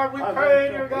 Lord, we that pray,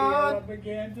 the dear God. wheel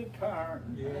begin to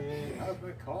turn. Yes.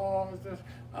 Because,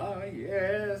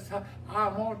 yes, I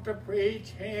want to preach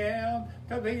him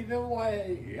to be the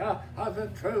way of the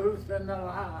truth and the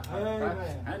life. Amen.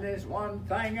 And there's one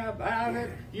thing about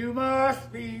it, you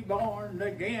must be born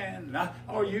again,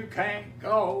 or you can't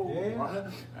go.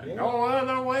 Yeah. No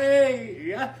other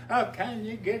way can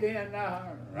you get in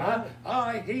there.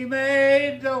 He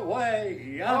made the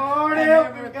way. Lord, and help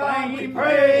him, everything God, we he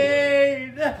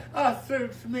pray. made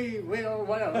suits me well.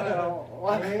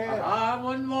 Yeah. I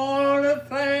wouldn't want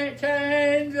to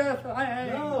change a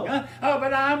thing, No.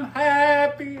 But I'm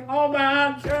happy on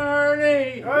my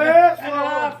journey. Yes, and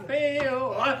I Lord.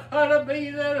 feel to be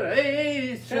the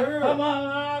least Sure. of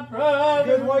my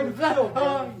brothers. Good way to feel,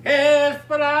 brother. Yes,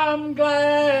 but I'm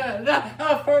glad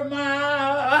for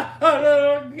my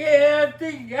little gift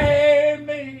he gave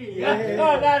me.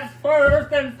 Yeah. That's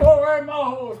first and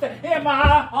foremost in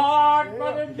my heart,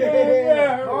 Brother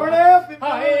Junior. Lord, help him,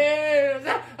 Lord.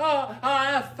 Yes.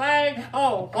 I think,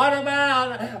 what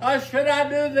about, should I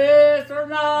do this or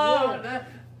not?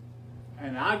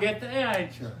 And I get the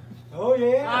answer. Oh,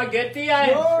 yeah. I get the Sure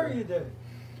answer. you do.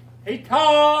 He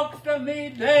talks to me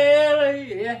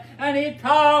daily, and he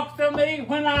talks to me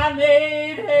when I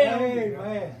need him.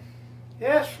 Amen.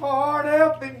 Yes, Lord,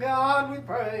 help him, God, we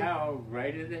pray. How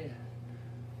great it is.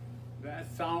 That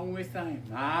song we sing,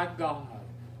 my God,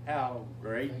 how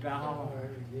great thou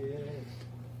art. Yes.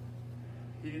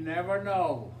 You never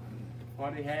know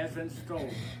what he has in store.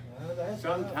 Well, that's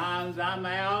Sometimes I'm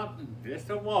out and just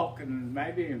a walking, and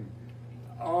maybe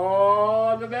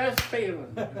the best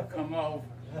feeling come over.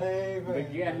 right. Amen.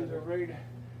 Begin to read,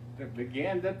 to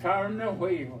begin to turn the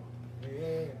wheel.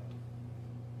 Yeah.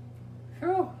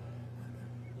 Whew,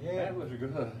 Yeah. that was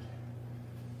good.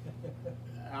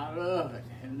 I love it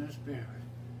in the spirit.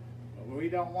 But we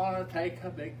don't want to take a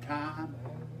big time.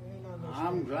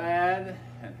 I'm glad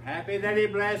and happy that he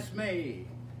blessed me.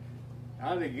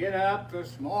 How to get up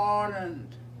this morning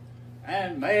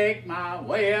and make my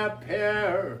way up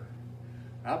here.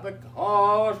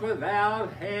 Because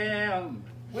without him,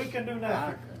 We can do I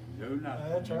nothing. could do nothing.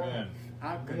 That's right. Amen.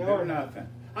 I could We do are. nothing.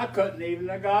 I couldn't even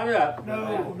have got up.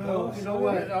 No, no, no You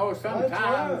way. know,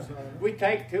 sometimes right. we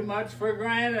take too much for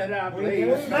granted, I We believe.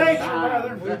 do. Nature,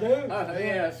 sometimes. brother. We do.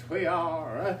 Yes, we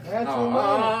are. That's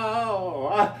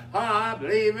I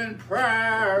believe in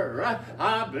prayer.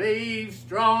 I believe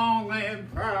strongly in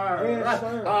prayer. Yes,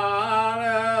 sir.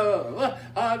 I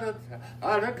love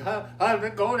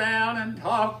to go down and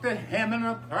talk to him in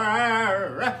a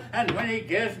prayer. And when he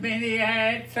gives me the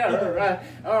answer,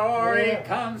 or he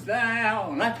comes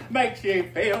down, makes you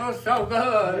feel so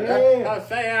good. Yeah. I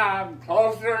say, I'm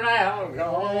closer now,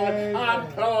 Lord.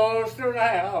 I'm closer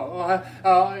now.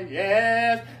 Oh,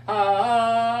 yes.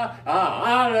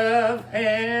 I love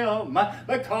him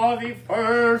because he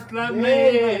first loved me.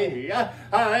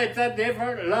 It's a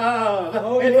different love.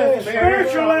 Oh, It's yeah, a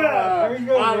spiritual love. love. There you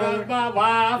go, I brother. love my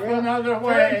wife Yeah. another Turn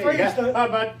way. priest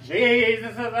up. But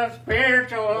Jesus is a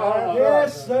spiritual love.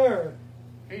 Yes, sir.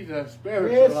 He's a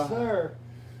spiritual Yes, love. sir.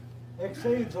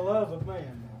 Exceeds the love of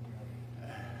man.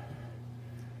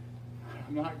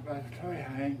 I'm like, Brother Troy,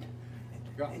 I ain't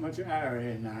got much air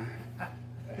in there.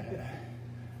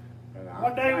 But I'm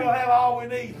One day we'll thankful. have all we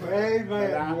need. Amen,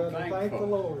 But I'm brother. Thank the thankful.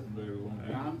 Lord.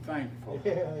 And I'm thankful.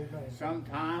 Yeah, amen.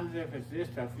 Sometimes if it's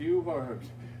just a few words,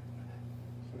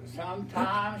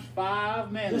 sometimes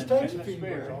 5 minutes Just takes in a the few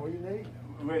Spirit. words. All you need.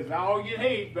 With all you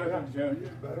need, Brother Junior.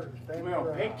 Better than standing We'll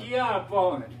around. pick you up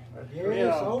on it.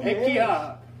 Yes, We'll oh, pick you yes.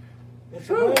 up. It's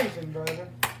Whew. amazing, brother.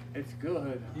 It's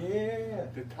good Yeah,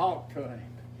 to talk to him.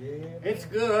 yeah. It's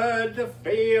good to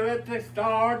feel it to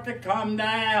start to come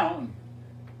down.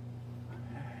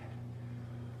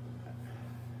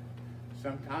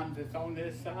 Sometimes it's on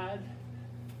this side,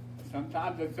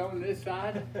 sometimes it's on this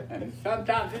side, and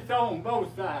sometimes it's on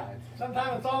both sides.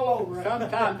 Sometimes it's all over.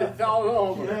 Sometimes it's all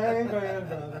over. Amen,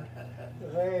 brother.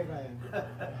 Amen.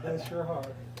 Bless your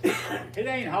heart. It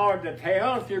ain't hard to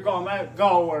tell if you're going to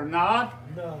go or not.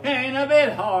 No. It ain't a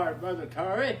bit hard, Brother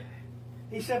Terry.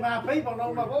 He said, my people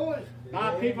know my voice.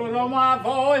 My people know my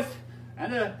voice,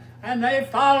 and they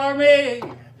follow me.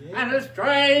 And a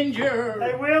stranger,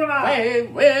 They will not. they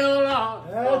will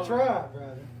not. That's right,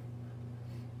 brother.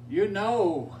 You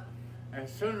know,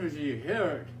 as soon as you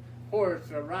hear it, whether it's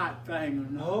the right thing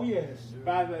or not. Oh, yes.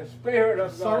 By the Spirit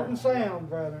of Certain God. sound,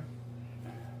 brother.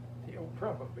 The old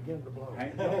trumpet began to blow.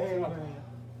 Ain't no trouble. Amen.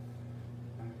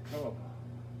 Trouble.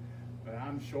 But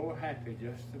I'm sure happy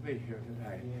just to be here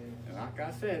today. Yes. And like I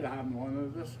said, I'm one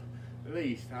of the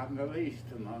least. I'm the least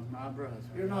among my brothers.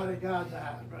 You're not in God's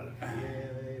eyes, brother. Yeah,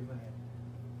 amen.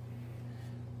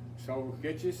 So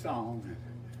get your song. And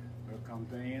we'll come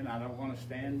to the end. I don't want to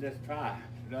stand this try.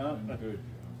 But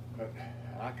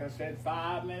like I said,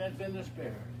 5 minutes in the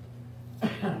Spirit.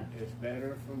 It's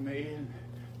better for me and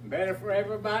better for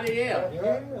everybody else. Yeah,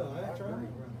 that's right, brother.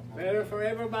 Better for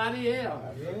everybody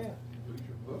else. Yeah.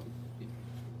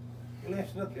 You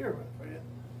listen up here, my friend.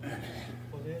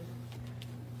 What is it?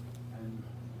 And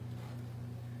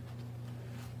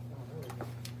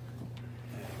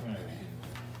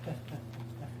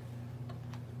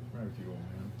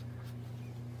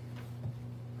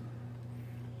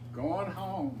going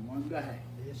home one day.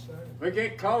 Yes, sir. We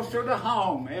get closer to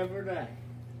home every day.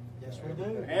 Yes, we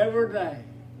do. Every day.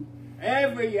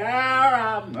 Every hour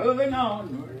I'm moving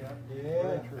onward.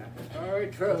 Yeah. Very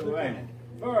true, ain't it?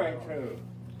 Very true.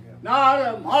 Not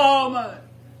a moment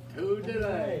to Hey,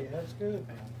 delay. that's good.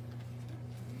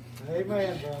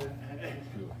 Amen, brother.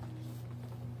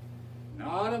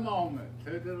 Not a moment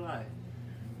to delay.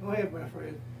 Go ahead, my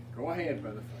friend. Go ahead,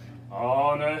 Brother Frank.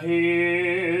 On a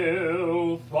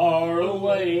hill far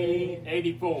away,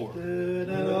 84. Stood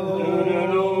an Stood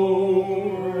an old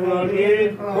old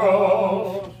rugged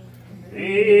cross,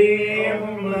 the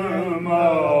emblem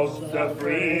of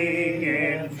suffering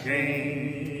and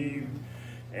shame.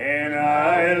 And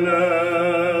I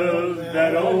love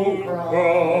that old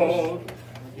cross,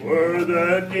 were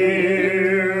the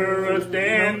dearest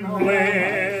and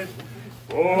blessed,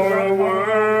 for a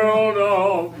world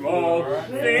of lost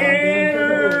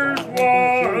sinners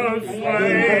was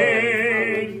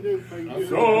slain.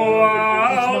 So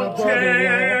I'll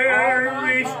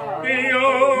cherish the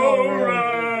old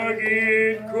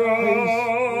rugged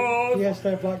cross, He has to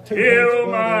have like two till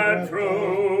months my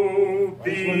brother,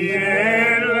 trophy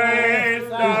at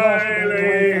last I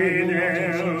lay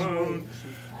down.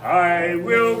 I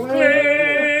will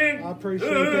cling I appreciate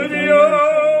to that the very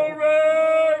old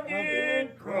rugged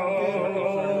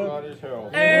cross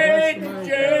and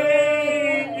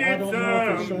exchange I it don't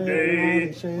know if it's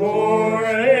someday saying for a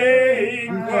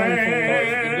crown.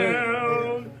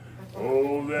 crown.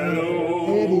 Oh, that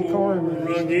Eddie old Carmen.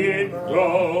 rugged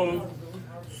cross,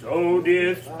 so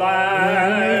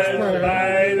despised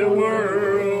by the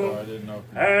world,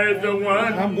 has a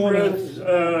wondrous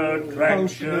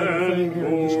attraction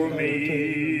for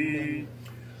me.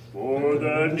 For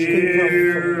the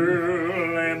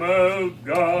dear Lamb of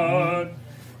God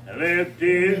left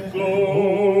His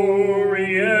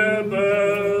glory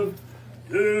above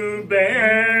to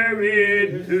bear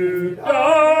it to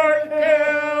dark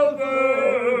Calvary.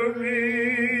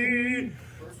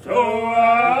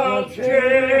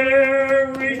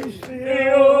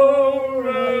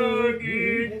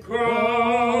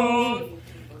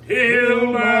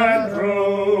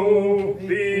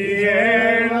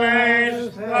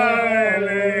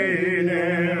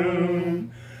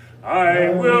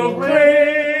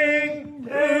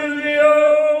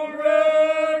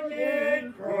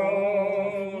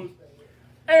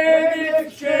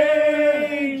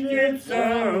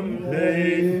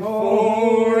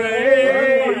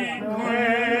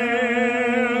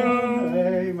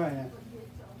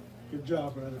 Good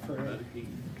job, Brother Fred.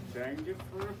 Change it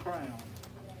for a crown.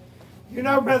 You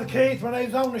know, Brother Keith, when they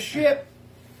was on the ship,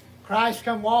 Christ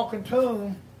come walking to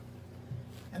them,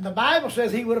 and the Bible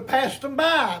says he would have passed them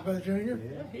by, Brother Junior.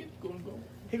 Yeah, He's gonna go.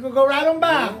 He could go right on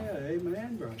by them. yeah,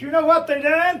 amen, brother. But you know what they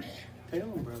done? Tell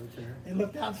him, Brother Terry. They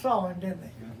looked out and saw him, didn't they?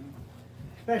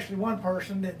 Especially one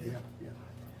person, didn't they? Yeah, yeah.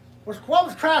 What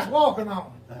was Christ walking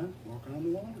on? Walking on the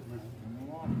water,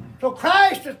 man. So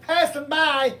Christ is passing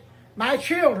by my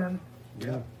children,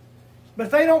 Yeah. but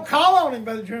if they don't call on him,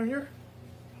 Brother Junior,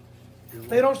 if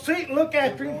they don't see and look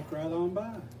after him, Walk right on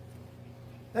by.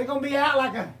 they're going to be out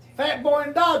like a fat boy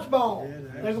in dodgeball.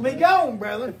 Yeah, They're going to be gone,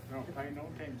 brother. Don't pay no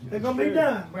attention. They're going to be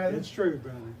done, brother. It's true,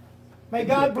 brother. May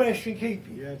God bless you and keep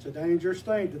you. Yeah, it's a dangerous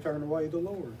thing to turn away the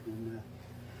Lord. And,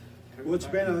 well, it's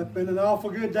been an awful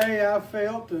good day, I've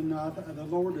felt, and the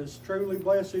Lord has truly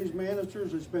blessed these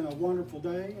ministers. It's been a wonderful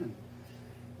day. And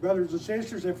brothers and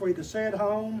sisters, if we'd have sat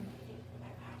home,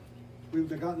 we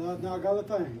would have not got a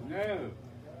thing. No.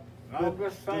 But I'm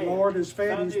just the saying. Lord has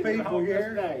fed his Sunday's people on this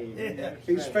here. day. Yeah.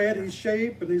 He's fed his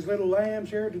sheep and his little lambs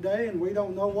here today, and we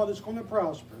don't know what is going to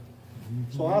prosper.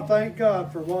 So I thank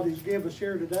God for what he's given us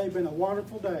here today. Been a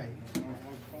wonderful day.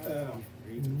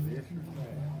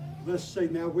 Let's see,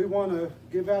 now we want to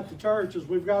give out the churches.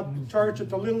 We've got church at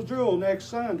the Little Jewel next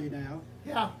Sunday now,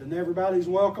 Yeah. and everybody's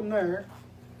welcome there.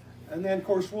 And then, of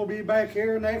course, we'll be back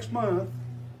here next month.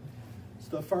 It's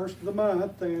the first of the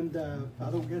month, and I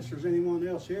don't guess there's anyone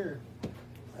else here.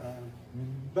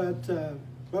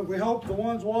 But we hope the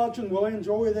ones watching will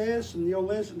enjoy this, and you'll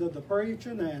listen to the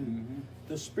preaching and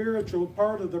the spiritual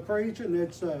part of the preaching.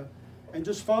 It's and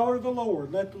just follow the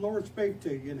Lord. Let the Lord speak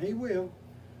to you, and He will.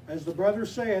 As the brother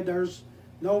said, there's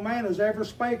no man has ever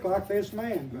spake like this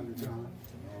man, Brother John.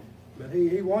 But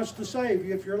he wants to save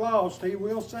you. If you're lost, he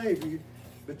will save you.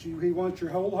 But he wants your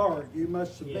whole heart. You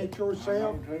must submit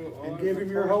yourself and give him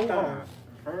your whole heart.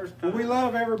 First Well, time. we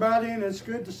love everybody, and it's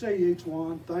good to see each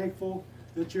one. Thankful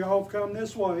that you all have come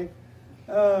this way.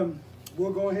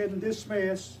 We'll go ahead and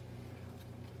dismiss.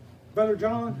 Brother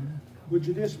John, would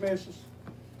you dismiss us?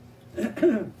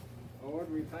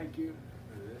 Lord, we thank you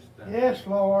for this day. Yes,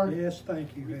 Lord. Yes,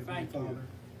 thank you, We Heavenly thank you Father.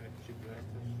 that you blessed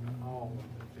us all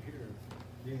to hear.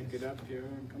 Yes. Get up here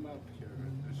and come up here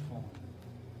this morning.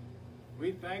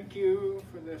 We thank you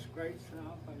for this great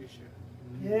salvation.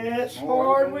 Yes, More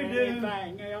Lord, we than do.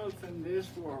 anything else in this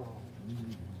world,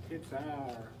 it's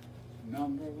our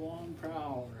number one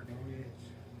priority.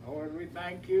 Lord, we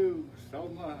thank you so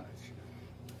much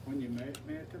when you met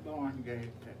me at the barn gate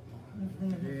that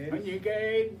morning. Yes. When you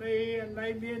gave me and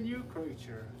made me a new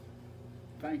creature.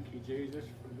 Thank you, Jesus,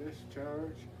 for this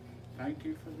church. Thank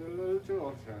you for the Little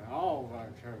Jewel Church, all of our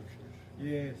churches.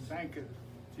 Yes. Thank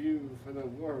you for the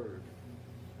word.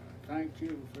 Thank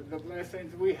you for the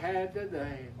blessings we had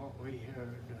today, what we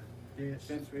heard Yes.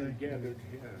 since we Thank you. gathered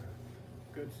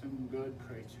here. Some good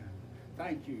preaching.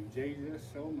 Thank you, Jesus,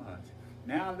 so much.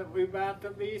 Now that we're about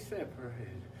to be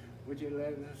separated, would you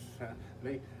let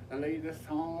us lead us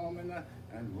home,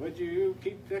 and would you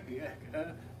keep the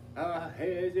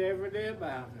hedge every day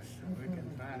about us so we can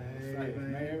find us safe.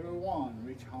 Amen. May everyone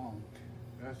reach home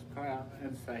us proud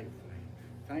and safely.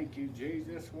 Thank you,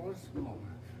 Jesus, once more.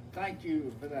 Thank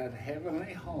you for that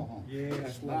heavenly home. Yes,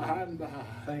 that's Lord. by and by.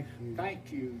 Thank you.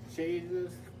 Thank you,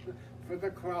 Jesus, for the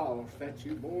cross, that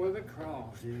you bore the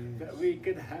cross, Yes. that we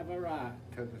could have a right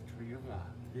to the tree of life.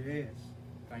 Yes.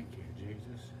 Thank you,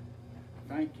 Jesus.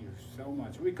 Thank you so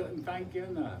much. We couldn't thank you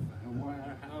enough, no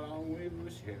matter how long we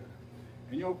was here.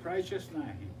 In your precious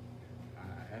name,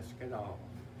 I ask it all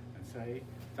and say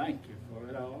thank you for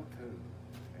it all too.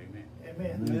 Amen.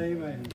 Amen. Amen.